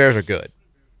 Cinnamon Bears are good.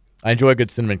 I enjoy good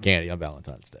cinnamon candy on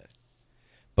Valentine's Day.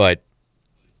 But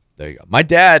there you go. My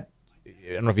dad,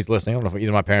 I don't know if he's listening. I don't know if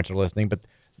either of my parents are listening, but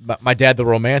my dad, the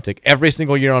romantic, every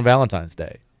single year on Valentine's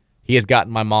Day, he has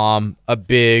gotten my mom a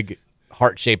big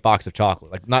heart-shaped box of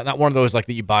chocolate. Like not one of those like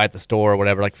that you buy at the store or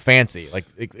whatever, like fancy. Like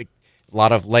a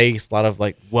lot of lace, a lot of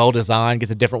like well-designed,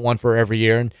 gets a different one for every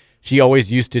year. And she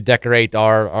always used to decorate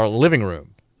our living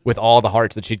room with all the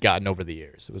hearts that she'd gotten over the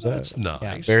years. It was That's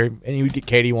nice. And he would get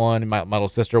Katie one, and my little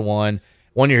sister one.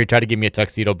 One year he tried to give me a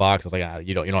tuxedo box. I was like,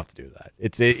 you don't have to do that.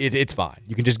 It's fine.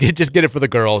 You can just get it for the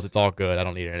girls. It's all good. I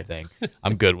don't need anything.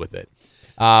 I'm good with it.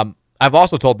 I've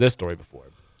also told this story before,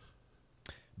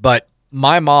 but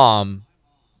my mom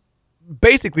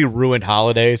basically ruined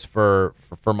holidays for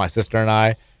my sister and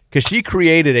I because she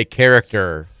created a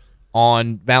character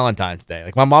on Valentine's Day.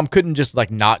 Like, my mom couldn't just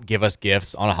like not give us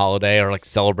gifts on a holiday or like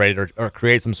celebrate it or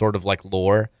create some sort of like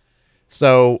lore.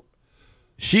 So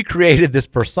she created this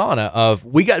persona of,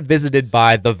 we got visited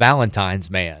by the Valentine's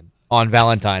man on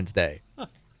Valentine's Day,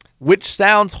 which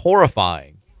sounds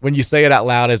horrifying when you say it out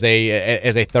loud as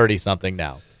a 30-something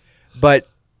now. But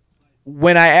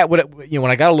when I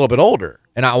got a little bit older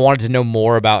and I wanted to know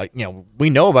more about, we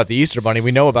know about the Easter Bunny,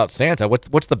 we know about Santa.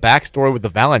 What's the backstory with the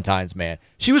Valentine's man?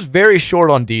 She was very short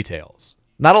on details.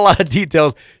 Not a lot of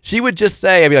details. She would just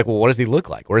say, I'd be like, well, what does he look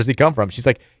like? Where does he come from? She's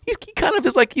like, he's kind of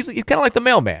like the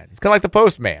mailman. He's kind of like the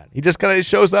postman. He just kind of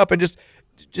shows up and just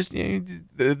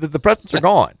the presents are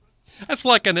gone. That's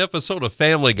like an episode of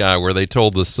Family Guy where they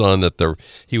told the son that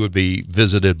he would be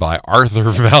visited by Arthur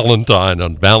Valentine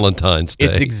on Valentine's Day.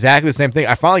 It's exactly the same thing.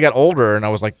 I finally got older and I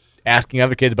was like asking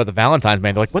other kids about the Valentine's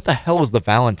man. They're like, what the hell is the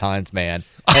Valentine's man?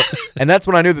 And that's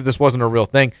when I knew that this wasn't a real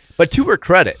thing. But to her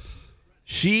credit,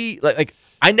 she like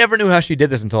I never knew how she did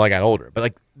this until I got older. But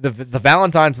like the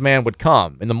Valentine's man would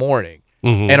come in the morning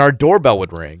and our doorbell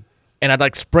would ring. And I'd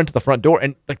like sprint to the front door,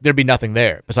 and like there'd be nothing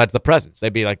there besides the presents.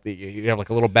 They'd be like you have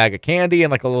like a little bag of candy and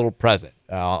like a little present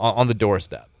on the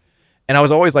doorstep. And I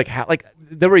was always like,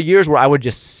 there were years where I would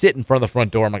just sit in front of the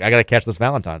front door. I'm like, I gotta catch this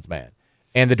Valentine's man.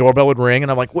 And the doorbell would ring,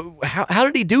 and I'm like, how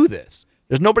did he do this?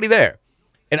 There's nobody there.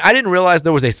 And I didn't realize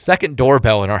there was a second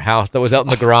doorbell in our house that was out in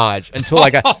the garage until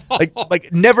like I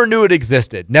never knew it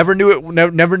existed. Never knew it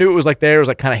was like there. It was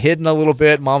like kind of hidden a little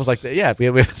bit. Mom was like, yeah, we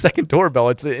have a second doorbell.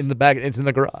 It's in the bag. It's in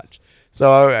the garage.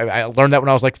 So I learned that when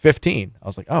I was like 15. I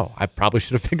was like, oh, I probably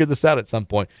should have figured this out at some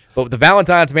point. But the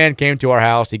Valentine's man came to our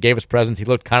house. He gave us presents. He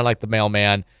looked kind of like the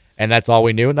mailman, and that's all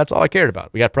we knew, and that's all I cared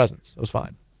about. We got presents. It was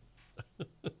fine.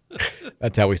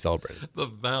 That's how we celebrated. The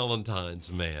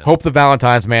Valentine's man. Hope the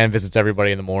Valentine's man visits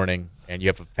everybody in the morning, and you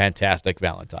have a fantastic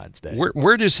Valentine's Day.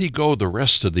 Where does he go the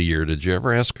rest of the year? Did you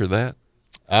ever ask her that?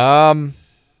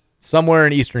 Somewhere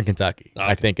in Eastern Kentucky, okay.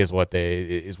 I think is what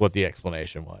the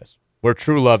explanation was. Where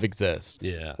true love exists.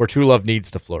 Yeah. Where true love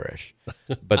needs to flourish.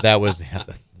 But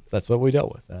that's what we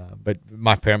dealt with. But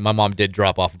my mom did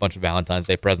drop off a bunch of Valentine's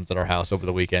Day presents at our house over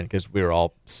the weekend because we were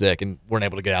all sick and weren't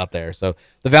able to get out there. So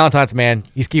the Valentine's man,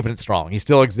 he's keeping it strong. He's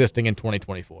still existing in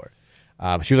 2024.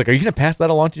 She was like, "Are you going to pass that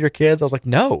along to your kids?" I was like,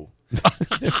 "No."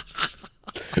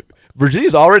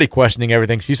 Virginia's already questioning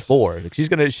everything. She's 4.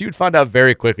 She would find out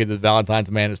very quickly that the Valentine's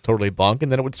man is totally bunk,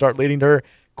 and then it would start leading to her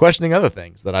questioning other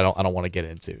things that I don't want to get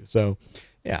into. So,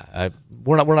 yeah,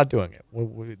 we're not doing it.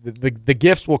 The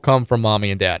gifts will come from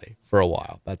mommy and daddy for a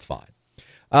while. That's fine.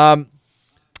 First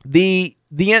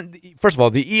of all,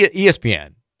 the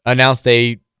ESPN announced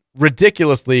a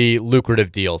ridiculously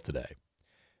lucrative deal today.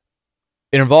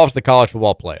 It involves the college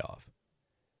football playoff.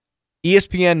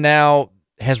 ESPN now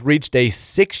has reached a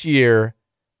 6-year,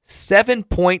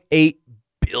 $7.8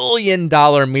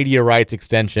 billion media rights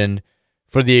extension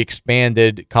for the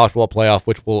expanded college football playoff,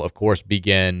 which will, of course,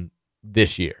 begin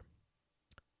this year.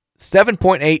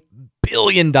 $7.8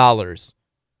 billion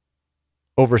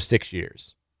over 6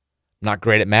 years. Not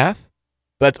great at math,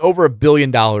 but that's over $1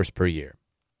 billion per year.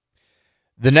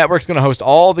 The network's going to host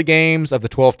all the games of the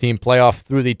 12-team playoff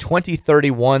through the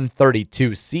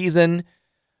 2031-32 season.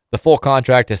 The full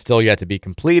contract has still yet to be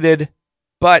completed,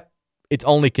 but it's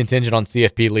only contingent on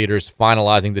CFP leaders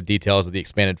finalizing the details of the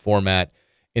expanded format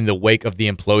in the wake of the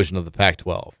implosion of the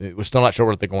Pac-12. We're still not sure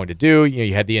what they're going to do.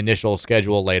 You had the initial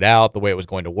schedule laid out, the way it was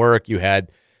going to work. You had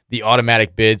the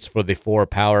automatic bids for the 4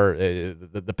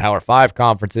 the Power 5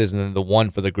 conferences, and then the one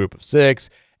for the Group of 6.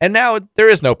 And now there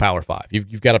is no Power 5.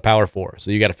 You've got a Power 4,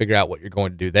 so you got to figure out what you're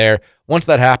going to do there. Once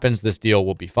that happens, this deal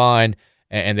will be fine,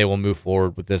 and they will move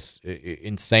forward with this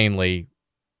insanely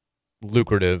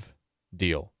lucrative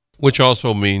deal. Which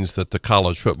also means that the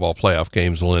college football playoff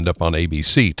games will end up on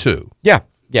ABC too. Yeah.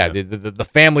 The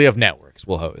family of networks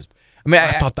will host. I mean,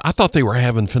 I thought they were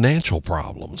having financial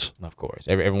problems. Of course,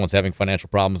 everyone's having financial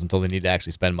problems until they need to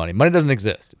actually spend money. Money doesn't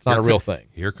exist; it's not a real thing.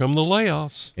 Here come the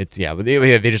layoffs. But they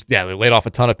laid off a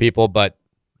ton of people. But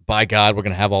by God, we're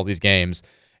going to have all these games.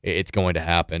 It's going to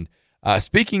happen.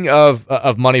 Speaking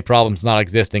of money problems not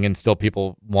existing and still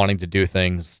people wanting to do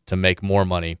things to make more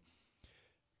money,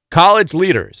 college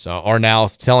leaders are now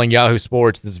telling Yahoo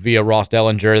Sports, this via Ross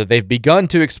Dellinger, that they've begun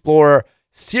to explore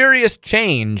serious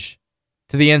change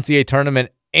to the NCAA tournament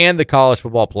and the college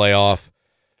football playoff.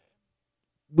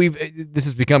 This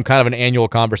has become kind of an annual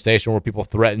conversation where people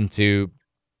threaten to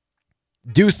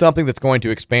do something that's going to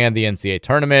expand the NCAA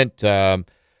tournament. It's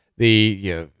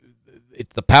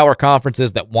the power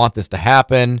conferences that want this to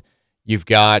happen. You've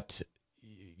got,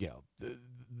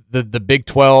 the Big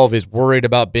 12 is worried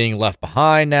about being left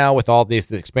behind now with all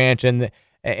this expansion.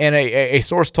 And a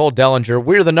source told Dellinger,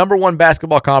 we're the number one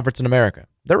basketball conference in America.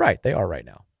 They're right. They are right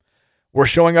now. We're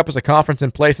showing up as a conference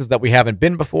in places that we haven't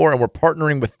been before, and we're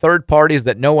partnering with third parties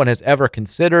that no one has ever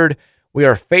considered. We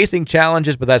are facing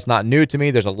challenges, but that's not new to me.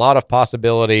 There's a lot of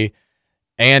possibility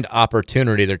and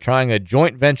opportunity. They're trying a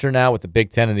joint venture now with the Big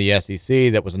Ten and the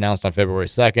SEC that was announced on February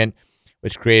 2nd,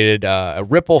 which created a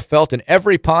ripple felt in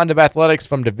every pond of athletics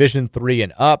from Division III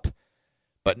and up.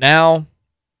 But now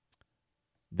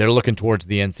they're looking towards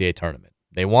the NCAA tournament.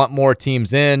 They want more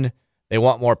teams in. They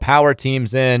want more power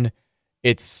teams in.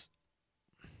 It's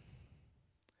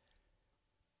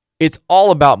all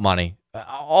about money.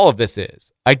 All of this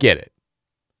is. I get it.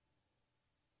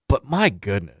 But my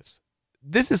goodness,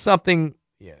 this is something,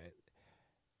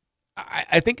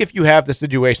 I think if you have the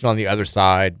situation on the other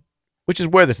side, which is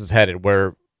where this is headed,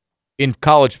 where in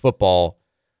college football,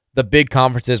 the big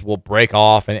conferences will break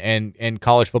off and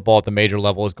college football at the major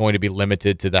level is going to be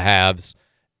limited to the halves.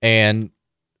 And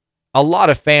a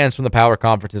lot of fans from the power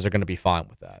conferences are going to be fine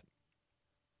with that.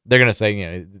 They're going to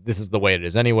say, this is the way it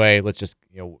is anyway. Let's just,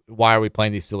 why are we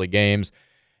playing these silly games?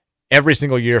 Every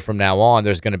single year from now on,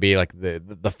 there's going to be like the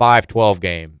 5-12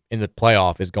 game in the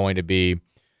playoff is going to be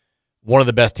one of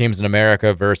the best teams in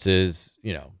America versus,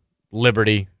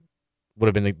 Liberty would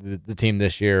have been the team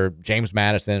this year, James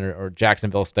Madison or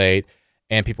Jacksonville State.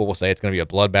 And people will say it's going to be a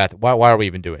bloodbath. Why are we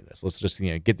even doing this? Let's just,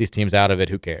 get these teams out of it.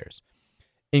 Who cares?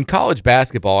 In college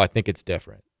basketball, I think it's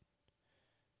different.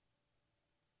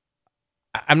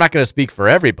 I'm not going to speak for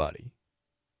everybody,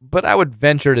 but I would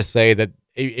venture to say that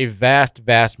a vast,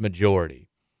 vast majority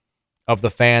of the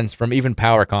fans from even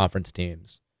power conference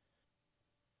teams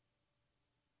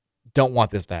don't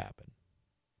want this to happen.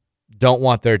 Don't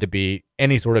want there to be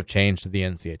any sort of change to the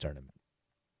NCAA tournament.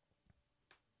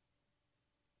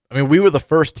 I mean, we were the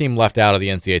first team left out of the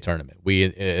NCAA tournament, we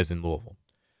as in Louisville,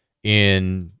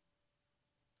 in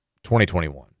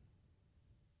 2021.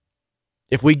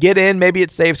 If we get in, maybe it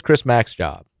saves Chris Mack's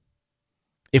job.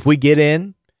 If we get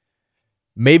in,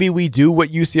 maybe we do what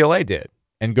UCLA did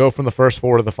and go from the first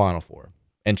four to the Final Four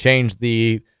and change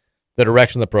the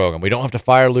direction of the program. We don't have to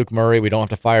fire Luke Murray. We don't have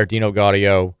to fire Dino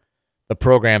Gaudio. The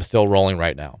program's still rolling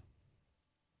right now.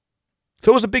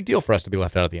 So it was a big deal for us to be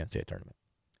left out of the NCAA tournament.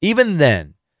 Even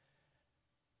then,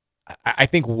 I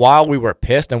think while we were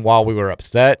pissed and while we were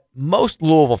upset, most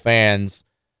Louisville fans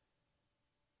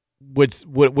would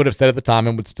have said at the time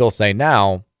and would still say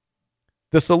now,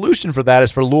 the solution for that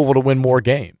is for Louisville to win more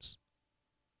games.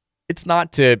 It's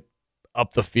not to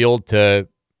up the field to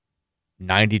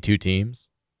 92 teams,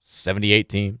 78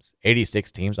 teams,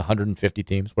 86 teams, 150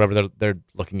 teams, whatever they're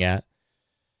looking at.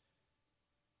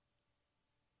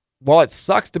 While it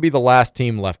sucks to be the last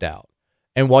team left out,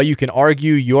 and while you can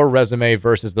argue your resume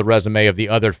versus the resume of the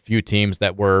other few teams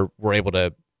that were able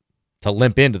to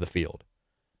limp into the field,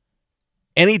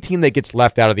 any team that gets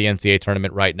left out of the NCAA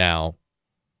tournament right now,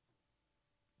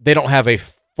 they don't have a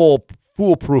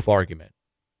foolproof argument.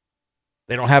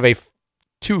 They don't have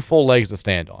two full legs to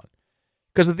stand on.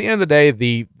 Because at the end of the day,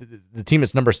 the team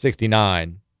that's number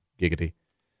 69, giggity,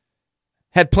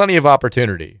 had plenty of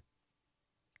opportunity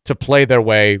to play their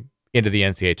way into the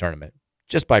NCAA tournament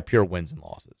just by pure wins and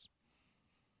losses.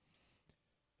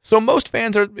 So most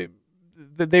fans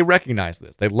they recognize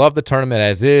this. They love the tournament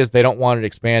as is. They don't want it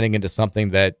expanding into something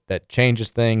that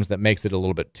changes things, that makes it a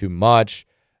little bit too much.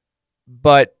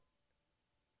 But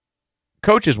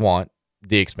coaches want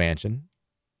the expansion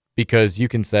because you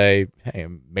can say, hey, I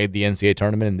made the NCAA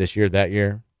tournament in this year, that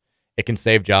year. It can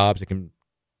save jobs. It can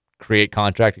create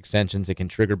contract extensions. It can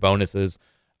trigger bonuses,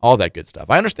 all that good stuff.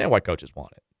 I understand why coaches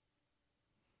want it.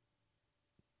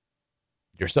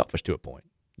 You're selfish to a point.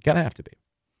 You kind of have to be.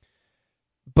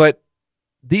 But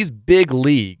these big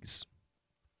leagues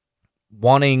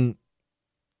wanting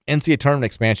NCAA tournament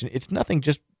expansion, it's nothing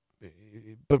just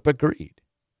but greed.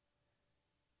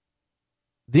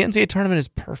 The NCAA tournament is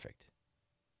perfect.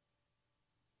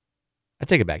 I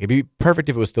take it back. It'd be perfect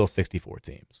if it was still 64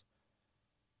 teams.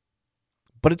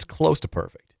 But it's close to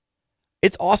perfect.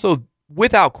 It's also,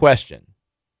 without question,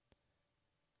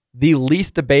 the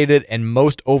least debated and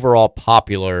most overall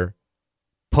popular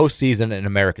postseason in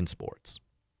American sports.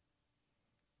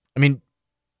 I mean,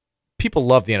 people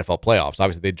love the NFL playoffs.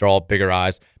 Obviously, they draw bigger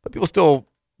eyes, but people still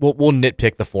will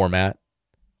nitpick the format.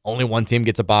 only one team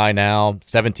gets a bye now.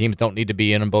 7 teams don't need to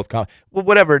be in both. Well,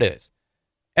 whatever it is.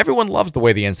 Everyone loves the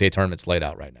way the NCAA tournament's laid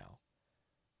out right now.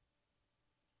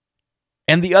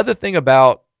 And the other thing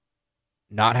about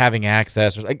not having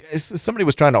access, like somebody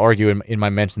was trying to argue in my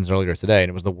mentions earlier today, and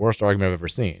it was the worst argument I've ever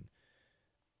seen.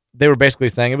 They were basically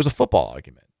saying it was a football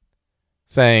argument,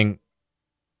 saying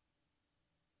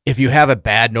if you have a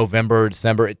bad November or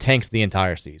December, it tanks the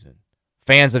entire season.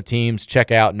 Fans of teams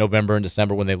check out in November and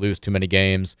December when they lose too many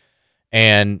games,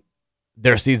 and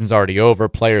their season's already over.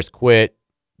 Players quit.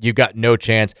 You've got no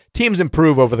chance. Teams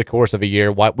improve over the course of a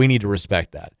year. We need to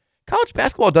respect that. College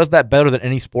basketball does that better than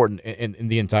any sport in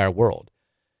the entire world.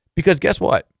 Because guess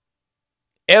what?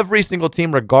 Every single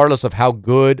team, regardless of how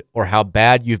good or how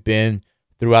bad you've been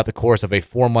throughout the course of a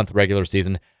 4-month regular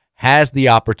season, has the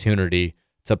opportunity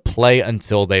to play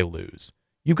until they lose.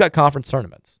 You've got conference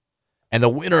tournaments. And the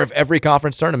winner of every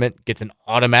conference tournament gets an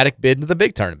automatic bid into the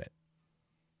big tournament.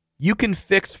 You can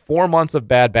fix 4 months of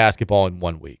bad basketball in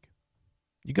 1 week.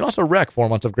 You can also wreck 4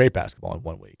 months of great basketball in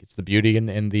 1 week. It's the beauty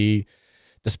and the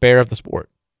despair of the sport.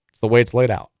 It's the way it's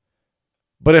laid out.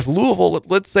 But if Louisville,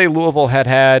 let's say Louisville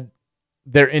had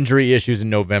their injury issues in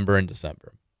November and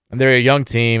December, and they're a young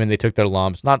team and they took their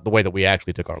lumps, not the way that we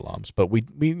actually took our lumps, but we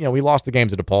lost the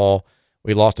games at DePaul.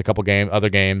 We lost a couple other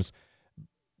games,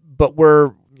 but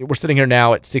we're sitting here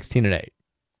now at 16-8,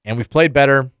 and we've played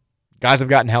better. Guys have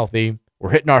gotten healthy.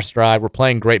 We're hitting our stride. We're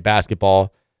playing great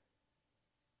basketball,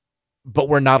 but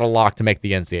we're not a lock to make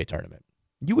the NCAA tournament.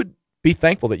 You would be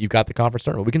thankful that you got the conference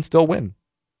tournament. We can still win.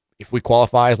 If we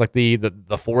qualify as like the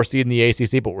 4 seed in the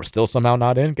ACC, but we're still somehow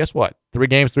not in, guess what? 3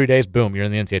 games, 3 days, boom, you're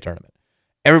in the NCAA tournament.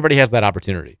 Everybody has that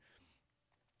opportunity.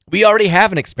 We already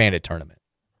have an expanded tournament.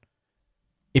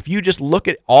 If you just look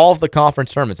at all of the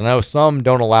conference tournaments, and I know some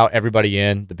don't allow everybody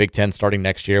in. The Big Ten starting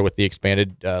next year with the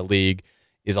expanded league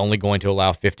is only going to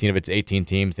allow 15 of its 18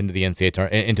 teams into the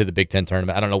into the Big Ten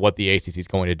tournament. I don't know what the ACC is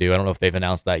going to do. I don't know if they've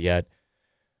announced that yet.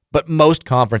 But most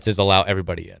conferences allow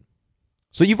everybody in.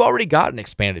 So you've already got an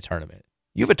expanded tournament.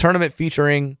 You have a tournament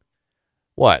featuring,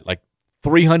 like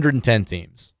 310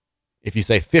 teams. If you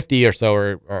say 50 or so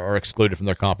are excluded from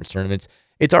their conference tournaments,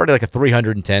 it's already like a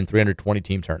 310, 320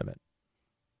 team tournament.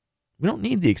 We don't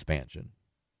need the expansion.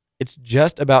 It's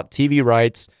just about TV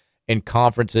rights and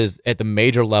conferences at the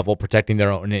major level protecting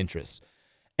their own interests.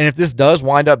 And if this does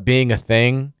wind up being a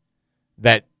thing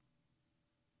that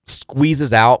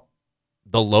squeezes out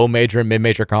the low major and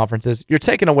mid-major conferences, you're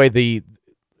taking away the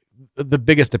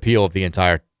biggest appeal of the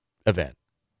entire event.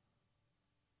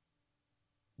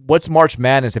 What's March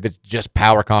Madness if it's just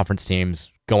power conference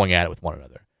teams going at it with one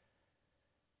another?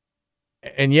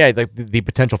 And yeah, the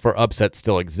potential for upset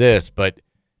still exists, but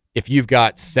if you've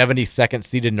got 72nd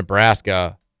seeded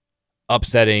Nebraska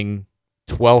upsetting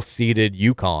 12th seeded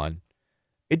UConn,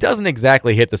 it doesn't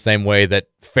exactly hit the same way that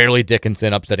Fairleigh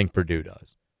Dickinson upsetting Purdue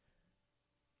does.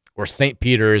 Or St.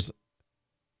 Peter's,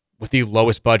 with the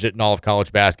lowest budget in all of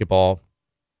college basketball,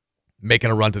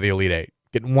 making a run to the Elite Eight,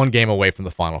 getting 1 game away from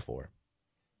the Final Four.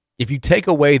 If you take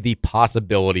away the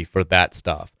possibility for that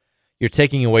stuff, you're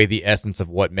taking away the essence of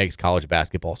what makes college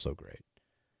basketball so great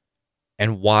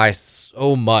and why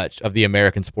so much of the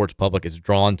American sports public is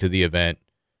drawn to the event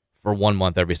for 1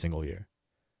 month every single year.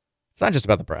 It's not just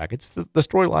about the brackets. The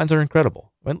storylines are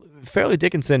incredible. When Fairleigh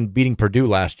Dickinson beating Purdue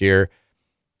last year,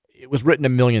 it was written a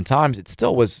million times. It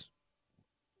still was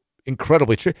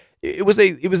incredibly true. It was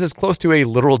as close to a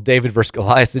literal David versus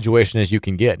Goliath situation as you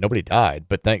can get. Nobody died,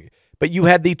 but you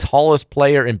had the tallest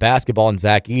player in basketball in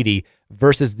Zach Edey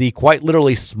versus the quite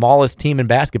literally smallest team in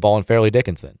basketball in Fairleigh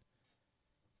Dickinson.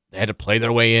 They had to play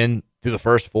their way in through the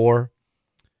first 4.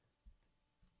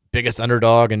 Biggest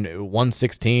underdog in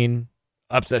 116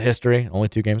 upset history. Only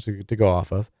 2 games to go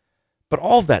off of. But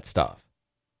all of that stuff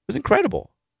was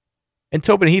incredible. And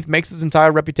Tobin Heath makes his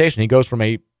entire reputation. He goes from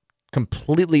a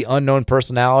completely unknown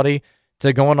personality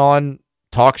to going on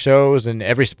talk shows and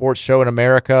every sports show in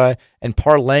America and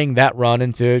parlaying that run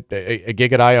into a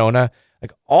gig at Iona.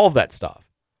 Like all of that stuff.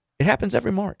 It happens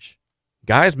every March.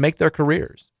 Guys make their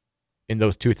careers in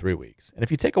those 2-3 weeks. And if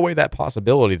you take away that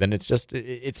possibility, then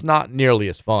it's not nearly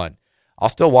as fun. I'll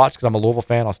still watch because I'm a Louisville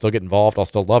fan. I'll still get involved. I'll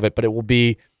still love it, but it will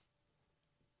be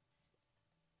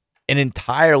an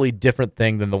entirely different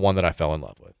thing than the one that I fell in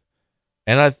love with.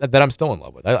 And that I'm still in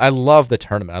love with. I love the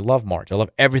tournament. I love March. I love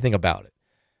everything about it.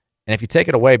 And if you take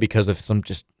it away because of some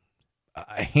just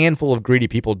a handful of greedy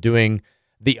people doing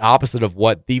the opposite of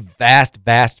what the vast,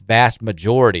 vast, vast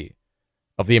majority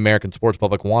of the American sports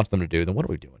public wants them to do, then what are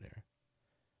we doing here?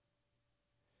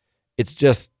 It's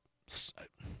just,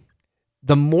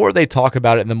 the more they talk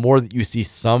about it and the more that you see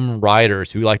some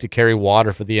writers who like to carry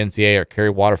water for the NCAA or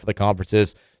carry water for the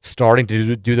conferences starting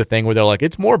to do the thing where they're like,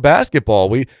 it's more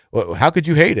basketball. How could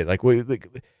you hate it?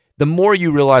 The more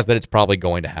you realize that it's probably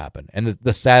going to happen, and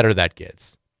the sadder that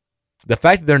gets. The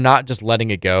fact that they're not just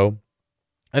letting it go,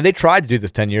 and they tried to do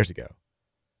this 10 years ago.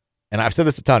 And I've said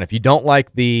this a ton. If you don't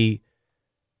like the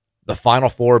Final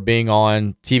Four being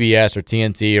on TBS or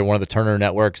TNT or one of the Turner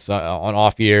networks on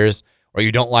off years, or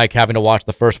you don't like having to watch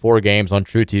the first 4 games on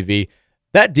True TV,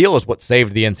 that deal is what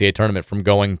saved the NCAA tournament from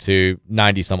going to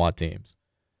 90-some-odd teams.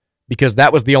 Because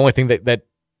that was the only thing that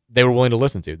they were willing to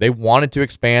listen to. They wanted to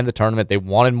expand the tournament. They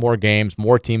wanted more games,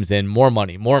 more teams in, more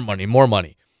money, more money, more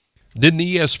money. Didn't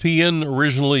ESPN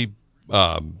originally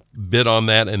bid on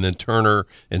that, and then Turner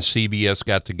and CBS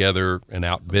got together and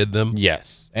outbid them?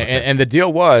 Yes. Okay. And the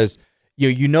deal was,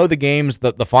 you know the games,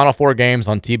 the Final Four games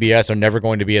on TBS are never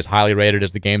going to be as highly rated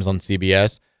as the games on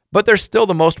CBS, but they're still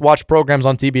the most watched programs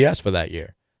on TBS for that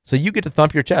year. So you get to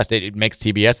thump your chest. It makes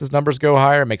TBS's numbers go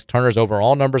higher. It makes Turner's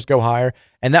overall numbers go higher.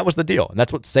 And that was the deal. And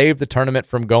that's what saved the tournament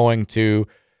from going to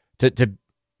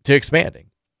expanding.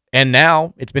 And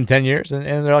now it's been 10 years, and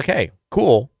they're like, hey,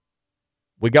 cool.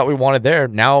 We got what we wanted there.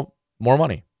 Now more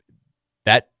money.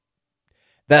 That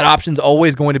option's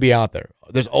always going to be out there.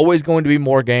 There's always going to be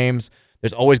more games.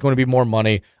 There's always going to be more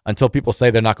money until people say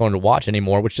they're not going to watch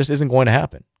anymore, which just isn't going to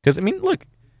happen. Because, look,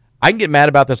 I can get mad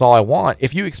about this all I want.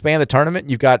 If you expand the tournament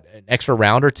and you've got an extra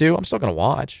round or two, I'm still going to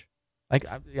watch.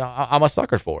 I'm a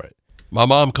sucker for it. My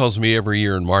mom calls me every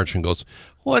year in March and goes,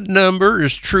 what number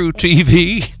is True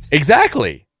TV?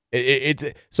 Exactly.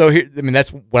 So here, that's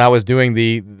when I was doing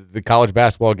the college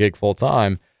basketball gig full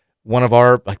time. One of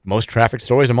our most trafficked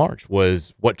stories in March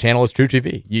was, what channel is True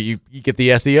TV? You get the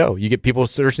SEO. You get people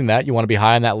searching that. You want to be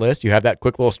high on that list. You have that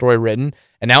quick little story written.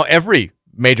 And now every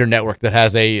major network that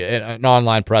has an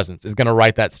online presence is going to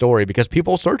write that story because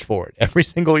people search for it every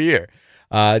single year.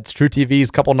 It's True TV's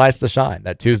couple nights to shine,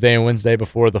 that Tuesday and Wednesday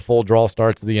before the full draw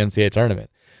starts of the NCAA tournament.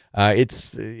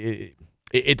 It's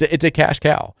a cash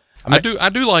cow. I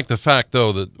do like the fact,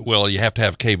 though, that, you have to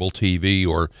have cable TV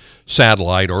or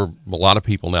satellite, or a lot of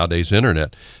people nowadays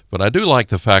internet, but I do like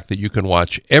the fact that you can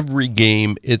watch every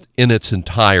game in its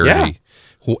entirety.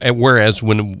 Yeah. Whereas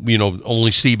when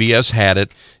only CBS had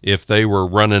it, if they were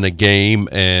running a game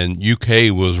and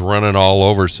UK was running all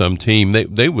over some team,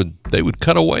 they would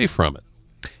cut away from it.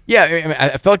 Yeah,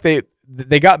 I feel like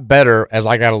they got better as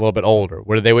I got a little bit older.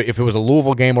 Where if it was a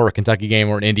Louisville game or a Kentucky game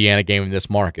or an Indiana game in this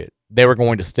market, they were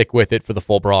going to stick with it for the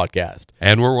full broadcast.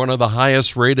 And we're one of the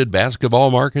highest rated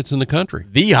basketball markets in the country.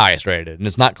 The highest rated, and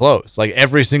it's not close.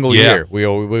 Every single year, we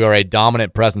are a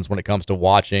dominant presence when it comes to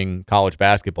watching college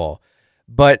basketball.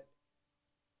 But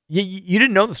you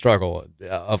didn't know the struggle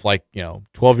of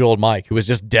 12-year-old Mike, who was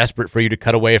just desperate for you to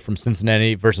cut away from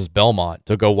Cincinnati versus Belmont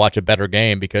to go watch a better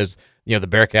game because the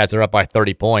Bearcats are up by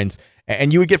 30 points,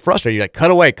 and you would get frustrated. You're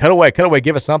like, cut away,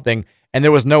 give us something, and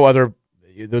there was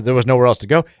nowhere else to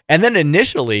go. And then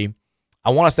initially,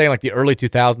 I want to say in the early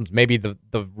 2000s, maybe the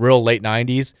real late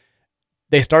 90s,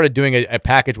 they started doing a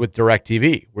package with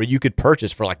DirecTV where you could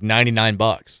purchase for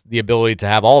 $99 the ability to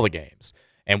have all the games.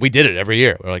 And we did it every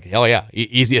year. We're like, hell yeah,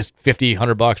 easiest $50,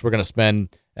 $100 we're going to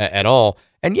spend at all.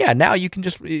 And yeah, now you can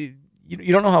just, you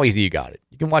don't know how easy you got it.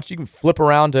 You can flip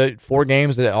around to 4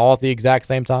 games all at the exact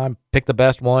same time, pick the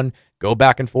best one, go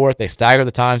back and forth. They stagger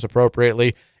the times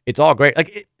appropriately. It's all great.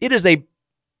 It is a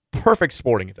perfect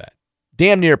sporting event,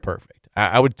 damn near perfect.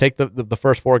 I would take the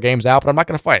first 4 games out, but I'm not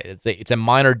going to fight it. It's a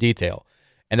minor detail,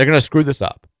 and they're going to screw this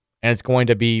up, and it's going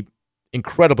to be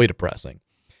incredibly depressing.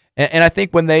 And I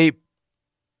think when they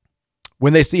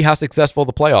see how successful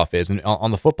the playoff is on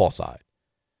the football side,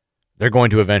 they're going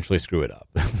to eventually screw it up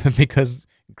because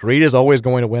greed is always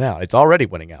going to win out. It's already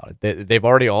winning out. They've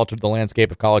already altered the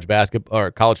landscape of college basketball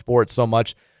or college sports so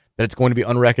much that it's going to be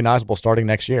unrecognizable starting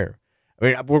next year. I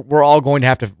mean, we're all going to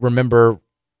have to remember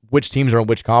which teams are in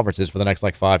which conferences for the next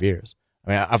 5 years. I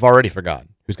mean, I've already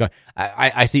forgotten who's going.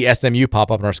 I see SMU pop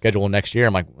up in our schedule next year.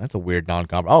 I'm like, that's a weird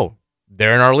non-conference. Oh,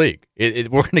 they're in our league.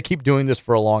 We're going to keep doing this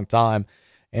for a long time.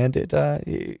 And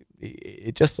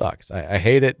it just sucks. I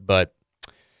hate it, but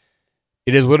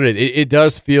it is what it is. It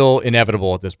does feel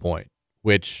inevitable at this point,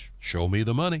 which... Show me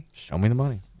the money. Show me the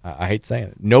money. I hate saying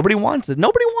it. Nobody wants it.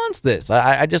 Nobody wants this.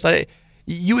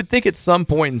 You would think at some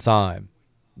point in time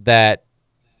that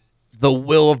the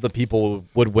will of the people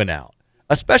would win out,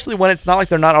 especially when it's not like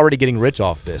they're not already getting rich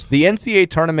off this. The NCAA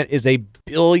tournament is a $1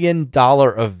 billion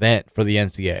event for the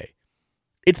NCAA.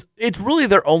 It's really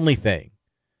their only thing.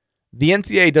 The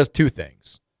NCAA does 2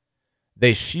 things.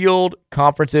 They shield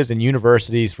conferences and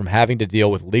universities from having to deal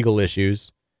with legal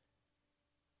issues,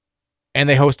 and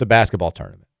they host a basketball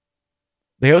tournament.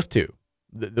 They host 2.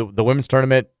 The women's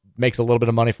tournament makes a little bit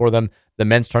of money for them. The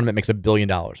men's tournament makes $1 billion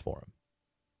for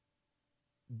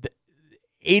them.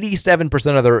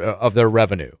 87% of their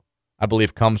revenue, I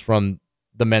believe, comes from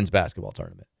the men's basketball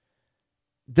tournament.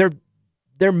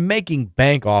 They're making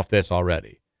bank off this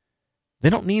already. They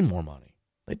don't need more money.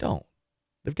 They don't.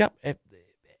 They've got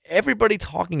everybody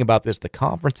talking about this, the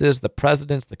conferences, the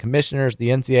presidents, the commissioners, the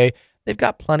NCAA. They've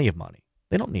got plenty of money.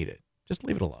 They don't need it. Just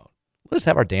leave it alone. Let us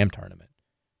have our damn tournament.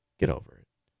 Get over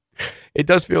it. It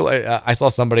does feel like I saw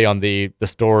somebody on the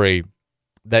story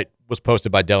that was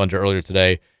posted by Dellinger earlier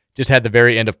today, just had the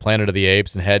very end of Planet of the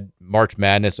Apes and had March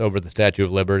Madness over the Statue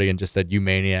of Liberty and just said, "You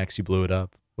maniacs, you blew it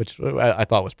up," which I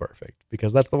thought was perfect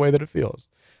because that's the way that it feels.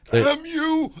 Damn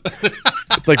you!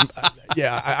 It's like,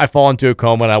 yeah, I fall into a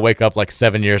coma and I wake up like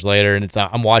 7 years later and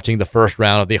I'm watching the first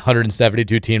round of the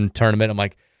 172 team tournament. I'm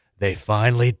like, they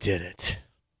finally did it.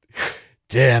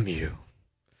 Damn you.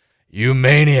 You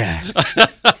maniacs.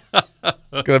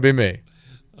 It's going to be me.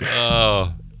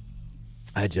 Oh.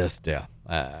 I just don't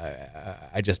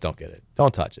get it.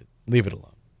 Don't touch it. Leave it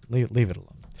alone. Leave it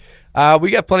alone.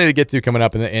 We got plenty to get to coming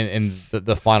up in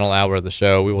the final hour of the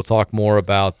show. We will talk more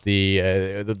about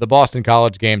the Boston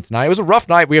College game tonight. It was a rough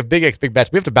night. We have Big X, Big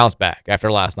Bets. We have to bounce back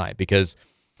after last night because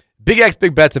Big X,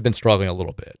 Big Bets have been struggling a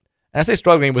little bit. And I say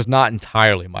struggling, it was not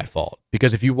entirely my fault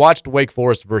because if you watched Wake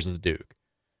Forest versus Duke,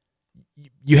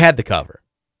 you had the cover.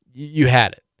 You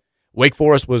had it. Wake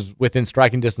Forest was within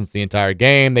striking distance the entire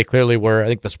game. They clearly were. I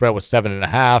think the spread was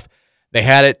 7.5. They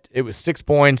had it. It was 6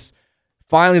 points.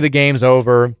 Finally, the game's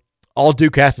over. All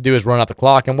Duke has to do is run out the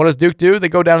clock. And what does Duke do? They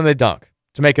go down and they dunk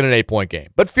to make it an 8-point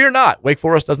game. But fear not. Wake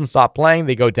Forest doesn't stop playing.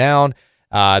 They go down.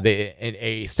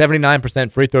 A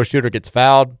 79% free throw shooter gets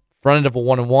fouled. Front end of a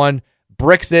 1-and-1.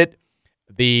 Bricks it.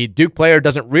 The Duke player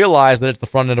doesn't realize that it's the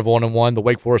front end of a 1-and-1. The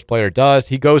Wake Forest player does.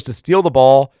 He goes to steal the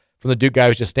ball from the Duke guy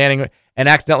who's just standing and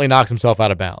accidentally knocks himself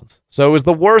out of bounds. So it was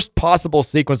the worst possible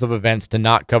sequence of events to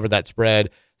not cover that spread.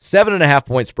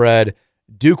 7.5-point spread.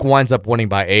 Duke winds up winning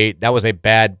by 8. That was a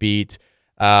bad beat.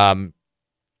 The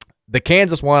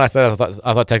Kansas one, I said I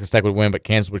thought Texas Tech would win, but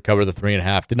Kansas would cover the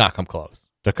 3.5. Did not come close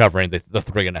to covering the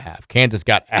 3.5. Kansas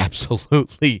got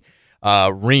absolutely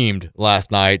reamed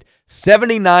last night.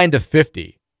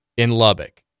 79-50 in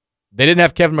Lubbock. They didn't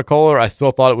have Kevin McCullough. I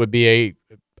still thought it would be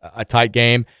a tight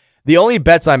game. The only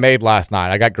bets I made last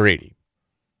night, I got greedy.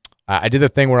 I did the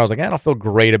thing where I was like, I don't feel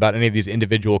great about any of these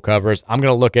individual covers. I'm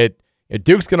going to look at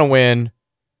Duke's going to win.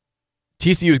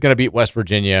 TCU is going to beat West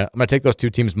Virginia. I'm going to take those two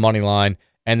teams' money line,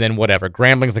 and then whatever.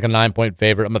 Grambling's like a 9-point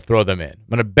favorite. I'm going to throw them in. I'm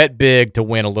going to bet big to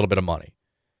win a little bit of money.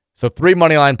 So 3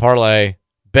 money line parlay,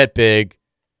 bet big.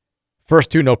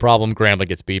 First 2, no problem. Grambling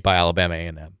gets beat by Alabama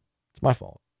A&M. It's my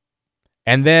fault.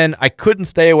 And then I couldn't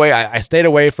stay away. I stayed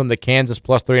away from the Kansas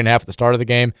plus 3.5 at the start of the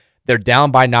game. They're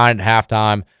down by 9 at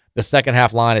halftime. The second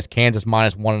half line is Kansas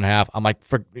minus 1.5. I'm like,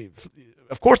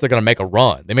 of course they're going to make a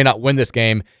run. They may not win this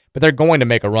game, but they're going to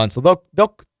make a run. So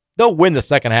they'll win the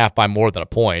second half by more than a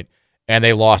point, and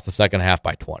they lost the second half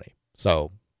by 20.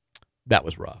 So that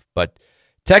was rough. But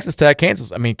Texas Tech,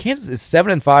 Kansas is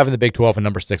 7-5 in the Big 12 and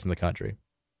number 6 in the country.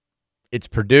 It's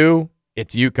Purdue,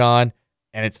 it's UConn,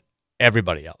 and it's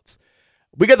everybody else.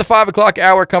 We got the 5 o'clock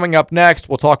hour coming up next.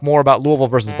 We'll talk more about Louisville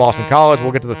versus Boston College.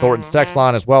 We'll get to the Thornton's text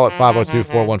line as well at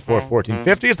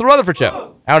 502-414-1450. It's the Rutherford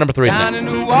Show. Hour number 3 is next. Down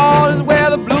in New Orleans where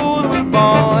the blues were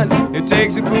born, it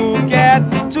takes a cool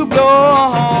cat to blow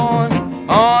a horn.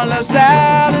 On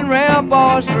LaSalle and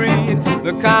Rampart Street,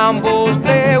 the combos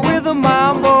play with the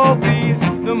mambo beat.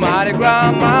 The Mardi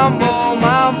Gras mambo,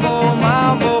 mambo,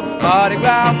 mambo, Mardi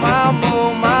Gras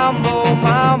mambo, mambo,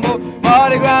 mambo,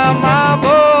 Mardi Gras mambo.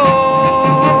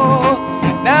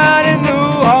 Down in New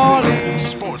Orleans.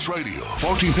 Sports Radio,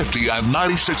 1450 and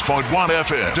 96.1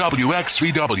 FM.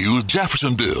 WXVW,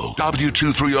 Jeffersonville.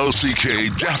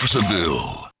 W230CK,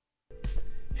 Jeffersonville.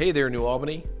 Hey there, New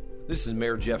Albany. This is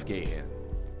Mayor Jeff Gahan.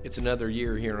 It's another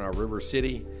year here in our River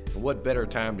City, and what better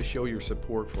time to show your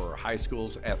support for our high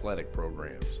school's athletic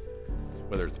programs.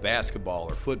 Whether it's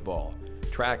basketball or football,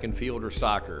 track and field or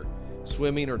soccer,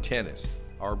 swimming or tennis,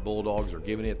 our Bulldogs are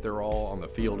giving it their all on the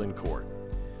field and court.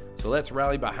 So let's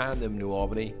rally behind them, New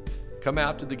Albany. Come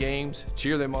out to the games,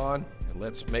 cheer them on, and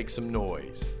let's make some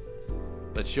noise.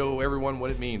 Let's show everyone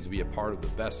what it means to be a part of the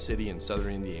best city in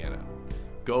southern Indiana.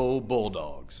 Go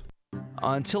Bulldogs!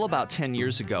 Until about 10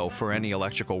 years ago, for any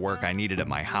electrical work I needed at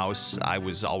my house, I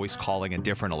was always calling a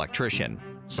different electrician,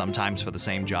 sometimes for the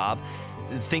same job.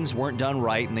 Things weren't done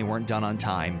right and they weren't done on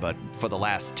time, but for the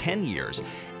last 10 years,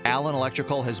 Allen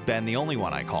Electrical has been the only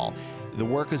one I call. The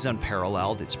work is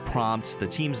unparalleled, it's prompt, the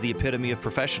team's the epitome of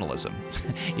professionalism.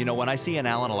 You know, when I see an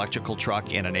Allen Electrical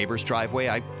truck in a neighbor's driveway,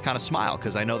 I kind of smile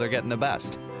because I know they're getting the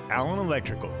best. Allen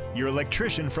Electrical, your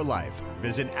electrician for life.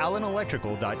 Visit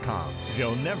allenelectrical.com.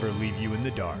 They'll never leave you in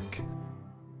the dark.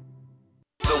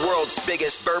 The world's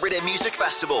biggest bourbon and music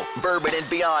festival, Bourbon and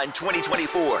Beyond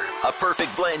 2024. A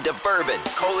perfect blend of bourbon,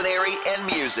 culinary, and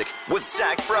music with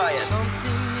Zach Bryan,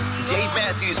 Dave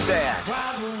Matthews Band,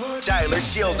 Tyler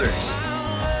Childers,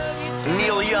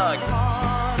 Neil Young,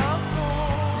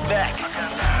 Beck,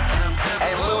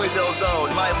 and Louisville's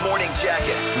own My Morning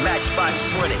Jacket,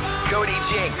 Matchbox 20, Cody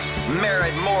Jinks,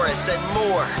 Merritt Morris, and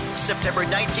more. September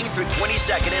 19th through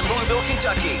 22nd in Louisville,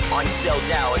 Kentucky. On sale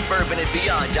now at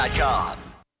bourbonandbeyond.com.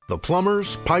 The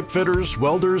plumbers, pipe fitters,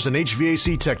 welders, and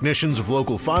HVAC technicians of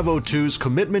Local 502's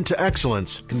commitment to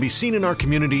excellence can be seen in our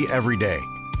community every day.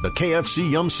 The KFC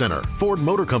Yum Center, Ford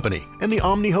Motor Company, and the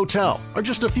Omni Hotel are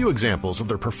just a few examples of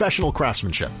their professional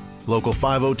craftsmanship. Local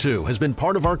 502 has been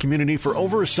part of our community for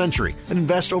over a century and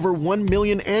invests over $1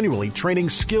 million annually training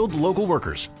skilled local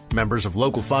workers. Members of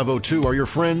Local 502 are your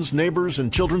friends, neighbors,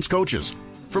 and children's coaches.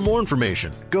 For more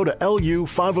information, go to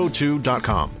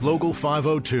lu502.com. Local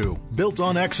 502, built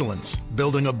on excellence,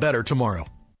 building a better tomorrow.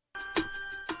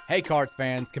 Hey Cards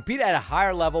fans, compete at a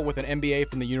higher level with an MBA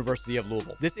from the University of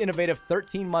Louisville. This innovative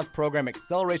 13-month program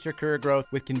accelerates your career growth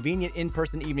with convenient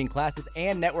in-person evening classes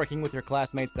and networking with your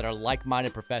classmates that are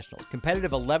like-minded professionals.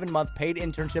 Competitive 11-month paid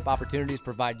internship opportunities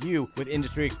provide you with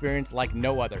industry experience like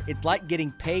no other. It's like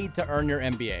getting paid to earn your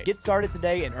MBA. Get started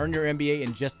today and earn your MBA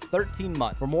in just 13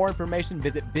 months. For more information,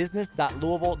 visit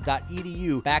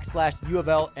business.louisville.edu/U of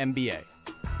L MBA.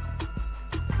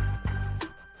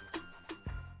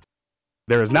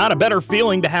 There is not a better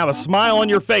feeling to have a smile on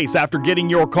your face after getting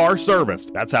your car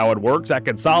serviced. That's how it works at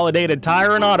Consolidated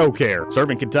Tire and Auto Care.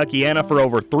 Serving Kentuckiana for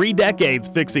over 3 decades,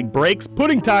 fixing brakes,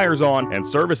 putting tires on, and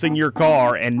servicing your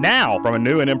car. And now, from a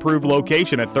new and improved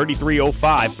location at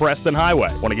 3305 Preston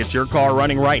Highway. Want to get your car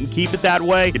running right and keep it that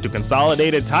way? Get to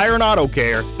Consolidated Tire and Auto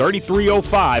Care,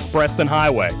 3305 Preston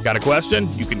Highway. Got a question?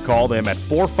 You can call them at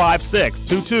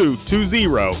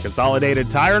 456-2220. Consolidated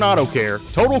Tire and Auto Care,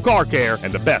 total car care,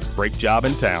 and the best brake job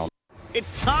in town.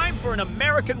 It's time for an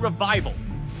American revival.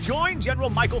 Join General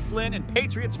Michael Flynn and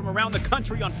patriots from around the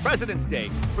country on President's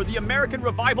Day for the American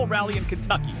Revival Rally in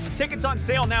Kentucky. Tickets on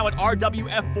sale now at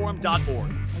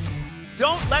rwfforum.org.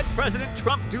 Don't let President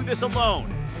Trump do this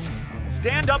alone.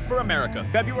 Stand Up for America,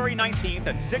 February 19th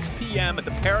at 6 p.m. at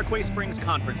the Paraguay Springs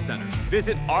Conference Center.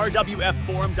 Visit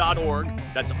rwfforum.org.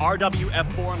 That's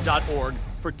rwfforum.org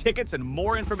for tickets and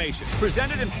more information.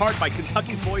 Presented in part by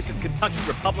Kentucky's Voice and Kentucky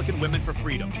Republican Women for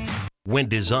Freedom. When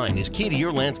design is key to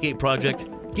your landscape project,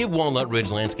 give Walnut Ridge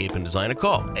Landscape and Design a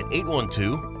call at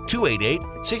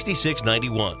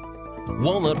 812-288-6691.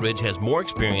 Walnut Ridge has more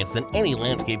experience than any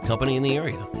landscape company in the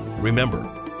area. Remember,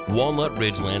 Walnut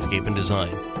Ridge Landscape and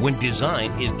Design. When design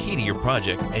is key to your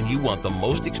project and you want the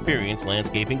most experienced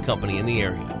landscaping company in the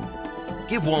area.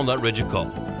 Give Walnut Ridge a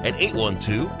call at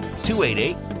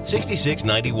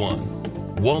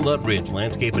 812-288-6691. Walnut Ridge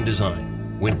Landscape and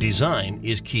Design. When design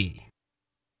is key.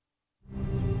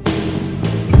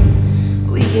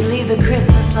 We could leave the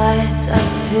Christmas lights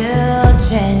up till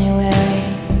January.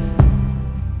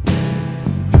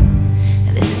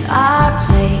 And this is our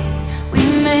place, we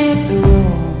make the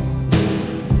rules.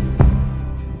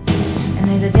 And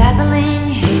there's a dazzling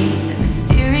haze, a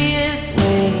mysterious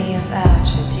way about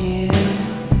you, dear.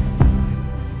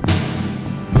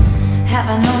 Have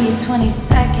I known you 20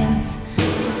 seconds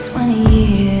or 20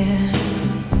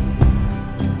 years?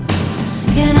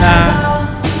 Can I go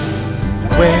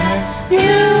where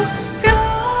you go?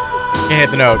 Can't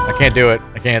hit the note. I can't do it.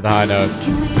 I can't hit the high note.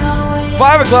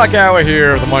 5 o'clock hour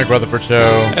here of the Mike Rutherford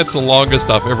Show. That's the longest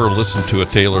I've ever listened to a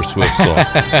Taylor Swift song.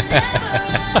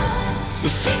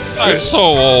 I'm so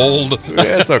old.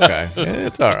 It's okay.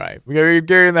 It's all right. We got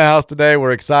Gary in the house today.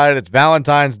 We're excited. It's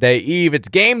Valentine's Day Eve. It's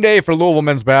game day for Louisville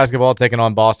men's basketball, taking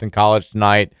on Boston College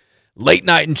tonight. Late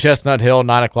night in Chestnut Hill,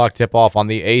 9 o'clock tip-off on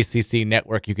the ACC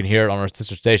network. You can hear it on our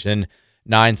sister station,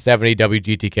 970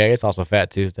 WGTK. It's also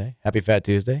Fat Tuesday. Happy Fat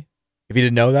Tuesday. If you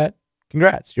didn't know that,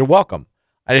 congrats. You're welcome.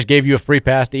 I just gave you a free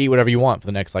pass to eat whatever you want for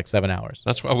the next 7 hours.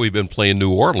 That's why we've been playing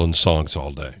New Orleans songs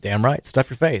all day. Damn right. Stuff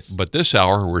your face. But this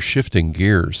hour, we're shifting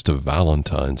gears to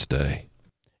Valentine's Day.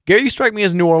 Gary, you strike me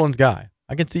as a New Orleans guy.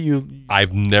 I can see you.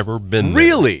 I've never been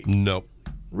Really? there. Nope.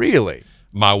 Really?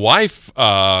 My wife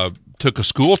took a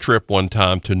school trip one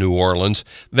time to New Orleans.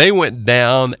 They went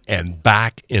down and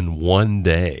back in one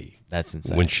day. That's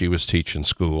insane. When she was teaching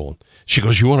school. She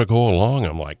goes, you want to go along?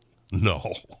 I'm like,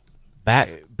 no.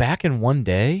 Back in one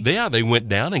day? Yeah, they went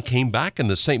down and came back in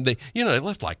the same day. You know, they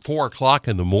left like 4 o'clock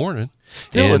in the morning.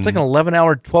 Still, it's like an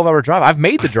 11-hour, 12-hour drive. I've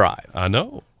made the drive. I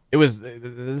know.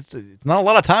 it's not a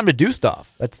lot of time to do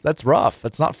stuff. That's rough.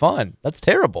 That's not fun. That's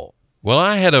terrible. Well,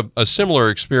 I had a similar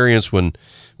experience when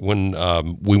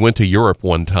we went to Europe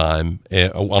one time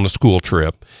on a school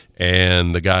trip,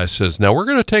 and the guy says, "Now we're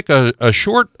going to take a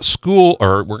short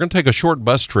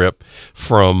bus trip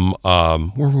from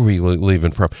where were we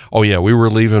leaving from? Oh yeah, we were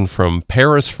leaving from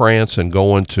Paris, France, and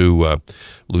going to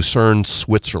Lucerne,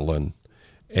 Switzerland."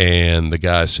 And the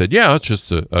guy said, "Yeah, it's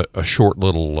just a short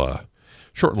little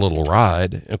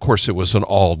ride." And of course, it was an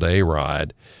all-day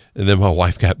ride. And then my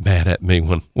wife got mad at me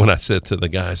when I said to the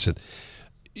guy, I said,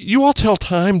 "You all tell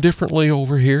time differently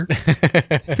over here?"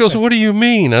 He goes, "What do you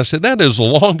mean?" I said, "That is the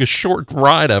longest short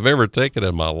ride I've ever taken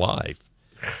in my life."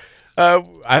 I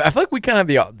feel like we kind of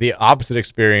have the opposite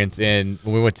experience when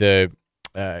we went to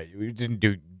we didn't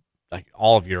do like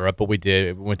all of Europe, but we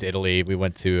went to Italy. We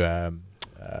went to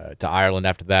Ireland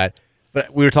after that.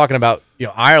 But we were talking about,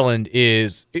 Ireland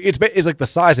it's like the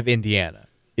size of Indiana.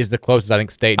 Is the closest, I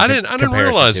think, state. I didn't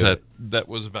realize that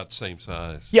was about the same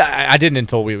size. Yeah, I didn't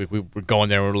until we were going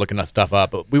there and we were looking that stuff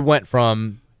up. But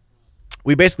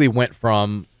we basically went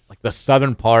from like the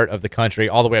southern part of the country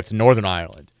all the way up to Northern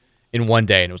Ireland in one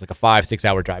day, and it was like a 5-6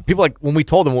 hour drive. People when we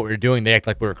told them what we were doing, they act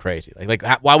like we were crazy. Like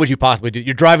why would you possibly do?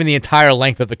 You're driving the entire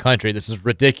length of the country. This is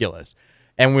ridiculous.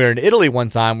 And we were in Italy one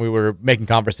time. We were making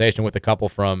conversation with a couple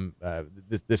from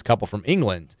this couple from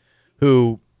England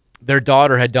who. Their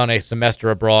daughter had done a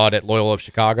semester abroad at Loyola of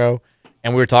Chicago,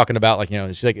 and we were talking about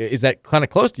she's like, "Is that kind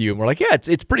of close to you?" And we're like, "Yeah,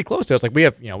 it's pretty close to us. Like we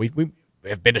have, we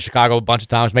have been to Chicago a bunch of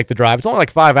times, make the drive. It's only like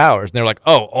 5 hours." And they're like,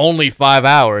 "Oh, only 5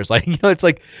 hours?" Like it's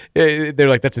like they're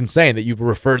like, "That's insane that you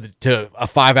refer to a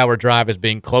 5 hour drive as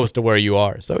being close to where you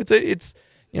are." So it's.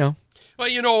 Well,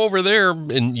 over there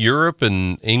in Europe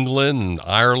and England and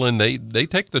Ireland, they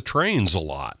take the trains a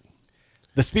lot.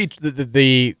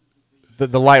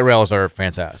 The light rails are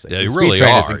fantastic. Yeah, they the really speed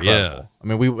train are. Is incredible. Yeah, I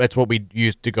mean, that's what we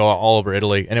used to go all over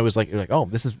Italy, and it was like, you're like, "Oh,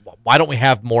 this is why don't we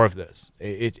have more of this?"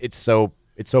 It's so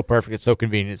perfect, it's so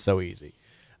convenient, it's so easy.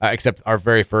 Except our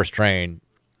very first train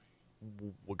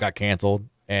got canceled,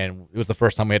 and it was the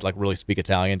first time we had to really speak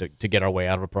Italian to get our way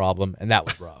out of a problem, and that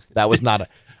was rough. That was not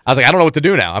I was like, I don't know what to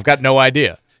do now. I've got no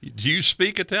idea. Do you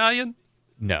speak Italian?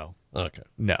 No. Okay.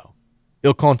 No.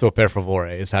 Il conto per favore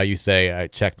is how you say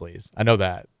check, please. I know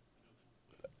that.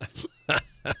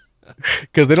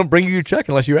 Because they don't bring you your check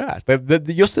unless you ask.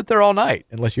 You'll sit there all night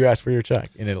unless you ask for your check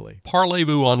in Italy.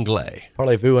 Parlez-vous anglais?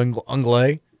 Parlez-vous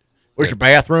anglais? Where's your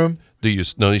bathroom? Do you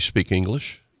speak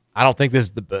English? I don't think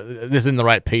this isn't the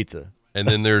right pizza. And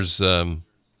then there's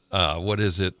what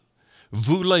is it?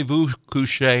 Voulez-vous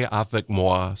coucher avec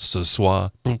moi ce soir?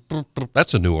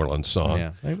 That's a New Orleans song.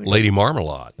 Yeah, Lady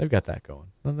Marmalade. They've got that going.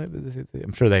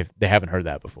 I'm sure they haven't heard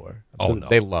that before. Oh, no.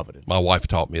 They love it. My wife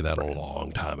taught me that a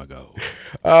long time ago.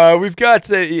 We've got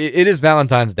it is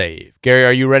Valentine's Day Eve. Gary,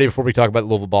 are you ready before we talk about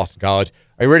Louisville Boston College?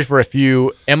 Are you ready for a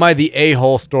few Am I the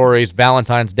A-Hole Stories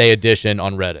Valentine's Day edition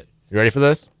on Reddit? You ready for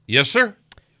this? Yes, sir.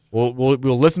 We'll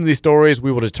listen to these stories.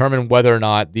 We will determine whether or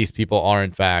not these people are,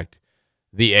 in fact,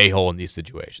 the a-hole in these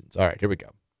situations. All right, here we go.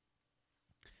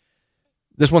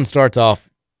 This one starts off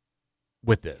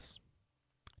with this.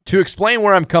 To explain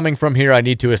where I'm coming from here, I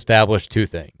need to establish two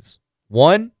things.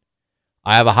 One,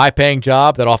 I have a high-paying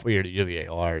job that often... You're the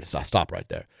a-hole. All right, stop right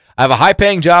there. I have a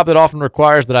high-paying job that often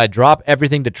requires that I drop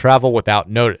everything to travel without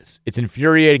notice. It's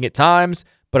infuriating at times,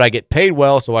 but I get paid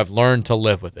well, so I've learned to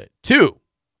live with it. Two,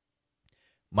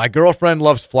 my girlfriend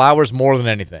loves flowers more than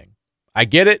anything. I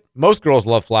get it. Most girls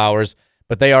love flowers,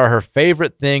 but they are her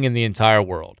favorite thing in the entire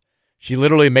world. She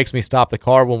literally makes me stop the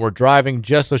car when we're driving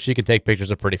just so she can take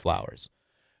pictures of pretty flowers.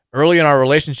 Early in our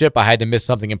relationship, I had to miss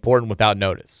something important without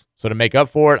notice. So to make up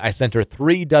for it, I sent her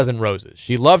 3 dozen roses.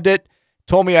 She loved it,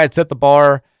 told me I'd set the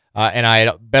bar, and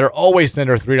I better always send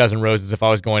her 3 dozen roses if I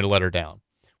was going to let her down.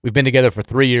 We've been together for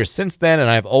 3 years since then, and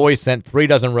I've always sent 3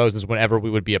 dozen roses whenever we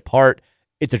would be apart.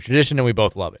 It's a tradition, and we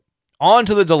both love it. On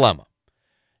to the dilemma.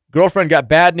 Girlfriend got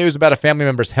bad news about a family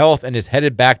member's health and is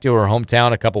headed back to her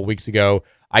hometown a couple weeks ago.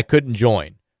 I couldn't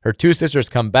join. Her 2 sisters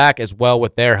came back as well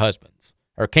with their husbands.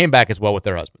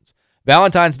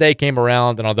 Valentine's Day came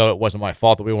around, and although it wasn't my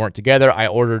fault that we weren't together, I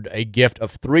ordered a gift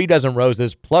of 3 dozen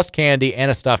roses plus candy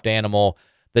and a stuffed animal.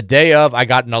 The day of, I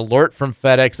got an alert from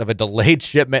FedEx of a delayed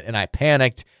shipment, and I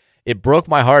panicked. It broke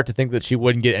my heart to think that she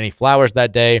wouldn't get any flowers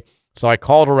that day, so I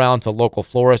called around to local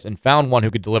florists and found one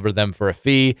who could deliver them for a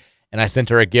fee, and I sent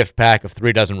her a gift pack of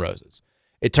 3 dozen roses.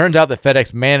 It turns out that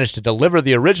FedEx managed to deliver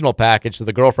the original package, so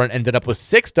the girlfriend ended up with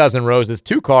 6 dozen roses,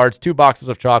 2 cards, 2 boxes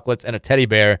of chocolates, and a teddy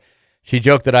bear. She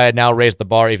joked that I had now raised the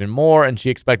bar even more, and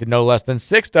she expected no less than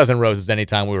 6 dozen roses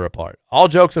anytime we were apart. All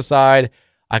jokes aside,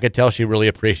 I could tell she really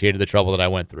appreciated the trouble that I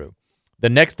went through. The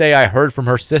next day, I heard from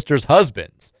her sister's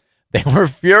husbands. They were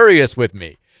furious with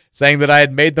me, saying that I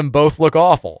had made them both look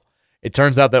awful. It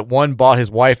turns out that one bought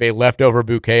his wife a leftover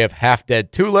bouquet of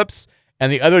half-dead tulips,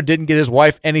 and the other didn't get his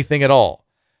wife anything at all.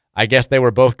 I guess they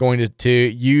were both going to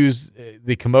use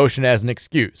the commotion as an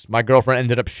excuse. My girlfriend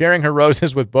ended up sharing her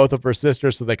roses with both of her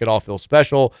sisters so they could all feel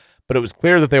special, but it was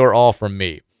clear that they were all from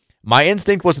me. My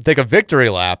instinct was to take a victory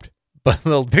lap, but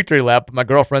my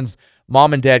girlfriend's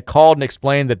mom and dad called and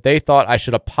explained that they thought I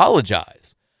should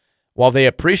apologize. While they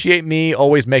appreciate me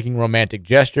always making romantic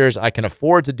gestures, I can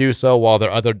afford to do so while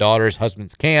their other daughters'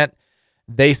 husbands can't.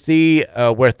 They see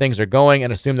where things are going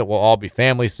and assume that we'll all be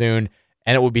family soon,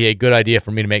 and it would be a good idea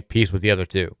for me to make peace with the other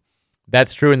two.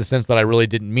 That's true in the sense that I really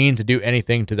didn't mean to do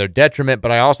anything to their detriment,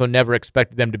 but I also never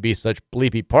expected them to be such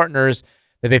bleepy partners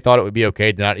that they thought it would be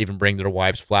okay to not even bring their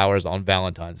wives flowers on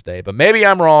Valentine's Day. But maybe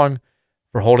I'm wrong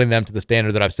for holding them to the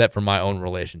standard that I've set for my own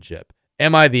relationship.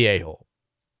 Am I the a-hole?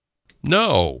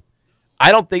 No.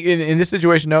 I don't think in this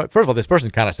situation, no. First of all, this person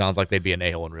kind of sounds like they'd be an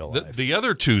a-hole in real life. The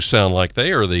other two sound like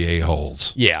they are the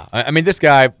a-holes. Yeah. I mean, this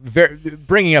guy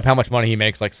bringing up how much money he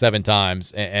makes like 7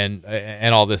 times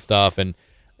and all this stuff. And,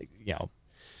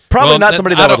 probably not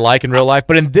somebody that I would like in real life.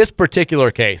 But in this particular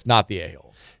case, not the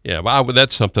a-hole. Yeah, but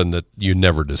that's something that you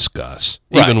never discuss,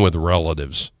 Right. even with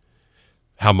relatives.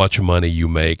 How much money you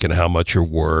make and how much you're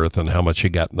worth and how much you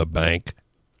got in the bank.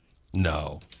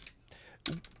 No.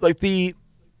 Like the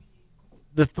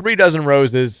 3 dozen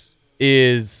roses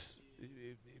is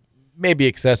maybe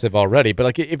excessive already, but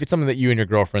like if it's something that you and your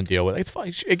girlfriend deal with, it's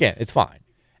fine. Again, it's fine.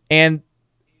 And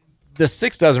the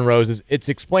 6 dozen roses, it's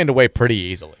explained away pretty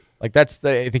easily. Like I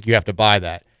think you have to buy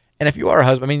that. And if you are a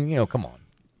husband, I mean, come on.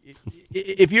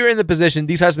 If you're in the position,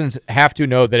 these husbands have to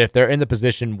know that if they're in the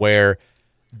position where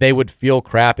they would feel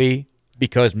crappy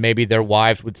because maybe their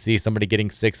wives would see somebody getting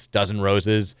 6 dozen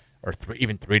roses or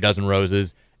even 3 dozen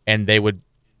roses, and they would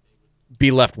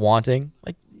be left wanting,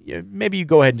 like maybe you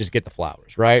go ahead and just get the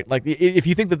flowers, right? Like if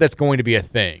you think that that's going to be a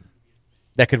thing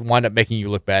that could wind up making you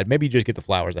look bad, maybe you just get the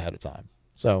flowers ahead of time.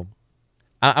 So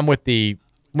I'm with the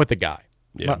guy,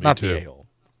 not the a-hole.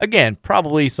 Again,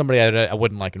 probably somebody I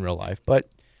wouldn't like in real life, but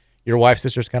your wife's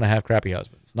sisters kind of have crappy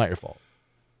husbands. Not your fault.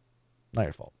 Not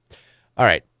your fault. All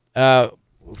right. So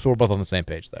we're both on the same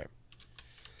page there.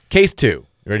 Case 2. You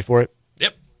ready for it?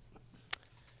 Yep.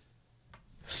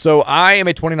 So I am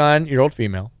a 29-year-old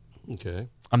female. Okay.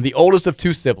 I'm the oldest of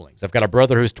 2 siblings. I've got a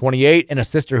brother who's 28 and a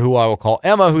sister who I will call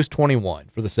Emma, who's 21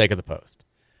 for the sake of the post.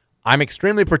 I'm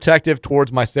extremely protective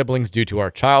towards my siblings due to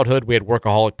our childhood. We had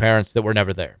workaholic parents that were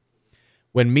never there.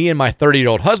 When me and my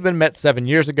 30-year-old husband met 7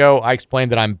 years ago, I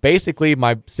explained that I'm basically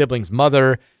my siblings'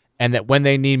 mother and that when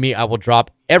they need me, I will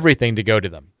drop everything to go to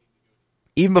them.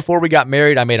 Even before we got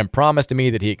married, I made him promise to me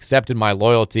that he accepted my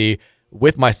loyalty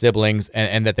with my siblings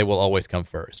and that they will always come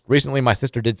first. Recently, my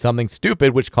sister did something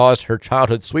stupid which caused her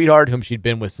childhood sweetheart, whom she'd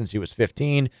been with since she was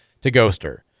 15, to ghost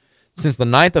her. Since the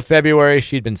 9th of February,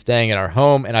 she'd been staying at our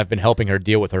home, and I've been helping her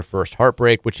deal with her first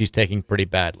heartbreak, which she's taking pretty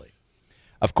badly.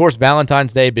 Of course,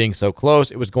 Valentine's Day being so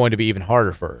close, it was going to be even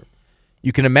harder for her.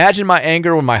 You can imagine my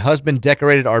anger when my husband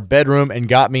decorated our bedroom and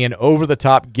got me an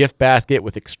over-the-top gift basket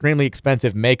with extremely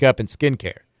expensive makeup and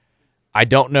skincare. I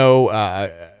don't know,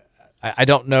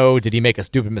 did he make a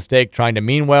stupid mistake trying to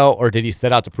mean well, or did he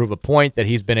set out to prove a point that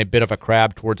he's been a bit of a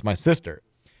crab towards my sister?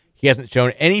 He hasn't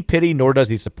shown any pity, nor does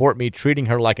he support me, treating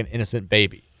her like an innocent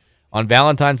baby. On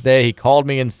Valentine's Day, he called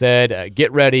me and said,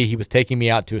 get ready. He was taking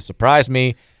me out to surprise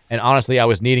me, and honestly, I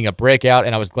was needing a breakout,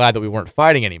 and I was glad that we weren't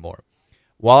fighting anymore.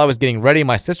 While I was getting ready,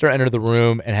 my sister entered the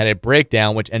room and had a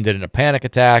breakdown, which ended in a panic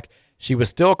attack. She was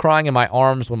still crying in my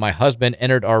arms when my husband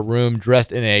entered our room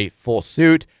dressed in a full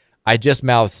suit. I just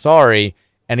mouthed sorry,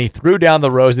 and he threw down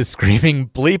the roses screaming,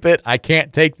 bleep it, I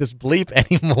can't take this bleep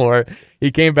anymore.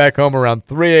 He came back home around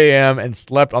 3 a.m. and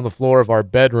slept on the floor of our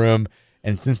bedroom,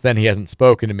 and since then he hasn't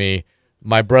spoken to me.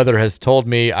 My brother has told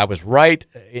me I was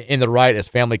in the right as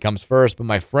family comes first, but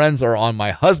my friends are on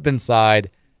my husband's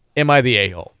side. Am I the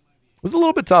a-hole? This is a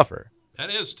little bit tougher. That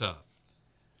is tough.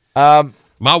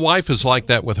 My wife is like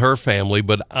that with her family,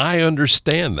 but I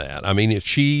understand that. I mean, if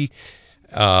she,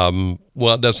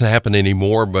 it doesn't happen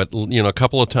anymore, but, a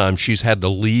couple of times she's had to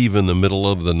leave in the middle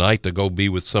of the night to go be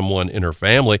with someone in her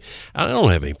family. I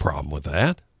don't have any problem with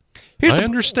that. I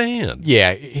understand.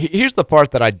 Yeah. Here's the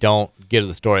part that I don't get of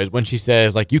the story is when she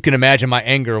says, like, you can imagine my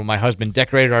anger when my husband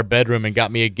decorated our bedroom and got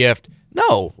me a gift.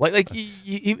 No, like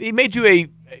he made you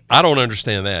I don't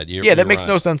understand that. That makes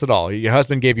no sense at all. Your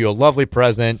husband gave you a lovely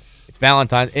present. It's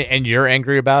Valentine's, and you're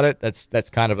angry about it. That's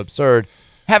kind of absurd.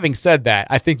 having said that,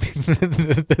 I think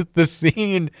the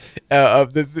scene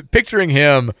of picturing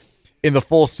him in the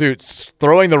full suit,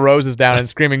 throwing the roses down and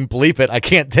screaming, "Bleep it, I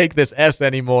can't take this S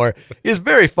anymore," is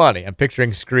very funny. I'm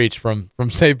picturing Screech from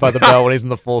Saved by the Bell when he's in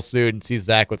the full suit and sees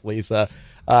Zach with Lisa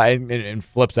and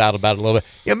flips out about it a little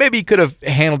bit. Maybe you could have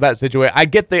handled that situation.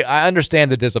 I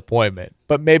understand the disappointment,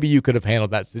 but maybe you could have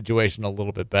handled that situation a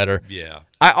little bit better. Yeah.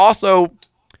 I also,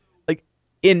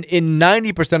 in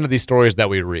 90% of these stories that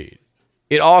we read,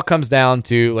 it all comes down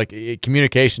to a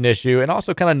communication issue and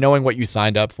also kind of knowing what you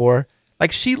signed up for.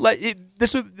 If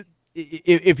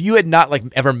you had not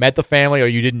ever met the family or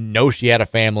you didn't know she had a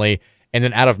family, and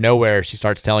then out of nowhere she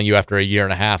starts telling you after a year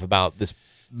and a half about this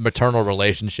maternal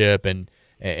relationship and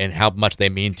how much they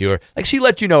mean to her, she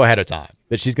let you know ahead of time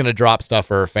that she's going to drop stuff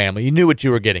for her family. You knew what you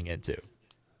were getting into.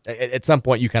 At some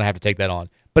point, you kind of have to take that on.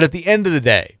 But at the end of the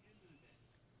day,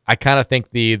 I kind of think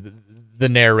the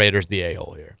narrator's the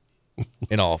a-hole here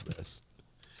in all of this.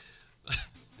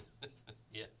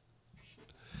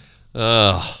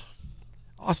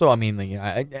 Also, I mean,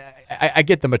 I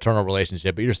get the maternal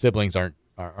relationship, but your siblings aren't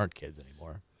kids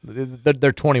anymore.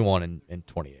 They're 21 and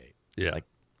 28. Yeah,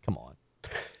 come on,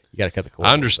 you got to cut the cord.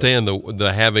 I understand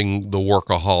the having the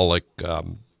workaholic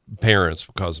parents,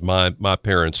 because my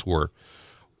parents were.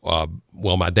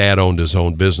 My dad owned his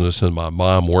own business, and my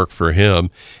mom worked for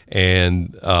him,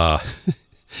 and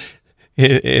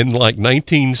in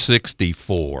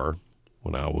 1964,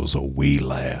 when I was a wee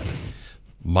lad.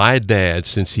 My dad,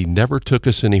 since he never took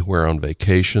us anywhere on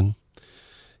vacation,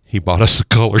 he bought us a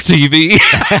color TV.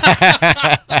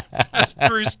 That's a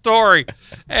true story.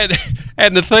 And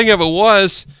the thing of it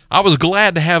was, I was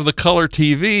glad to have the color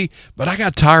TV, but I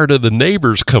got tired of the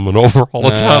neighbors coming over all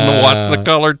the time to watch the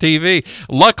color TV.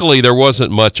 Luckily, there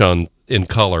wasn't much in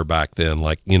color back then.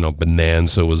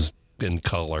 Bonanza was in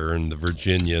color and the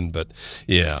Virginian, but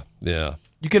yeah.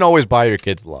 You can always buy your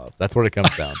kids love. That's what it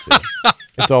comes down to.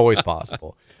 It's always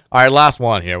possible. All right, last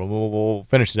one here. We'll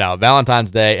finish it out.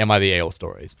 Valentine's Day, am I the a-hole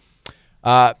stories?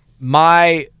 I'm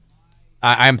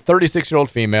 36-year-old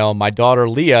female. My daughter,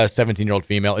 Leah, 17-year-old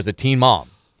female, is a teen mom.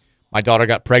 My daughter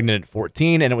got pregnant at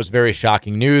 14, and it was very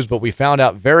shocking news, but we found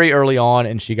out very early on,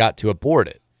 and she got to abort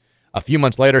it. A few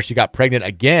months later, she got pregnant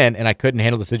again, and I couldn't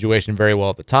handle the situation very well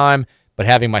at the time, but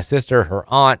having my sister, her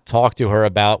aunt, talk to her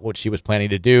about what she was planning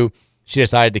to do, she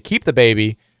decided to keep the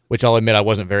baby, which I'll admit I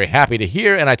wasn't very happy to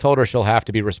hear, and I told her she'll have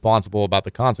to be responsible about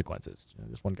the consequences.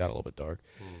 This one got a little bit dark.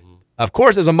 Mm-hmm. Of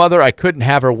course, as a mother, I couldn't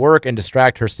have her work and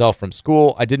distract herself from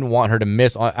school. I didn't want her to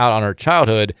miss out on her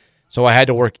childhood, so I had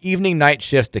to work night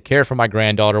shifts to care for my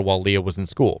granddaughter while Leah was in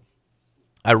school.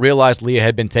 I realized Leah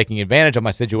had been taking advantage of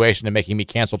my situation and making me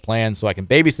cancel plans so I can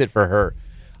babysit for her.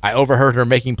 I overheard her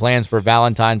making plans for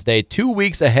Valentine's Day 2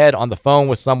 weeks ahead on the phone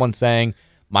with someone saying,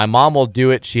 "My mom will do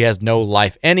it. She has no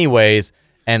life anyways,"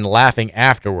 and laughing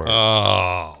afterward.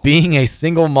 Oh. Being a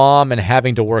single mom and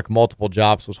having to work multiple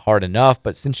jobs was hard enough,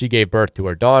 but since she gave birth to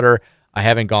her daughter, I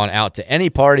haven't gone out to any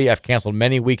party. I've canceled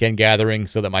many weekend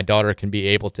gatherings so that my daughter can be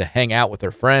able to hang out with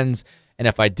her friends, and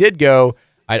if I did go,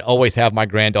 I'd always have my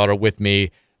granddaughter with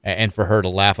me, and for her to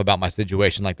laugh about my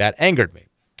situation like that angered me.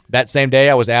 That same day,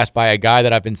 I was asked by a guy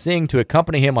that I've been seeing to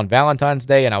accompany him on Valentine's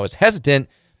Day, and I was hesitant,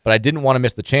 but I didn't want to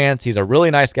miss the chance. He's a really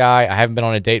nice guy. I haven't been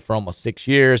on a date for almost 6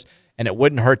 years, and it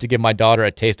wouldn't hurt to give my daughter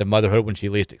a taste of motherhood when she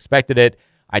least expected it.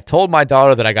 I told my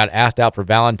daughter that I got asked out for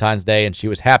Valentine's Day, and she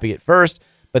was happy at first,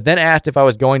 but then asked if I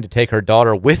was going to take her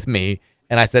daughter with me,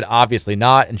 and I said obviously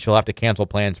not, and she'll have to cancel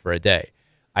plans for a day.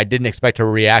 I didn't expect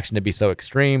her reaction to be so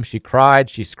extreme. She cried,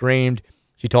 she screamed.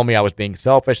 She told me I was being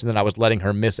selfish and that I was letting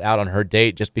her miss out on her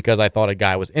date just because I thought a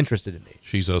guy was interested in me.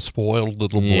 She's a spoiled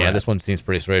little boy. Yeah, this one seems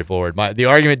pretty straightforward. The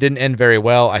argument didn't end very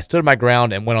well. I stood my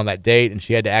ground and went on that date, and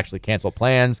she had to actually cancel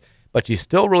plans, but she's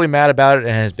still really mad about it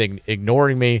and has been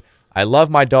ignoring me. I love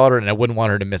my daughter, and I wouldn't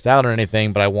want her to miss out on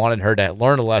anything, but I wanted her to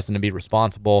learn a lesson and be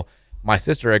responsible. My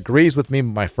sister agrees with me,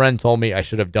 but my friend told me I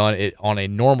should have done it on a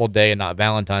normal day and not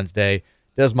Valentine's Day.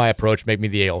 Does my approach make me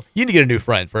the a-hole? You need to get a new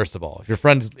friend, first of all. If your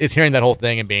friend is hearing that whole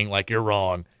thing and being like, you're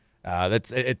wrong,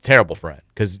 that's a terrible friend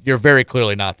because you're very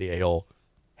clearly not the a-hole.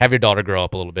 Have your daughter grow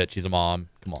up a little bit. She's a mom.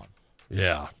 Come on.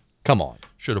 Yeah. Come on.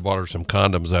 Should have bought her some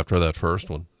condoms after that first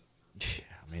one. I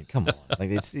mean, come on.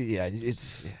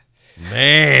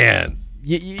 Man.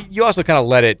 You also kind of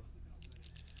let it.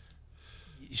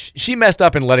 She messed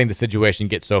up in letting the situation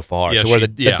get so far to where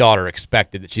the daughter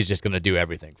expected that she's just going to do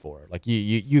everything for her. Like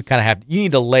you kind of you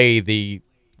need to lay the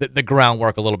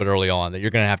groundwork a little bit early on that you're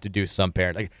going to have to do some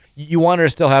parent. Like you want her to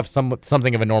still have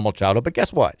something of a normal childhood, but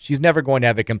guess what? She's never going to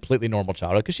have a completely normal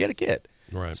childhood because she had a kid.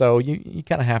 Right. So you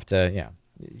kind of have to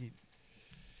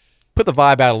put the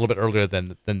vibe out a little bit earlier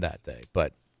than that day.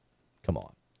 But Come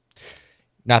on.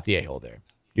 Not the a-hole there.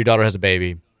 Your daughter has a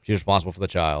baby. She's responsible for the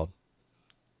child.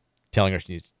 Tell her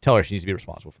she needs to be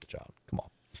responsible for the child. Come on.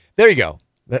 There you go.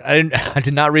 I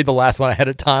did not read the last one ahead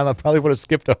of time. I probably would have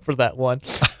skipped over that one,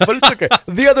 but it's okay.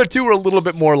 The other two were a little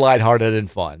bit more lighthearted and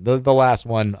fun. The last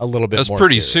one, a little bit more serious. That's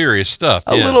pretty serious stuff.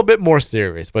 A little bit more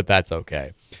serious, but that's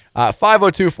okay.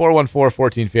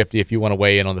 502-414-1450 if you want to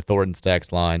weigh in on the Thornton's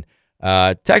text line.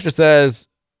 Texter says,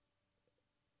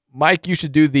 Mike, you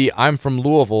should do the I'm from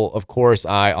Louisville, of course,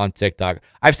 on TikTok.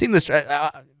 I've seen this.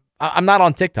 I'm not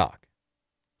on TikTok,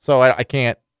 so I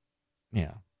can't.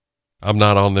 Yeah. I'm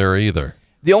not on there either.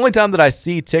 The only time that I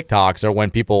see TikToks are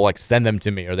when people like send them to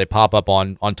me or they pop up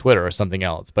on Twitter or something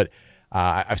else. But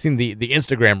I've seen the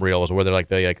Instagram reels where they're like,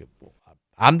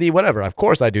 I'm the whatever. Of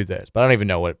course I do this, but I don't even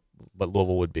know what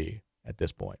Louisville would be at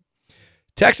this point.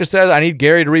 Texter says, I need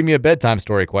Gary to read me a bedtime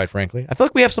story, quite frankly. I feel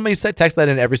like we have somebody text that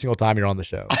in every single time you're on the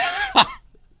show.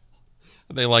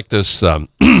 They like this.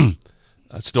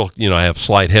 I still, I have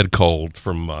slight head cold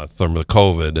from the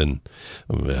COVID, and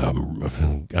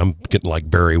I'm getting like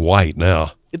Barry White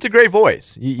now. It's a great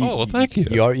voice. Well, thank you.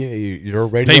 You're a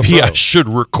radio Maybe pro. I should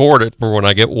record it for when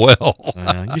I get well.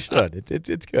 You should.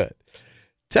 It's good.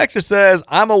 Texas says,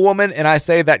 I'm a woman, and I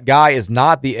say that guy is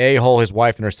not the a-hole. His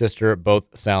wife and her sister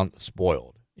both sound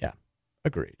spoiled. Yeah,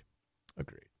 agreed.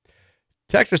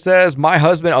 Texas says, my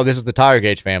husband, this is the Tire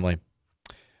Gauge family.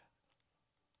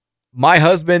 My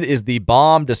husband is the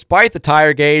bomb. Despite the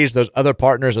tire gauge, those other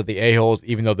partners are the a-holes,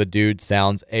 even though the dude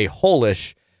sounds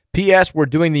a-hole-ish. P.S. We're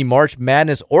doing the March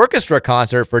Madness Orchestra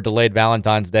concert for delayed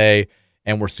Valentine's Day,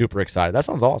 and we're super excited. That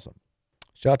sounds awesome.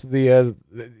 Shout out to the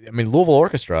Louisville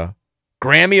Orchestra.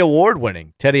 Grammy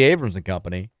Award-winning Teddy Abrams and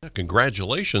company.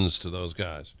 Congratulations to those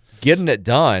guys. Getting it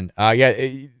done.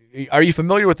 Are you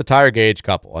familiar with the Tire Gauge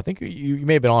couple? I think you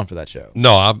may have been on for that show.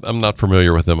 No, I'm not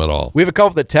familiar with them at all. We have a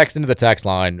couple that text into the text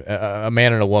line, a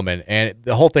man and a woman, and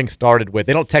the whole thing started with,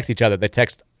 they don't text each other, they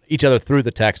text each other through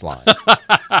the text line.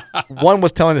 One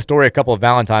was telling the story a couple of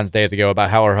Valentine's days ago about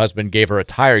how her husband gave her a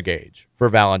tire gauge for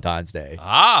Valentine's Day.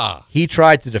 He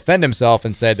tried to defend himself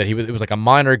and said that it was like a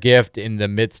minor gift in the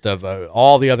midst of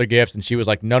all the other gifts, and she was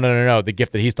like, no, the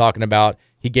gift that he's talking about,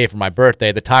 he gave for my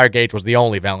birthday. The tire gauge was the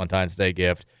only Valentine's Day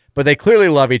gift. But they clearly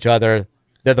love each other.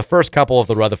 They're the first couple of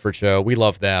the Rutherford show. We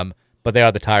love them, but they are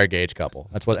the Tire Gauge couple.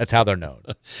 That's how they're known.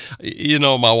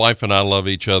 My wife and I love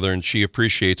each other, and she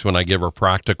appreciates when I give her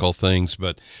practical things,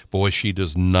 but boy, she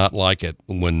does not like it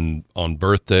when on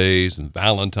birthdays and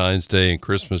Valentine's Day and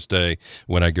Christmas Day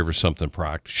when I give her something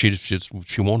practical.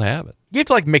 She won't have it. You have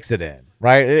to mix it in,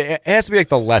 right? It has to be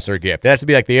the lesser gift. It has to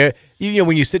be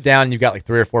when you sit down and you've got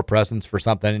 3 or 4 presents for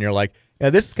something, and you're like,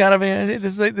 this is kind of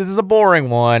this is a boring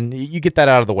one. You get that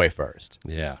out of the way first.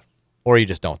 Yeah. Or you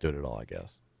just don't do it at all, I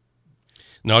guess.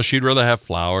 No, she'd rather have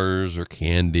flowers or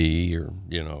candy or,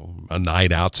 a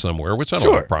night out somewhere, which I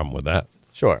don't have a problem with that.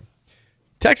 Sure.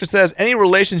 Texture says, any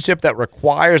relationship that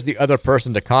requires the other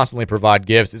person to constantly provide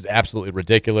gifts is absolutely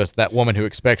ridiculous. That woman who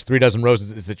expects 3 dozen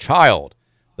roses is a child.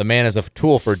 The man is a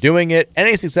tool for doing it.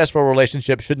 Any successful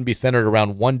relationship shouldn't be centered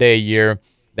around one day a year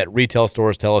that retail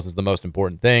stores tell us is the most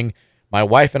important thing. My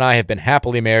wife and I have been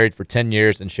happily married for 10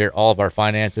 years and share all of our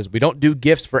finances. We don't do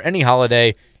gifts for any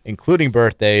holiday, including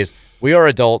birthdays. We are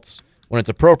adults. When it's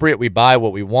appropriate, we buy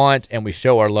what we want, and we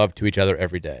show our love to each other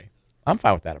every day. I'm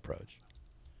fine with that approach.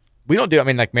 We don't do,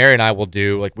 Mary and I will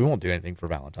do, we won't do anything for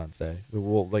Valentine's Day. We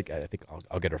will, I think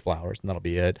I'll get her flowers, and that'll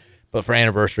be it. But for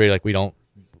anniversary,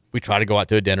 we try to go out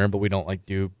to a dinner, but we don't,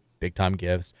 do big-time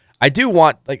gifts. I do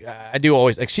want, I do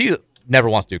always, she never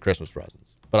wants to do Christmas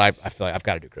presents. But I feel like I've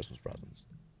got to do Christmas presents.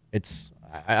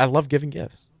 I love giving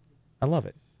gifts. I love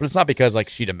it. But it's not because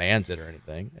she demands it or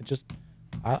anything. It just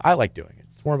I like doing it.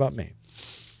 It's more about me.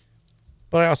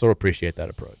 But I also appreciate that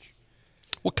approach.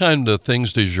 What kind of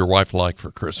things does your wife like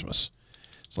for Christmas?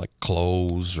 It's like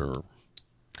clothes or?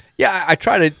 Yeah, I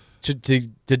try to do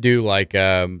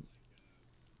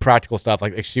practical stuff.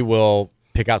 Like she will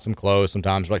pick out some clothes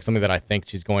sometimes, something that I think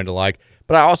she's going to like.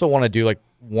 But I also want to do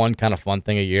one kind of fun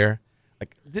thing a year.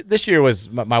 This year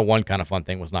was my one kind of fun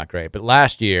thing was not great, but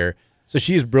last year, so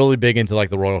she's really big into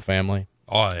the royal family.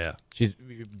 Oh yeah, she's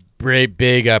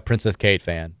big Princess Kate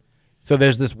fan. So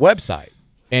there's this website,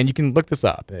 and you can look this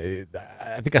up.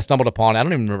 I think I stumbled upon it. I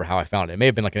don't even remember how I found it. It may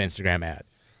have been an Instagram ad,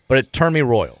 but it's Turn Me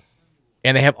Royal,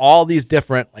 and they have all these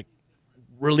different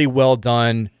really well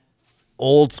done,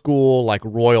 old school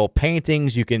royal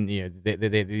paintings. You can they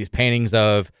these paintings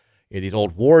of these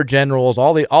old war generals,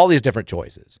 all these different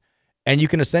choices. And you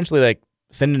can essentially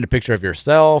send in a picture of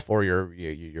yourself or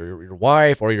your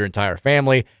wife or your entire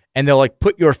family, and they'll like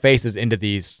put your faces into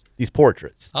these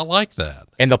portraits. I like that.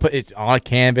 And they'll put it's on a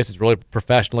canvas. It's really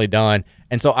professionally done.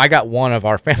 And so I got one of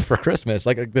our family for Christmas,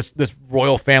 like this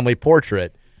royal family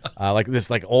portrait, like this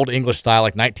like old English style,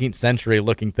 like 19th century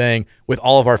looking thing with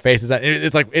all of our faces.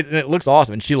 It's like it looks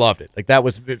awesome, and she loved it. Like that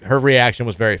was her reaction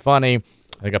was very funny.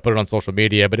 I think I put it on social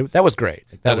media, but that was great.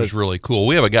 Like, that was really cool.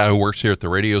 We have a guy who works here at the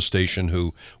radio station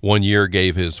who one year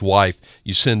gave his wife,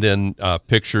 you send in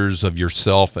pictures of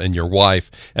yourself and your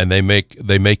wife, and they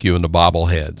make you into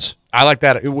bobbleheads. I like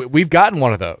that. We've gotten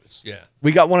one of those. Yeah.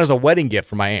 We got one as a wedding gift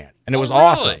for my aunt, and it was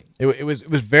awesome. It was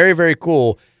very, very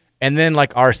cool. And then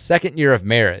like our second year of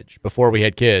marriage, before we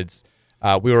had kids,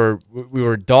 we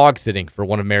were dog sitting for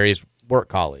one of Mary's work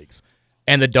colleagues.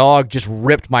 And the dog just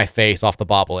ripped my face off the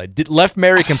bobblehead. Left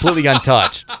Mary completely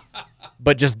untouched,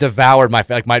 but just devoured my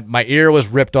face. Like my ear was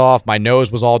ripped off, my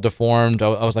nose was all deformed.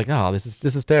 I was like, oh, this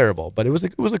is terrible. But it was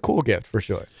a cool gift for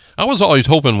sure. I was always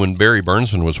hoping when Barry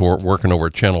Burnson was working over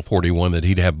at Channel 41 that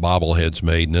he'd have bobbleheads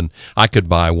made, and then I could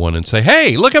buy one and say,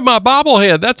 hey, look at my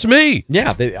bobblehead. That's me.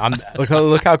 Yeah,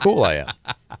 look how cool I am.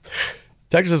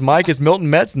 Texas Mike, is Milton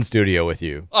Metz in studio with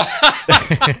you?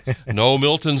 No,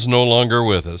 Milton's no longer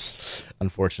with us.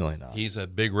 Unfortunately not. He's a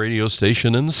big radio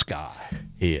station in the sky.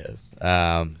 He is.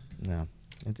 No,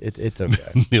 it's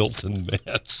okay. Milton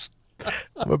Metz.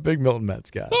 I'm a big Milton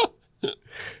Metz guy.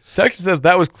 Texas says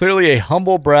that was clearly a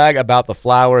humble brag about the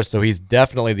flowers, so he's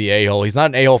definitely the a-hole. He's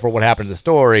not an a-hole for what happened in the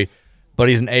story, but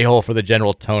he's an a-hole for the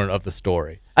general tone of the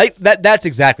story. That's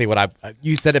exactly what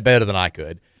you said it better than I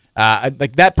could.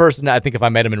 Like that person, I think if I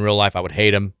met him in real life, I would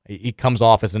hate him. He comes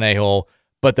off as an a-hole,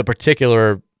 but the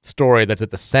particular story that's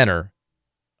at the center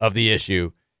of the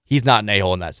issue, he's not an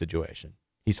a-hole in that situation.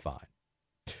 He's fine.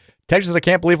 Texas, I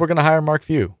can't believe we're going to hire Mark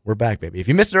Few. We're back, baby. If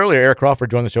you missed it earlier, Eric Crawford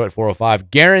joined the show at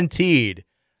 4:05. Guaranteed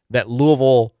that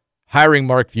Louisville hiring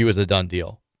Mark Few is a done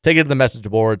deal. Take it to the message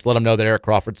boards. Let them know that Eric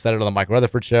Crawford said it on the Mike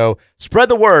Rutherford show. Spread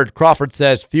the word. Crawford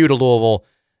says Few to Louisville.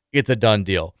 It's a done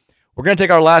deal. We're going to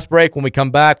take our last break. When we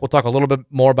come back, we'll talk a little bit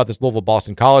more about this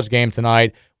Louisville-Boston College game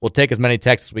tonight. We'll take as many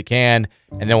texts as we can,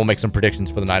 and then we'll make some predictions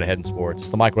for the night ahead in sports. It's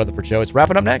the Mike Rutherford Show. It's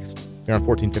wrapping up next here on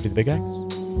 1450 The Big X.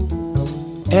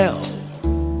 L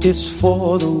is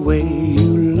for the way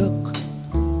you look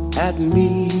at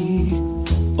me.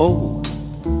 O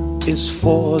is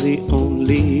for the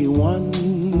only one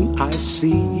I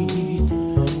see.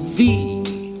 V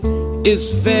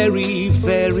is very,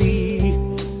 very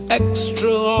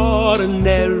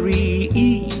extraordinary.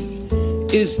 E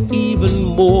is even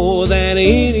more than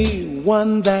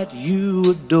anyone that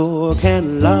you adore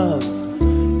can love,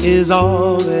 is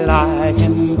all that I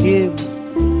can give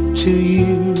to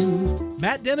you.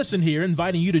 Matt Dennison here,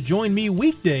 inviting you to join me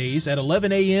weekdays at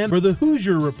 11 a.m. for the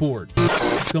Hoosier Report.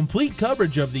 Complete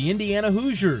coverage of the Indiana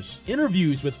Hoosiers,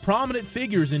 interviews with prominent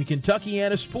figures in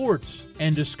Kentuckiana sports,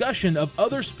 and discussion of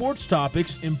other sports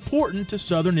topics important to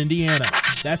Southern Indiana.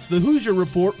 That's the Hoosier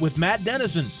Report with Matt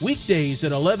Dennison, weekdays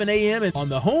at 11 a.m. on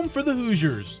the home for the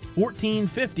Hoosiers,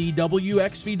 1450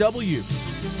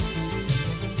 WXVW.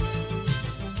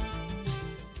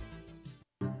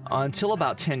 Until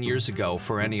about 10 years ago,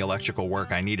 for any electrical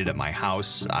work I needed at my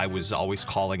house, I was always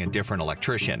calling a different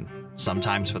electrician,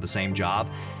 sometimes for the same job.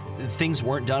 Things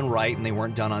weren't done right and they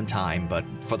weren't done on time, but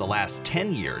for the last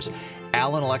 10 years,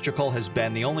 Allen Electrical has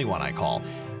been the only one I call.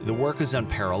 The work is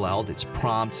unparalleled, it's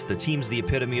prompt, the team's the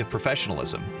epitome of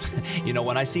professionalism. You know,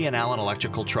 when I see an Allen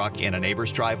Electrical truck in a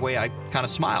neighbor's driveway, I kind of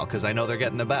smile because I know they're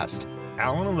getting the best.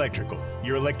 Allen Electrical,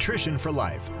 your electrician for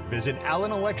life. Visit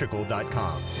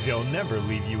allenelectrical.com. They'll never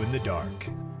leave you in the dark.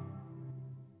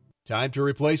 Time to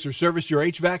replace or service your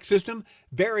HVAC system?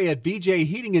 Barry at BJ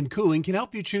Heating and Cooling can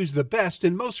help you choose the best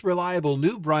and most reliable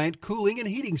new Bryant cooling and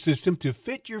heating system to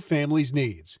fit your family's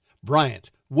needs. Bryant,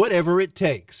 whatever it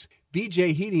takes.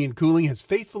 BJ Heating and Cooling has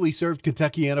faithfully served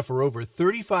Kentuckiana for over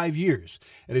 35 years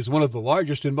and is one of the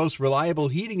largest and most reliable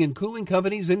heating and cooling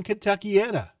companies in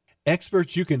Kentuckiana.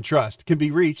 Experts you can trust can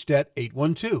be reached at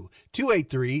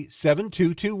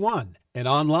 812-283-7221 and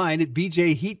online at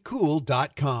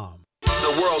bjheatcool.com.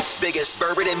 The world's biggest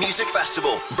bourbon and music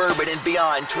festival, Bourbon and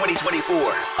Beyond 2024.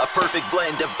 A perfect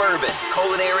blend of bourbon,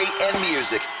 culinary, and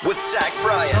music with Zach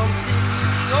Bryan,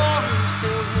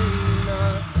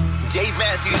 Dave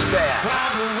Matthews Band,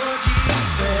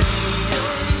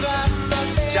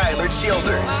 Tyler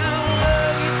Childers,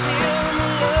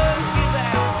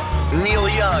 Neil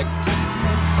Young,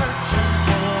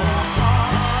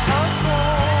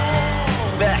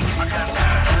 Beck,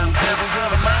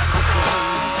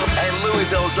 and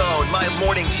Louisville's own My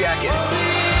Morning Jacket.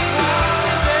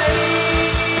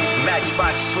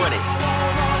 Matchbox 20.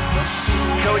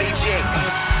 Cody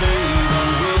Jinks,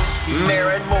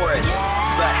 Maren Morris,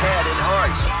 The Head and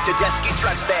Heart, Tedeschi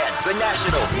Trucks Band, The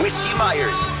National, Whiskey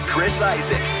Myers, Chris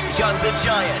Isaac, Young the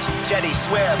Giant, Teddy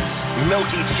Swims,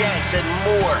 Milky Chance, and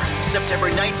more. September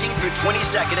 19th through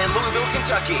 22nd in Louisville,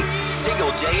 Kentucky.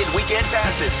 Single day and weekend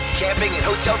passes, camping and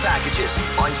hotel packages.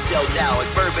 On sale now at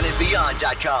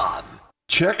bourbonandbeyond.com.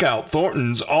 Check out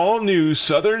Thornton's all-new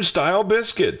Southern-style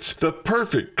biscuits, the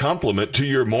perfect complement to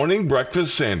your morning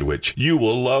breakfast sandwich. You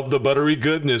will love the buttery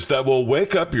goodness that will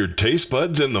wake up your taste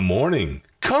buds in the morning.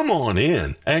 Come on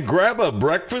in and grab a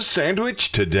breakfast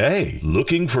sandwich today.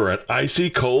 Looking for an icy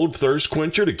cold thirst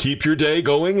quencher to keep your day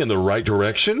going in the right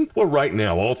direction? Well, right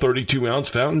now, all 32-ounce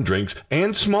fountain drinks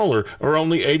and smaller are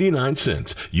only 89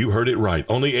 cents. You heard it right,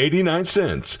 only 89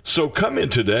 cents. So come in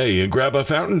today and grab a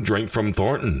fountain drink from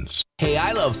Thornton's. Hey,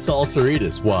 I love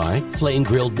salsaritas. Why? Flame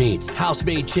grilled meats,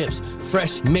 house-made chips,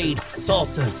 fresh-made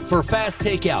salsas for fast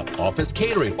takeout, office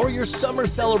catering, or your summer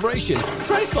celebration.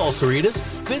 Try salsaritas.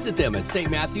 Visit them at St.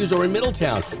 Matthews or in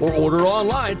Middletown, or order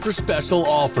online for special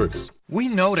offers. We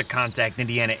know to contact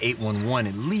Indiana 811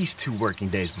 at least 2 working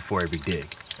days before every dig.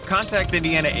 Contact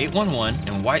Indiana 811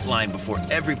 and white line before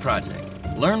every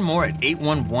project. Learn more at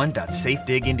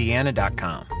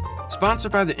 811.safedigindiana.com.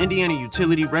 Sponsored by the Indiana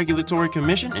Utility Regulatory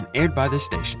Commission and aired by this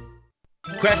station.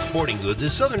 Kraft Sporting Goods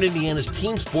is Southern Indiana's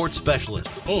team sports specialist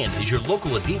and is your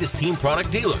local Adidas team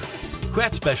product dealer.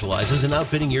 Kraft specializes in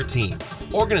outfitting your team,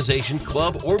 organization,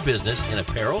 club, or business in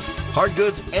apparel, hard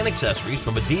goods, and accessories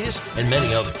from Adidas and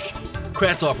many others.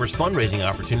 Kraft offers fundraising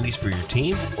opportunities for your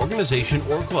team, organization,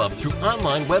 or club through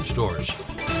online web stores.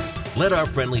 Let our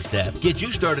friendly staff get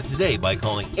you started today by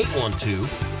calling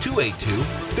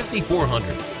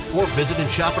 812-282-5400 or visit and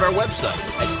shop at our website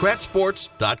at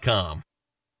kraftsports.com.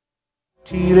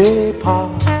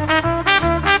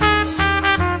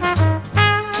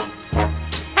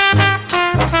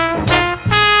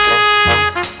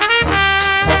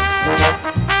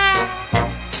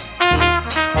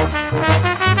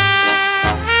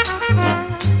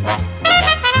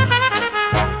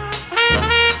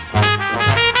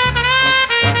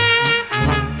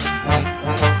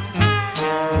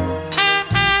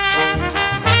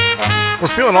 We're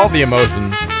feeling all the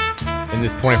emotions in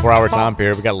this 24-hour time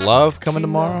period. We got love coming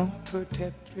tomorrow.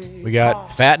 We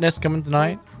got fatness coming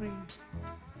tonight.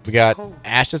 We got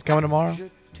ashes coming tomorrow.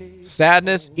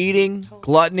 Sadness, eating,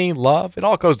 gluttony, love. It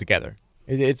all goes together.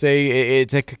 It's a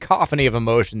cacophony of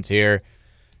emotions here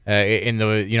in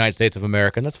the United States of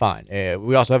America, and that's fine.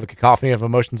 We also have a cacophony of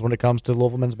emotions when it comes to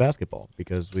Louisville men's basketball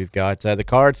because we've got the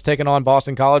Cards taking on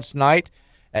Boston College tonight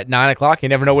at 9 o'clock. You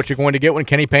never know what you're going to get when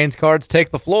Kenny Payne's Cards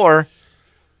take the floor.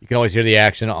 You can always hear the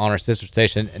action on our sister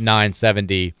station,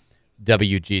 970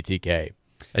 WGTK.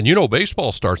 And you know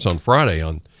baseball starts on Friday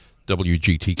on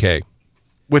WGTK.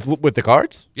 With the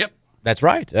Cards? Yep. That's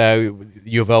right.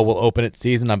 U of L will open its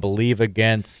season, I believe,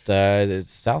 against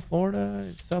South Florida.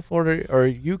 It's South Florida or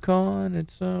UConn.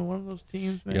 It's one of those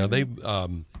teams, maybe. Yeah, they.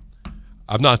 I'm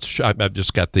not sure. I've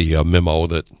just got the memo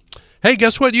that, hey,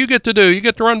 guess what you get to do? You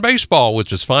get to run baseball,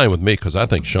 which is fine with me because I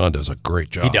think Sean does a great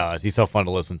job. He does. He's so fun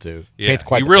to listen to. Yeah,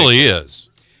 he really is.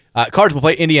 Cards will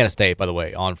play Indiana State, by the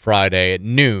way, on Friday at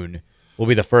noon. Will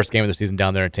be the first game of the season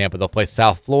down there in Tampa. They'll play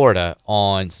South Florida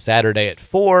on Saturday at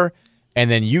 4,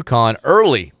 and then UConn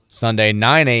early Sunday,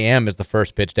 9 a.m. is the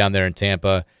first pitch down there in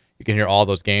Tampa. You can hear all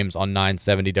those games on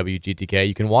 970 WGTK.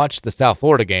 You can watch the South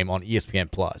Florida game on ESPN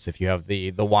Plus if you have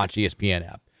the Watch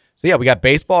ESPN app. So, yeah, we got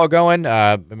baseball going.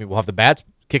 We'll have the bats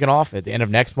kicking off at the end of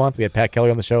next month. We had Pat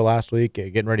Kelly on the show last week,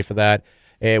 getting ready for that.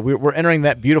 We're entering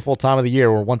that beautiful time of the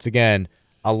year where, once again,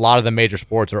 a lot of the major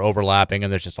sports are overlapping,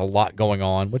 and there's just a lot going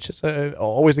on, which is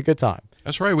always a good time.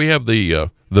 That's right. We have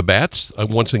the bats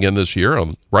once again this year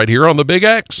right here on the Big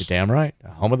X. You're damn right.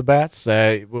 Home of the bats.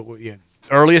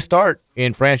 Earliest start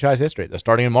in franchise history. They're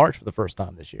starting in March for the first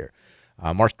time this year.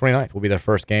 March 29th will be their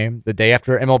first game, the day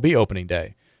after MLB opening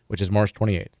day, which is March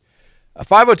 28th.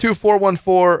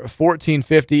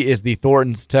 502-414-1450 is the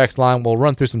Thornton's text line. We'll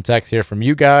run through some texts here from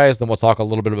you guys. Then we'll talk a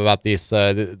little bit about this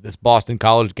Boston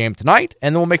College game tonight,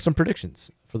 and then we'll make some predictions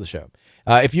for the show.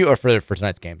 For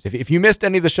tonight's games. If you missed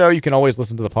any of the show, you can always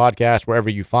listen to the podcast wherever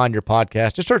you find your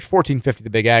podcast. Just search 1450 The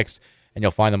Big X, and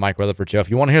you'll find the Mike Rutherford Show. If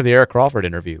you want to hear the Eric Crawford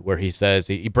interview where he says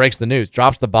he breaks the news,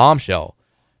 drops the bombshell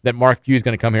that Mark Hughes is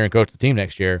going to come here and coach the team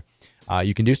next year,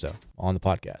 you can do so on the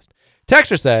podcast.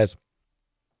 Texter says,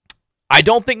 I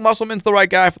don't think Musselman's the right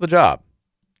guy for the job.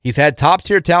 He's had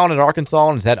top-tier talent at Arkansas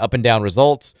and has had up-and-down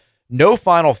results. No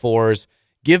Final Fours.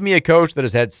 Give me a coach that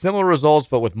has had similar results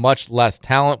but with much less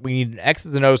talent. We need an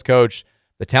X's and O's coach.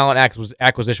 The talent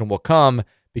acquisition will come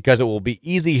because it will be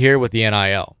easy here with the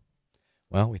NIL.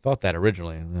 Well, we thought that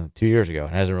originally 2 years ago.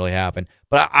 It hasn't really happened.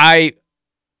 But I'm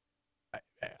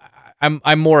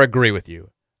more agree with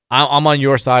you. I'm on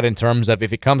your side in terms of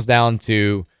if it comes down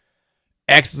to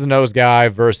X's and O's guy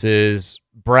versus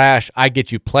brash, I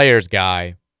get you players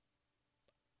guy.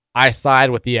 I side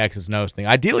with the X's and O's thing.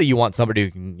 Ideally, you want somebody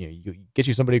who can get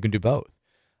you somebody who can do both.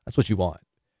 That's what you want.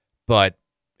 But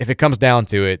if it comes down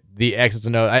to it, the X's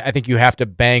and O's, I think you have to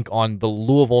bank on the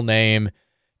Louisville name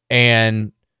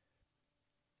and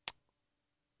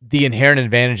the inherent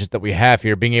advantages that we have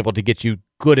here, being able to get you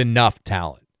good enough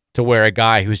talent to where a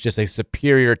guy who's just a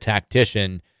superior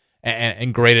tactician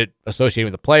and great at associating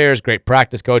with the players, great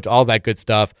practice coach, all that good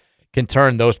stuff, can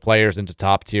turn those players into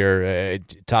top tier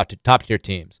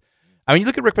teams. I mean, you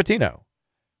look at Rick Pitino.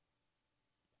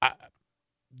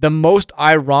 The most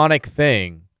ironic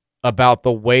thing about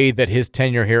the way that his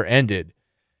tenure here ended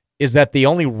is that the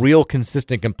only real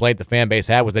consistent complaint the fan base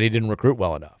had was that he didn't recruit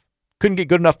well enough. Couldn't get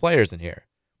good enough players in here.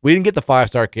 We didn't get the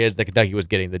 5-star kids that Kentucky was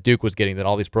getting, that Duke was getting, that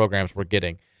all these programs were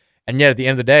getting. And yet at the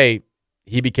end of the day,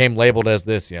 he became labeled as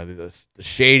this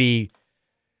shady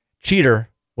cheater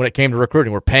when it came to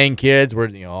recruiting. We're paying kids,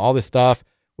 we're all this stuff.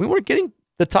 We weren't getting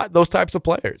those types of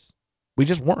players. We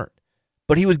just weren't.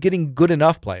 But he was getting good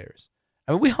enough players.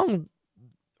 I mean, we hung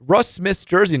Russ Smith's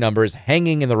jersey numbers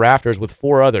hanging in the rafters with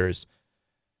 4 others.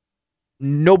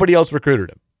 Nobody else recruited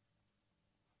him.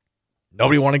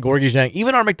 Nobody wanted Gorgie Zhang.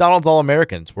 Even our McDonald's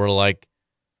All-Americans were like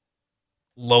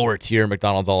lower tier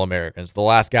McDonald's All-Americans, the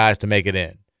last guys to make it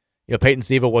in. Peyton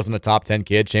Siva wasn't a top 10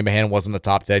 kid. Shane Mahan wasn't a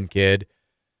top 10 kid.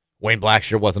 Wayne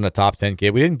Blackshear wasn't a top 10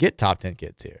 kid. We didn't get top 10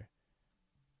 kids here.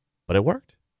 But it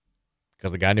worked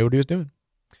because the guy knew what he was doing.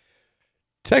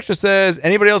 Texture says,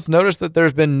 anybody else notice that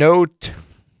there's been no...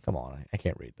 Come on, I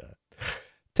can't read that.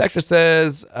 Texture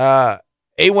says,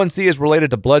 A1C is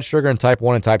related to blood sugar and type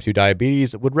 1 and type 2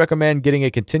 diabetes. Would recommend getting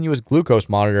a continuous glucose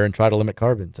monitor and try to limit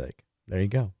carb intake. There you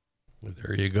go.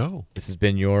 There you go. This has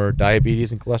been your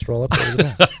diabetes and cholesterol update of the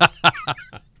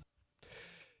day.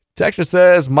 Texture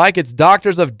says, Mike, it's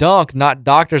doctors of dunk, not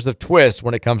doctors of twist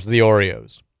when it comes to the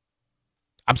Oreos.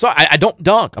 I'm sorry, I don't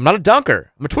dunk. I'm not a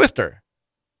dunker. I'm a twister.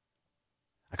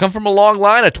 I come from a long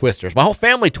line of twisters. My whole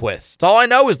family twists. All I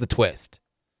know is the twist.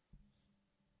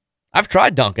 I've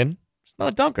tried dunking. It's not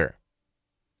a dunker.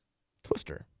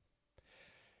 Twister.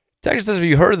 Texas says, have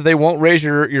you heard that they won't raise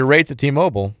your rates at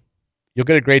T-Mobile? You'll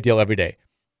get a great deal every day.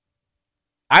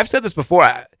 I've said this before.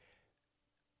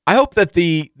 I hope that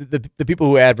the people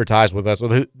who advertise with us,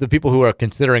 or the people who are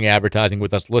considering advertising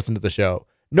with us, listen to the show.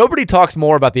 Nobody talks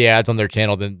more about the ads on their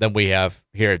channel than we have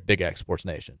here at Big X Sports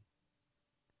Nation.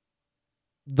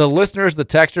 The listeners, the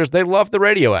texters, they love the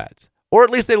radio ads, or at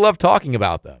least they love talking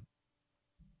about them.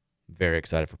 I'm very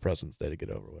excited for President's Day to get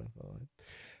over with.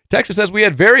 Texture says, we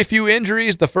had very few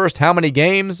injuries the first how many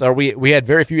games? Or we had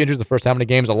very few injuries the first how many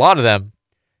games? A lot of them.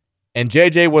 And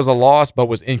JJ was a loss, but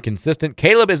was inconsistent.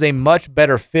 Caleb is a much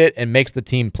better fit and makes the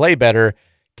team play better.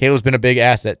 Caleb's been a big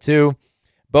asset too.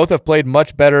 Both have played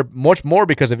much better, much more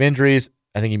because of injuries.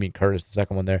 I think you mean Curtis, the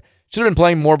second one there. Should have been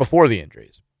playing more before the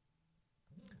injuries.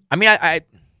 I mean,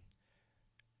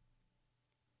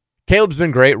 Caleb's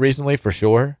been great recently for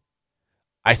sure.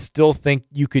 I still think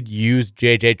you could use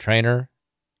JJ Traynor.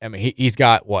 I mean, he's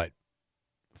got, 4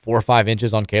 or 5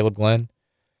 inches on Caleb Glenn.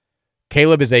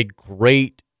 Caleb is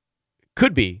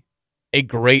could be a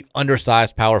great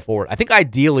undersized power forward. I think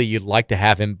ideally you'd like to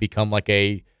have him become like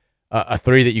a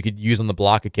 3 that you could use on the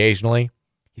block occasionally.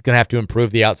 He's going to have to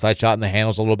improve the outside shot and the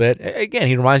handles a little bit. Again,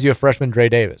 he reminds you of freshman Dre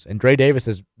Davis. And Dre Davis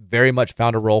has very much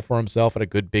found a role for himself at a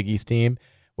good Big East team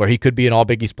where he could be an all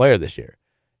Big East player this year.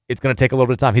 It's going to take a little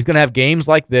bit of time. He's going to have games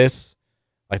like this,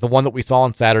 like the one that we saw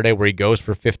on Saturday where he goes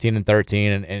for 15 and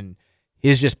 13 and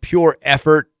his just pure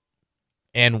effort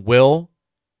and will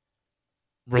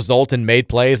result in made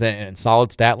plays and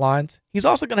solid stat lines. He's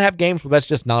also going to have games where that's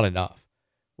just not enough,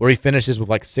 where he finishes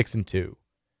with 6 and 2,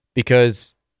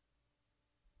 because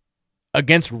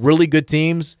against really good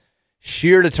teams,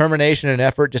 sheer determination and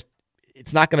effort,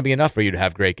 it's not going to be enough for you to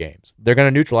have great games. They're going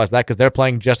to neutralize that because they're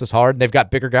playing just as hard and they've got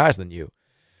bigger guys than you.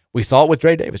 We saw it with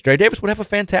Dre Davis. Dre Davis would have a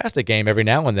fantastic game every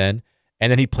now and then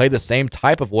he'd play the same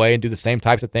type of way and do the same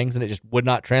types of things, and it just would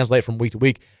not translate from week to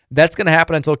week. That's going to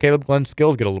happen until Caleb Glenn's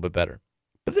skills get a little bit better.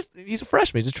 But he's a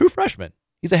freshman. He's a true freshman.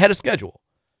 He's ahead of schedule.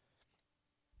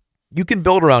 You can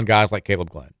build around guys like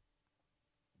Caleb Glenn,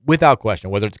 without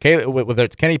question. Whether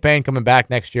it's Kenny Payne coming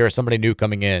back next year or somebody new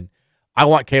coming in, I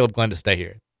want Caleb Glenn to stay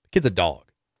here. The kid's a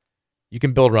dog. You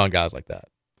can build around guys like that.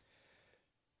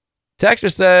 Texture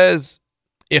says,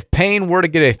 if Payne were to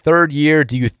get a 3rd year,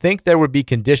 do you think there would be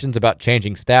conditions about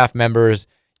changing staff members?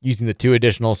 using the 2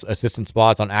 additional assistant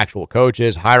spots on actual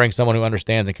coaches, hiring someone who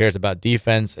understands and cares about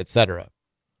defense, etc.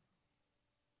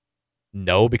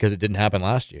 No, because it didn't happen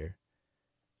last year.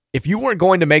 If you weren't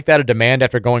going to make that a demand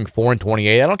after going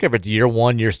 4-28, I don't care if it's year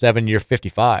 1, year 7, year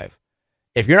 55.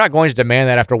 If you're not going to demand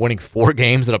that after winning 4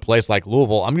 games at a place like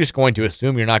Louisville, I'm just going to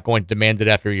assume you're not going to demand it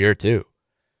after year 2.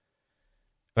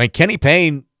 I mean, Kenny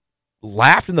Payne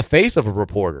laughed in the face of a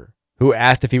reporter who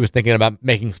asked if he was thinking about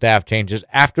making staff changes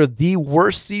after the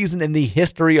worst season in the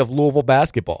history of Louisville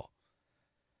basketball.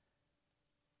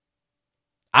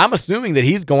 I'm assuming that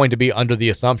he's going to be under the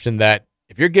assumption that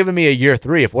if you're giving me a year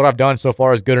 3, if what I've done so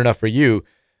far is good enough for you,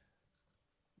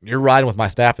 you're riding with my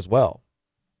staff as well.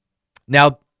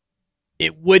 Now,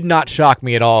 it would not shock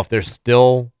me at all if there's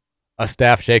still a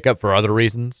staff shakeup for other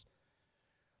reasons.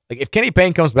 Like if Kenny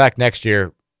Payne comes back next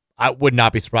year, I would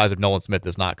not be surprised if Nolan Smith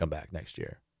does not come back next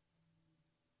year.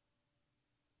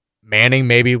 Manning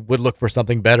maybe would look for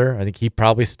something better. I think he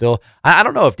probably still... I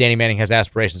don't know if Danny Manning has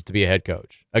aspirations to be a head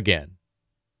coach again.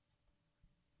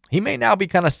 He may now be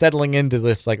kind of settling into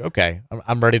this, like, okay,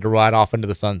 I'm ready to ride off into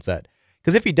the sunset.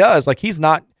 Because if he does, like, he's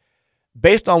not...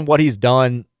 Based on what he's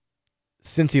done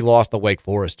since he lost the Wake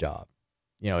Forest job,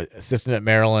 assistant at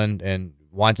Maryland and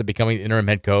winds up becoming the interim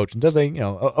head coach and does a,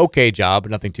 okay job,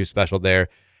 but nothing too special there,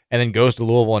 and then goes to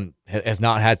Louisville and has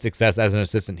not had success as an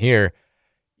assistant here,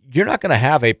 you're not going to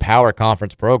have a power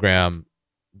conference program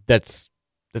that's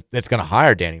going to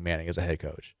hire Danny Manning as a head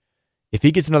coach. If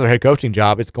he gets another head coaching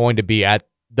job, it's going to be at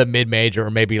the mid-major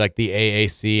or maybe like the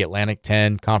AAC, Atlantic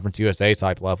 10, Conference USA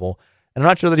type level, and I'm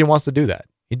not sure that he wants to do that.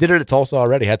 He did it at Tulsa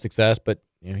already, had success, but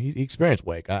he experienced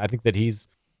Wake. I think that he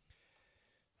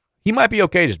might be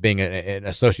okay just being an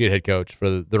associate head coach for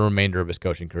the remainder of his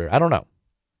coaching career. I don't know.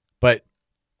 But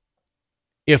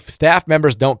if staff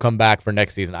members don't come back for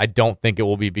next season, I don't think it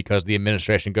will be because the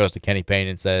administration goes to Kenny Payne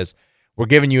and says, we're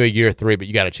giving you a year 3, but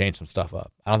you got to change some stuff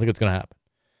up. I don't think it's going to happen.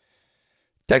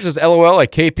 Texas LOL, a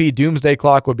KP doomsday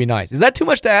clock would be nice. Is that too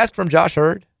much to ask from Josh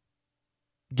Hurd?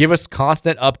 Give us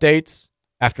constant updates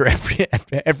after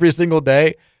every single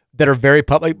day that are very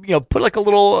public. Put like a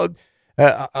little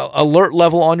alert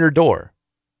level on your door.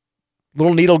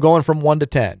 Little needle going from 1 to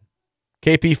 10.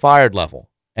 KP fired level.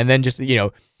 And then just,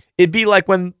 it'd be like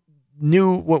when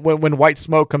white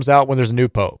smoke comes out when there's a new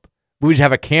pope. We would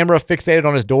have a camera fixated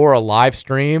on his door, a live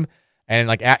stream, and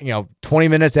 20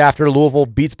 minutes after Louisville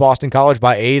beats Boston College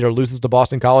by 8 or loses to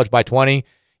Boston College by 20,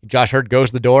 Josh Hurd goes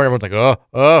to the door, and everyone's like,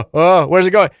 oh, where's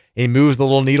it going? And he moves the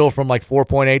little needle from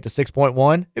 4.8 to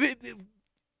 6.1. It's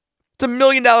 $1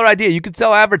 million idea. You could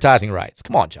sell advertising rights.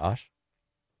 Come on, Josh.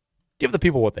 Give the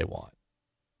people what they want.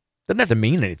 Doesn't have to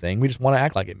mean anything. We just want to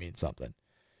act like it means something.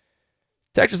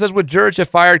 Texas says, would Jurich have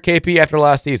fired KP after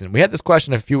last season? We had this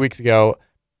question a few weeks ago.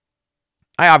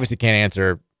 I obviously can't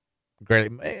answer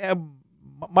greatly.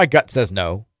 My gut says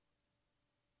no.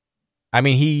 I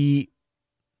mean,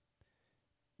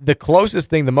 the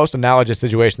closest thing, the most analogous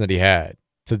situation that he had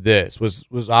to this was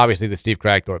obviously the Steve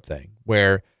Kragthorpe thing,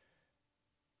 where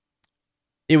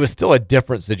it was still a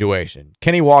different situation.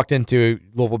 Kenny walked into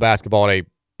Louisville basketball at a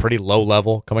pretty low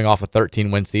level, coming off a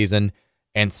 13-win season,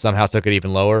 and somehow took it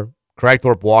even lower.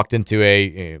 Kragthorpe walked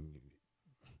into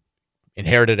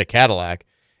inherited a Cadillac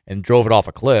and drove it off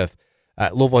a cliff.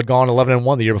 Louisville had gone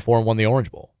 11-1 the year before and won the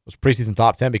Orange Bowl. It was preseason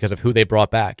top 10 because of who they brought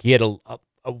back. He had a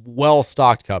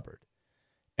well-stocked cupboard,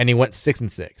 and he went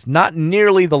 6-6. Not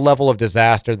nearly the level of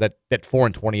disaster that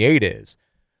 4-28 is,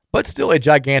 but still a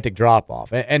gigantic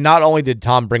drop-off. And not only did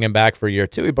Tom bring him back for year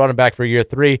 2, he brought him back for year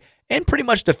 3 and pretty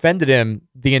much defended him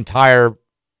the entire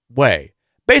way.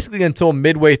 Basically until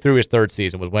midway through his 3rd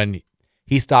season was when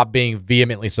he stopped being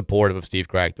vehemently supportive of Steve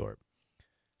Kragthorpe.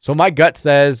 So my gut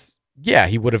says, yeah,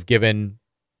 he would have given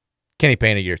Kenny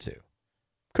Payne a year 2.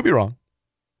 Could be wrong,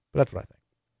 but that's what I think.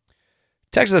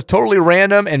 Texas is totally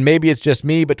random, and maybe it's just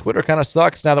me, but Twitter kind of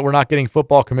sucks now that we're not getting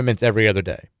football commitments every other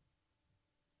day.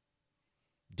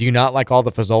 Do you not like all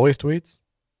the Fazoli's tweets?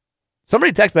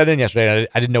 Somebody texted that in yesterday, and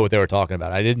I didn't know what they were talking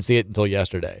about. I didn't see it until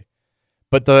yesterday.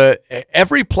 But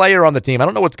every player on the team, I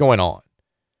don't know what's going on.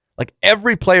 Like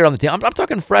every player on the team, I'm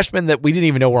talking freshmen that we didn't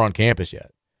even know were on campus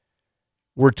yet,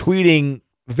 were tweeting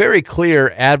very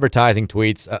clear advertising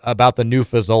tweets about the new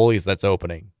Fazoli's that's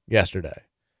opening yesterday.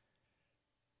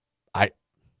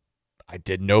 I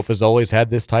didn't know Fazoli's had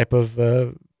this type of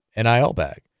NIL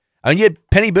bag. I mean, you had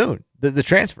Penny Boone, the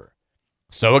transfer.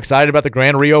 So excited about the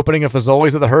grand reopening of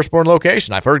Fazoli's at the Hurstbourne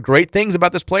location. I've heard great things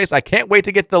about this place. I can't wait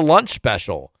to get the lunch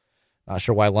special. Not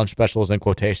sure why lunch special is in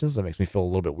quotations. That makes me feel a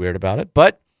little bit weird about it.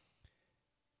 But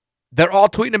they're all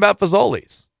tweeting about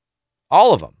Fazoli's.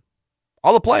 All of them.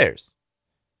 All the players.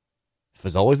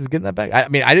 Fazoli's is getting that back. I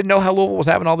mean, I didn't know how Louisville was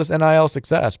having all this NIL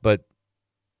success, but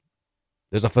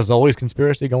there's a Fazoli's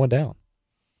conspiracy going down.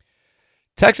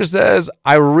 Texture says,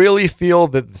 I really feel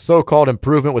that the so-called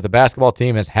improvement with the basketball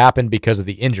team has happened because of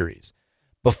the injuries.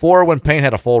 Before, when Payne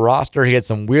had a full roster, he had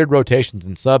some weird rotations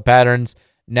and sub patterns.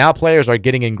 Now players are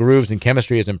getting in grooves and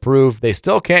chemistry has improved. They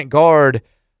still can't guard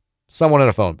someone in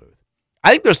a phone booth.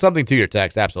 I think there's something to your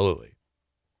text, absolutely.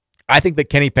 I think that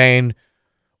Kenny Payne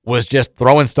was just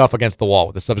throwing stuff against the wall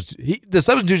with the substitution. The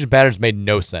substitution patterns made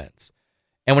no sense.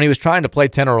 And when he was trying to play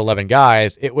 10 or 11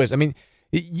 guys, it was, I mean,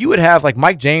 you would have, like,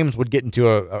 Mike James would get into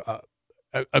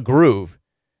a groove.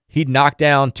 He'd knock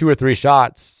down 2 or 3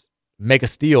 shots, make a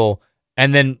steal,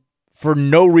 and then for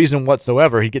no reason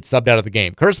whatsoever, he'd get subbed out of the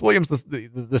game. Curtis Williams,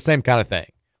 the same kind of thing.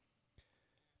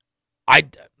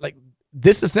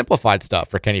 This is simplified stuff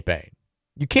for Kenny Payne.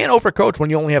 You can't overcoach when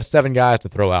you only have 7 guys to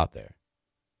throw out there.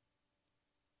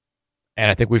 And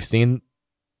I think we've seen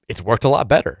it's worked a lot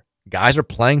better. Guys are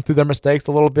playing through their mistakes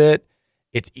a little bit.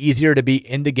 It's easier to be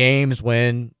into games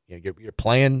when you're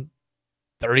playing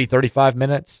 30, 35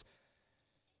 minutes.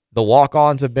 The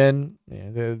walk-ons have been,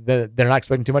 they're not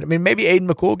expecting too much. I mean, maybe Aiden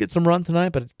McCool gets some run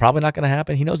tonight, but it's probably not going to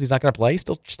happen. He knows he's not going to play. He's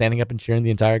still standing up and cheering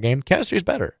the entire game. Chemistry is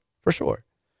better, for sure.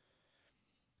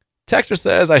 Texter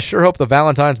says, I sure hope the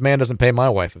Valentine's man doesn't pay my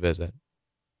wife a visit.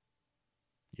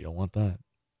 You don't want that.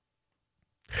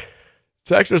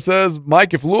 Texter says,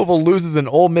 Mike, if Louisville loses and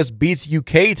Ole Miss beats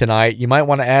UK tonight, you might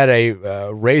want to add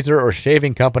a razor or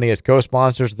shaving company as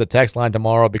co-sponsors to the text line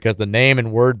tomorrow because the name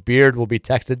and word beard will be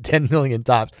texted 10 million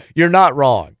times. You're not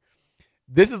wrong.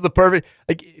 This is the perfect,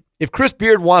 like, if Chris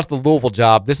Beard wants the Louisville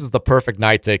job, this is the perfect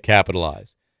night to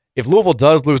capitalize. If Louisville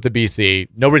does lose to BC,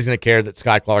 nobody's going to care that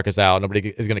Sky Clark is out. Nobody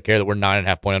is going to care that we're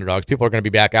 9.5-point underdogs. People are going to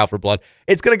be back out for blood.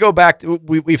 It's going to go back to,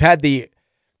 we've had the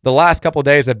last couple of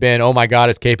days have been, oh my God,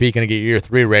 is KP going to get year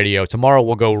 3 radio? Tomorrow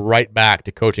we'll go right back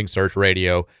to coaching search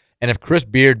radio. And if Chris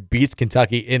Beard beats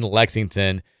Kentucky in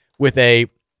Lexington with a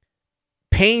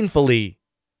painfully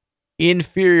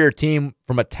inferior team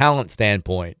from a talent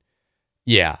standpoint,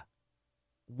 yeah,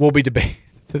 we'll be debating.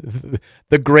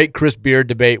 The great Chris Beard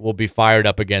debate will be fired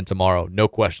up again tomorrow. No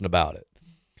question about it.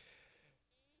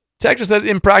 Texas says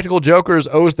Impractical Jokers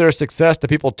owes their success to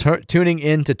people tuning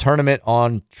in to tournament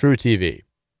on True TV.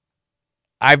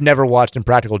 I've never watched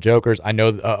Impractical Jokers. I know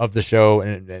of the show,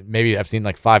 and maybe I've seen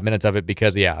like 5 minutes of it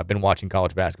because, yeah, I've been watching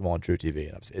college basketball on True TV,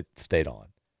 and it stayed on.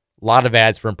 A lot of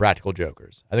ads for Impractical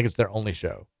Jokers. I think it's their only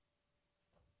show.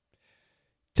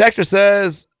 Texter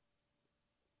says,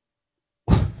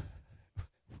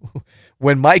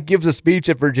 when Mike gives a speech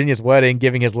at Virginia's wedding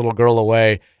giving his little girl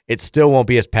away, it still won't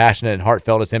be as passionate and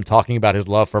heartfelt as him talking about his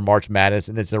love for March Madness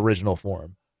in its original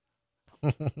form.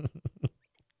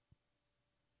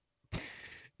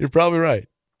 You're probably right.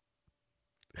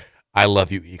 I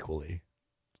love you equally.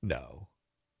 No.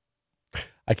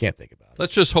 I can't think about it.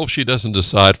 Let's just hope she doesn't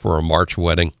decide for a March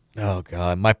wedding. Oh,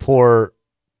 God. My poor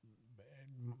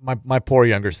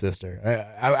younger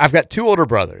sister. I've got 2 older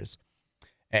brothers.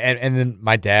 And then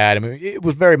my dad. I mean, it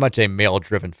was very much a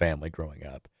male-driven family growing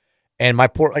up. And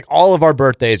all of our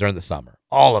birthdays are in the summer.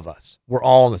 All of us. We're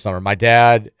all in the summer. My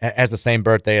dad has the same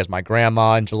birthday as my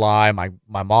grandma in July. My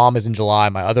mom is in July.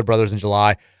 My other brother's in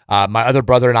July. My other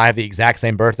brother and I have the exact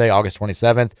same birthday, August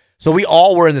 27th. So we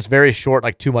all were in this very short,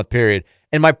 2-month period.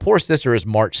 And my poor sister is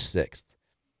March 6th.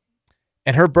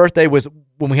 And her birthday was,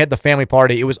 when we had the family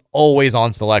party, it was always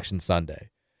on Selection Sunday.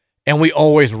 And we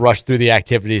always rushed through the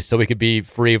activities so we could be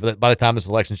free by the time the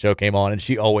selection show came on, and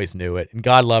she always knew it. And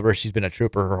God love her, she's been a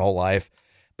trooper her whole life.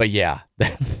 But yeah,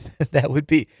 that would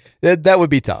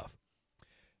be tough.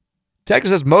 Texas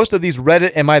says most of these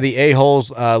Reddit "Am I the A-holes"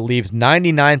 leaves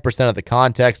 99% of the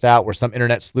context out, where some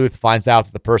internet sleuth finds out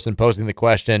that the person posing the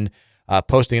question,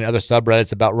 posting in other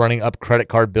subreddits about running up credit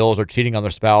card bills or cheating on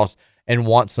their spouse, and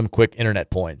wants some quick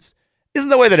internet points. Isn't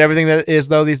the way that everything that is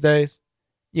though these days?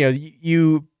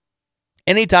 You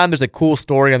anytime there's a cool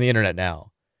story on the internet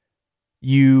now,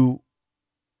 you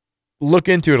look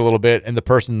into it a little bit, and the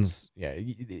person's,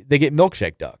 they get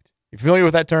milkshake ducked. You familiar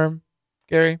with that term,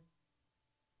 Gary?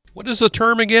 What is the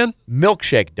term again?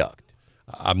 Milkshake ducked.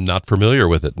 I'm not familiar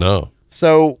with it, no.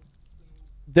 So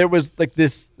there was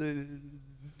this,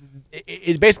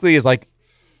 it basically is like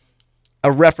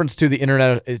a reference to the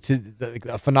internet, to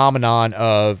a phenomenon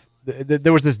of,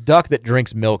 there was this duck that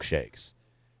drinks milkshakes.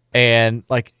 And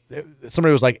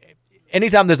somebody was like,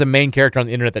 anytime there's a main character on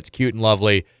the internet that's cute and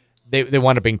lovely, they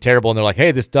wind up being terrible, and they're like,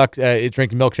 hey, this duck is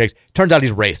drinking milkshakes. Turns out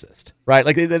he's racist, right?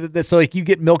 So you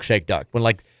get milkshake duck when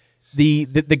the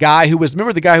guy who was,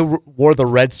 remember the guy who wore the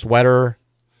red sweater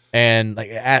and like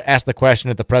asked the question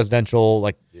at the presidential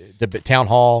town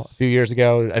hall a few years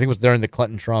ago. I think it was during the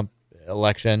Clinton-Trump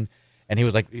election, and he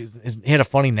was like, he had a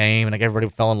funny name, and like everybody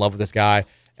fell in love with this guy.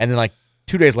 And then like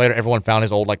 2 days later, everyone found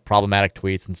his old like problematic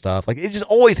tweets and stuff. Like it just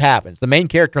always happens. The main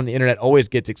character on the internet always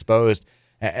gets exposed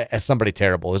as somebody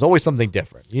terrible. There's always something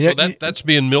different. So that's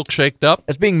being milkshaked up?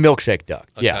 It's being milkshake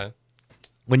ducked, Okay. yeah.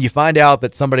 When you find out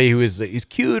that somebody who is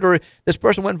cute, or this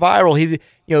person went viral,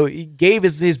 he gave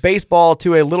his baseball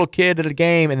to a little kid at a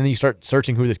game, and then you start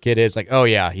searching who this kid is. Like, oh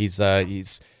yeah, he's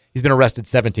been arrested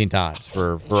 17 times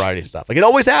for a variety of stuff. Like it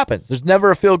always happens. There's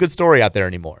never a feel good story out there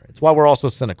anymore. It's why we're all so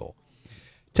cynical.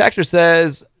 Texter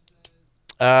says,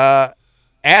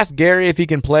 ask Gary if he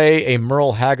can play a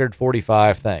Merle Haggard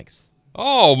 45. Thanks.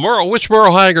 Oh, Merle, which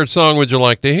Merle Haggard song would you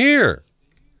like to hear?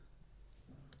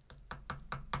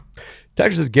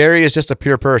 Texter says, Gary is just a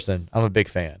pure person. I'm a big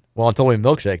fan. Well, until we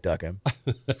milkshake duck him.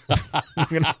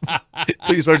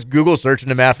 Until you start Google searching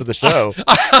him after the show.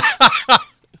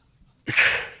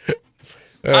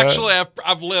 Actually,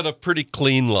 I've led a pretty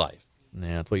clean life.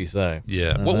 Yeah, that's what you say.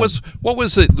 Yeah. What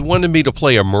was it? Wanted me to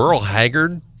play a Merle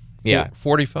Haggard? Yeah.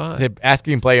 45.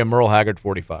 Asking him to play a Merle Haggard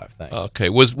 45. Thanks. Okay.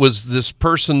 Was this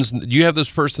person's? Do you have this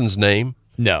person's name?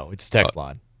 No, it's text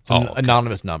line. It's an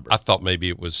anonymous number. I thought maybe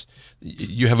it was.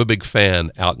 You have a big fan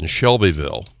out in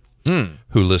Shelbyville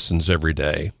who listens every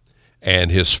day, and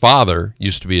his father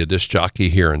used to be a disc jockey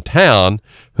here in town,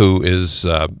 who has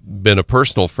been a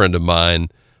personal friend of mine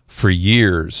for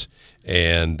years.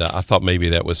 And I thought maybe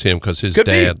that was him because his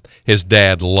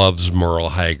dad loves Merle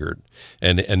Haggard,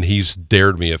 and he's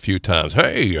dared me a few times.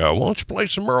 Hey, why don't you play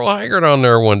some Merle Haggard on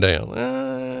there one day?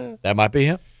 That might be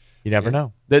him. You never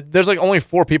know. There's like only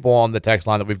 4 people on the text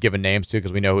line that we've given names to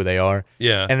because we know who they are.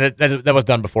 Yeah, and that was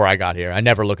done before I got here. I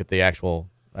never look at the actual.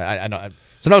 I know.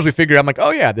 Sometimes we figure I'm like,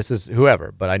 oh yeah, this is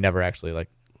whoever, but I never actually like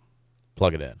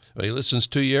plug it in. Well, he listens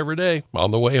to you every day on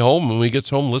the way home. When he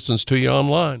gets home, listens to you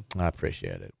online. I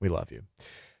appreciate it. We love you.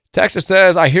 Texter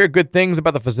says, I hear good things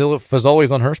about the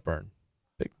Fazoli's on Hirschburn.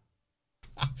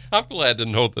 I'm glad to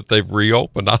know that they've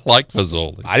reopened. I like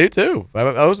Fazoli. I do too.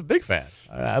 I was a big fan.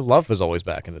 I love Fazoli's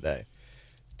back in the day.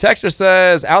 Texter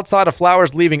says, outside of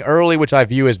Flowers leaving early, which I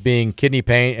view as being kidney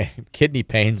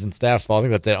pains and staff's fault. I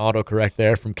think that's an autocorrect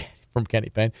there from Kenny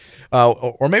Payne.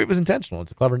 Or maybe it was intentional.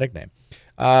 It's a clever nickname.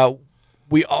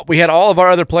 We had all of our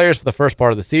other players for the first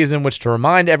part of the season, which, to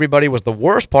remind everybody, was the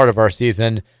worst part of our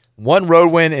season. 1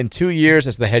 road win in 2 years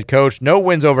as the head coach. No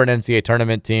wins over an NCAA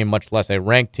tournament team, much less a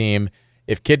ranked team.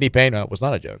 If Kidney Payne, it was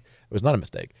not a joke. It was not a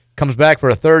mistake. Comes back for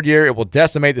a 3rd year, it will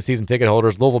decimate the season ticket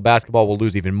holders. Louisville basketball will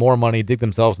lose even more money, dig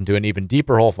themselves into an even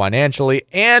deeper hole financially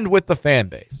and with the fan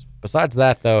base. Besides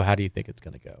that, though, how do you think it's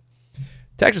going to go?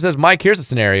 Texter says, Mike, here's a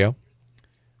scenario.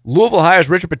 Louisville hires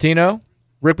Richard Pitino.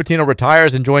 Rick Pitino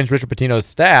retires and joins Richard Pitino's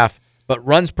staff, but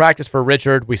runs practice for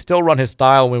Richard. We still run his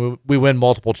style and we win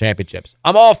multiple championships.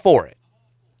 I'm all for it.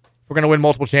 If we're going to win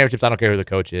multiple championships, I don't care who the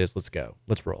coach is. Let's go.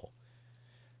 Let's roll.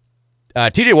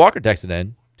 TJ Walker texted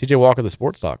in. TJ Walker, the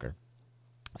sports talker.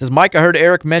 Says, Mike, I heard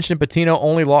Eric mention Pitino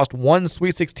only lost 1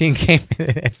 Sweet 16 game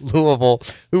at Louisville.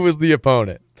 Who was the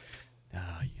opponent?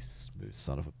 You smooth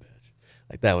son of a bitch.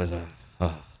 Like that was a...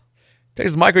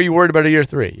 Texas, Mike, are you worried about a year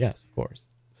 3? Yes, of course.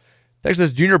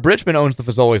 Texas, Junior Bridgman owns the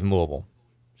Fazoli's in Louisville.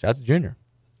 Shout out to Junior.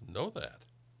 Know that.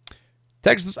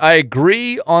 Texas, I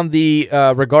agree on the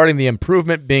regarding the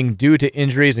improvement being due to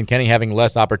injuries and Kenny having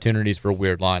less opportunities for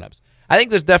weird lineups. I think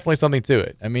there's definitely something to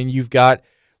it. I mean, you've got,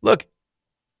 look,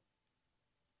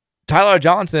 Tyler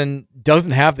Johnson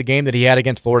doesn't have the game that he had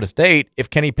against Florida State if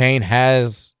Kenny Payne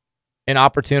has an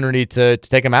opportunity to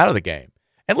take him out of the game.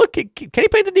 And look, Kenny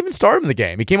Payne didn't even start him in the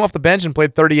game. He came off the bench and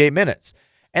played 38 minutes.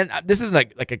 And this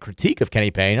isn't like a critique of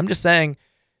Kenny Payne. I'm just saying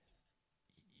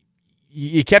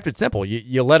you kept it simple.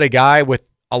 You let a guy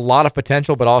with a lot of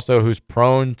potential, but also who's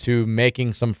prone to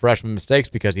making some freshman mistakes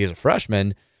because he is a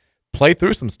freshman, play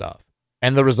through some stuff.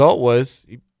 And the result was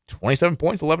 27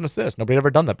 points, 11 assists. Nobody had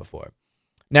ever done that before.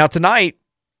 Now, tonight,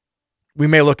 we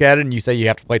may look at it and you say you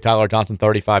have to play Tyler Johnson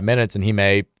 35 minutes and he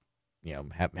may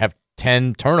have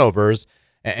 10 turnovers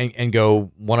and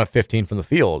go 1 of 15 from the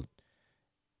field.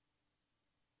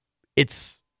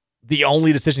 It's the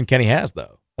only decision Kenny has,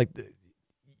 though. Like,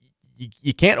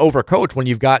 you can't overcoach when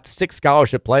you've got 6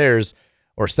 scholarship players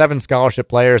or 7 scholarship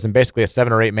players and basically a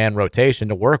 7 or 8 man rotation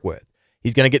to work with.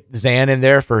 He's going to get Zan in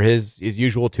there for his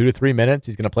usual 2 to 3 minutes.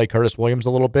 He's going to play Curtis Williams a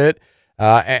little bit.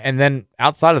 And then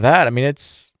outside of that, I mean,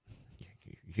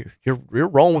 you're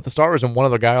rolling with the starters and one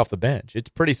other guy off the bench. It's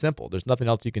pretty simple. There's nothing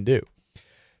else you can do.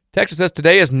 Texas says,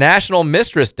 today is National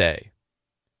Mistress Day.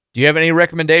 Do you have any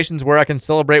recommendations where I can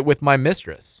celebrate with my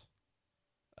mistress?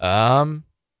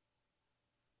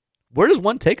 Where does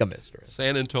one take a mistress?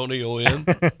 San Antonio Inn.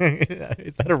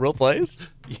 Is that a real place?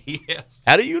 Yes.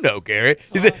 How do you know, Gary?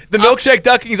 Is it the milkshake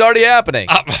ducking is already happening?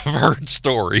 I've heard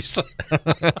stories.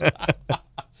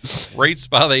 Rates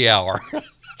by the hour.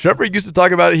 Trevor used to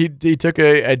talk about he took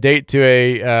a date to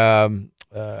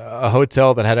a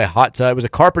hotel that had a hot tub. It was a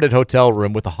carpeted hotel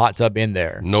room with a hot tub in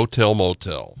there. No-tell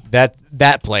motel.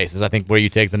 That place is, I think, where you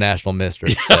take the national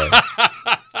mistress. So.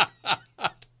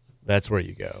 That's where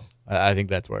you go. I think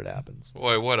that's where it happens.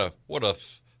 Boy, what a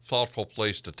thoughtful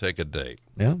place to take a date.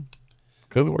 Yeah,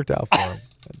 clearly worked out for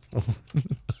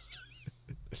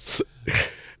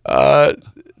him.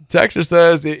 Texture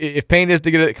says if Payne is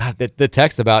to get it, God, the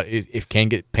text about is if Payne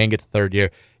gets a third year.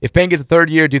 If Payne gets a third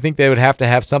year, do you think they would have to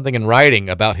have something in writing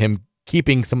about him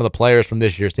keeping some of the players from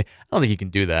this year's team? I don't think you can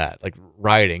do that, like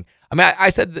writing. I mean, I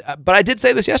said, but I did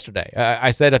say this yesterday.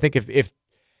 I said I think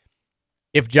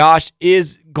if Josh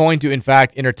is going to, in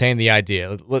fact, entertain the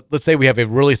idea, let's say we have a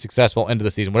really successful end of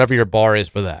the season, whatever your bar is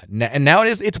for that. And now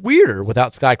it's weirder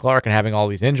without Sky Clark and having all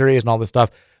these injuries and all this stuff.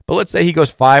 But let's say he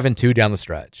goes 5-2 down the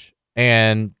stretch.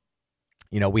 And,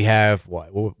 we have,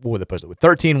 what would the post with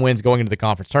 13 wins going into the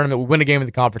conference tournament. We win a game in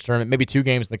the conference tournament, maybe 2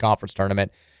 games in the conference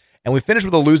tournament. And we finish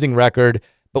with a losing record,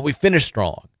 but we finish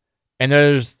strong. And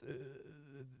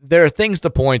there are things to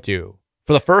point to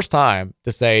for the first time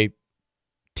to say,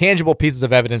 tangible pieces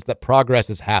of evidence that progress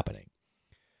is happening.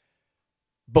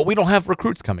 But we don't have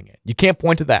recruits coming in. You can't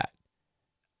point to that.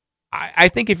 I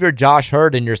think if you're Josh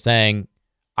Hurd and you're saying,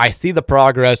 I see the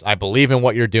progress, I believe in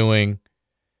what you're doing,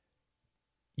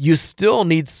 you still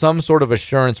need some sort of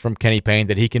assurance from Kenny Payne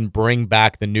that he can bring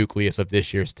back the nucleus of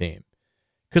this year's team.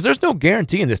 Because there's no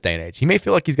guarantee in this day and age. He may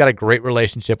feel like he's got a great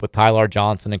relationship with Tyler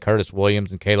Johnson and Curtis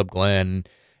Williams and Caleb Glenn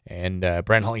and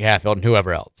Brent Huntley Hatfield and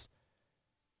whoever else.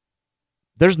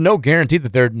 There's no guarantee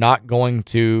that they're not going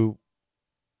to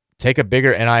take a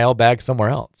bigger NIL bag somewhere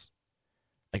else.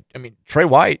 Trey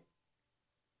White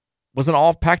was an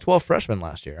all Pac-12 freshman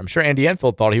last year. I'm sure Andy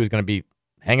Enfield thought he was going to be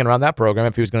hanging around that program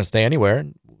if he was going to stay anywhere,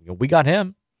 and we got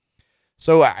him.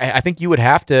 So I think you would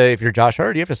have to, if you're Josh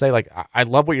Hurd, you have to say, I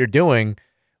love what you're doing.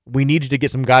 We need you to get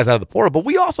some guys out of the portal, but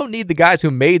we also need the guys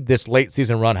who made this late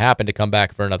season run happen to come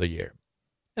back for another year.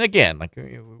 And again,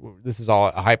 this is all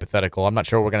a hypothetical. I'm not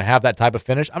sure we're going to have that type of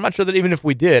finish. I'm not sure that even if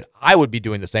we did, I would be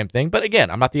doing the same thing. But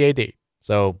again, I'm not the AD,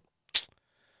 so it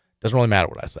doesn't really matter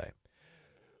what I say.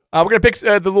 We're going to pick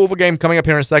the Louisville game coming up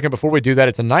here in a second. Before we do that,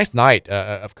 it's a nice night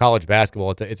of college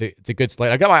basketball. It's a good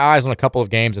slate. I got my eyes on a couple of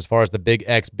games as far as the Big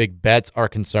X, Big Bets are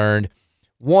concerned.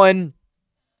 One,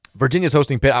 Virginia's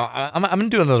hosting Pitt. I'm going to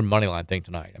do another money line thing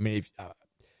tonight.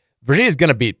 Virginia's going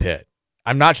to beat Pitt.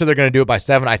 I'm not sure they're going to do it by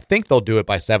 7. I think they'll do it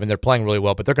by 7. They're playing really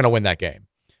well, but they're going to win that game.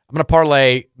 I'm going to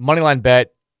parlay moneyline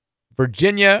bet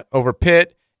Virginia over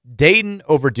Pitt, Dayton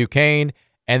over Duquesne,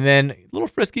 and then a little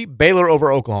frisky, Baylor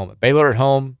over Oklahoma. Baylor at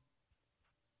home.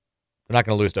 They're not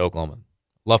going to lose to Oklahoma.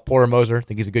 Love Porter Moser.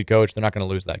 Think he's a good coach. They're not going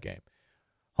to lose that game.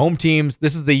 Home teams.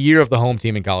 This is the year of the home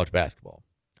team in college basketball.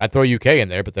 I'd throw UK in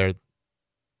there, but they're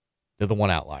the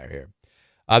one outlier here.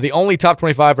 The only top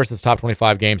 25 versus top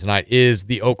 25 game tonight is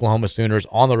the Oklahoma Sooners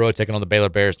on the road taking on the Baylor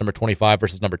Bears, number 25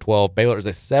 versus number 12. Baylor is a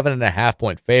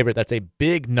 7.5-point favorite. That's a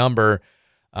big number.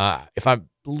 If I'm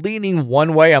leaning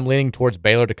one way, I'm leaning towards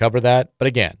Baylor to cover that. But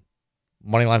again,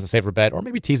 money line's a safer bet, or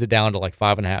maybe tease it down to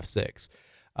 5.5, 6.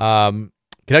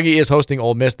 Kentucky is hosting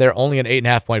Ole Miss. They're only an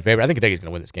 8.5-point favorite. I think Kentucky's going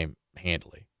to win this game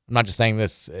handily. I'm not just saying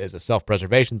this as a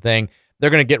self-preservation thing. They're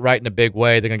going to get right in a big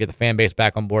way. They're going to get the fan base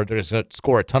back on board. They're going to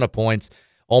score a ton of points.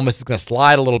 Ole Miss is going to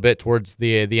slide a little bit towards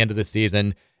the end of the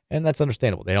season, and that's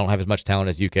understandable. They don't have as much talent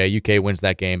as UK. UK wins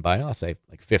that game by, I'll say,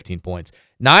 15 points.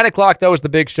 9 o'clock, that was the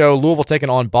big show. Louisville taking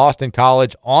on Boston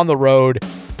College on the road.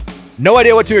 No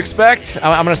idea what to expect.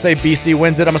 I'm going to say BC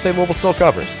wins it. I'm going to say Louisville still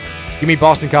covers. Give me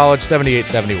Boston College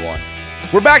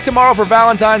 78-71. We're back tomorrow for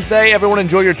Valentine's Day. Everyone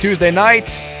enjoy your Tuesday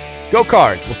night. Go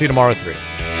Cards. We'll see you tomorrow at 3.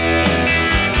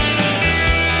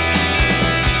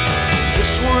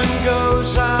 This one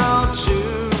goes out to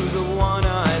the one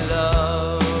I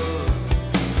love.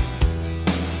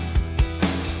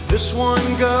 This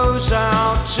one goes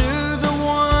out to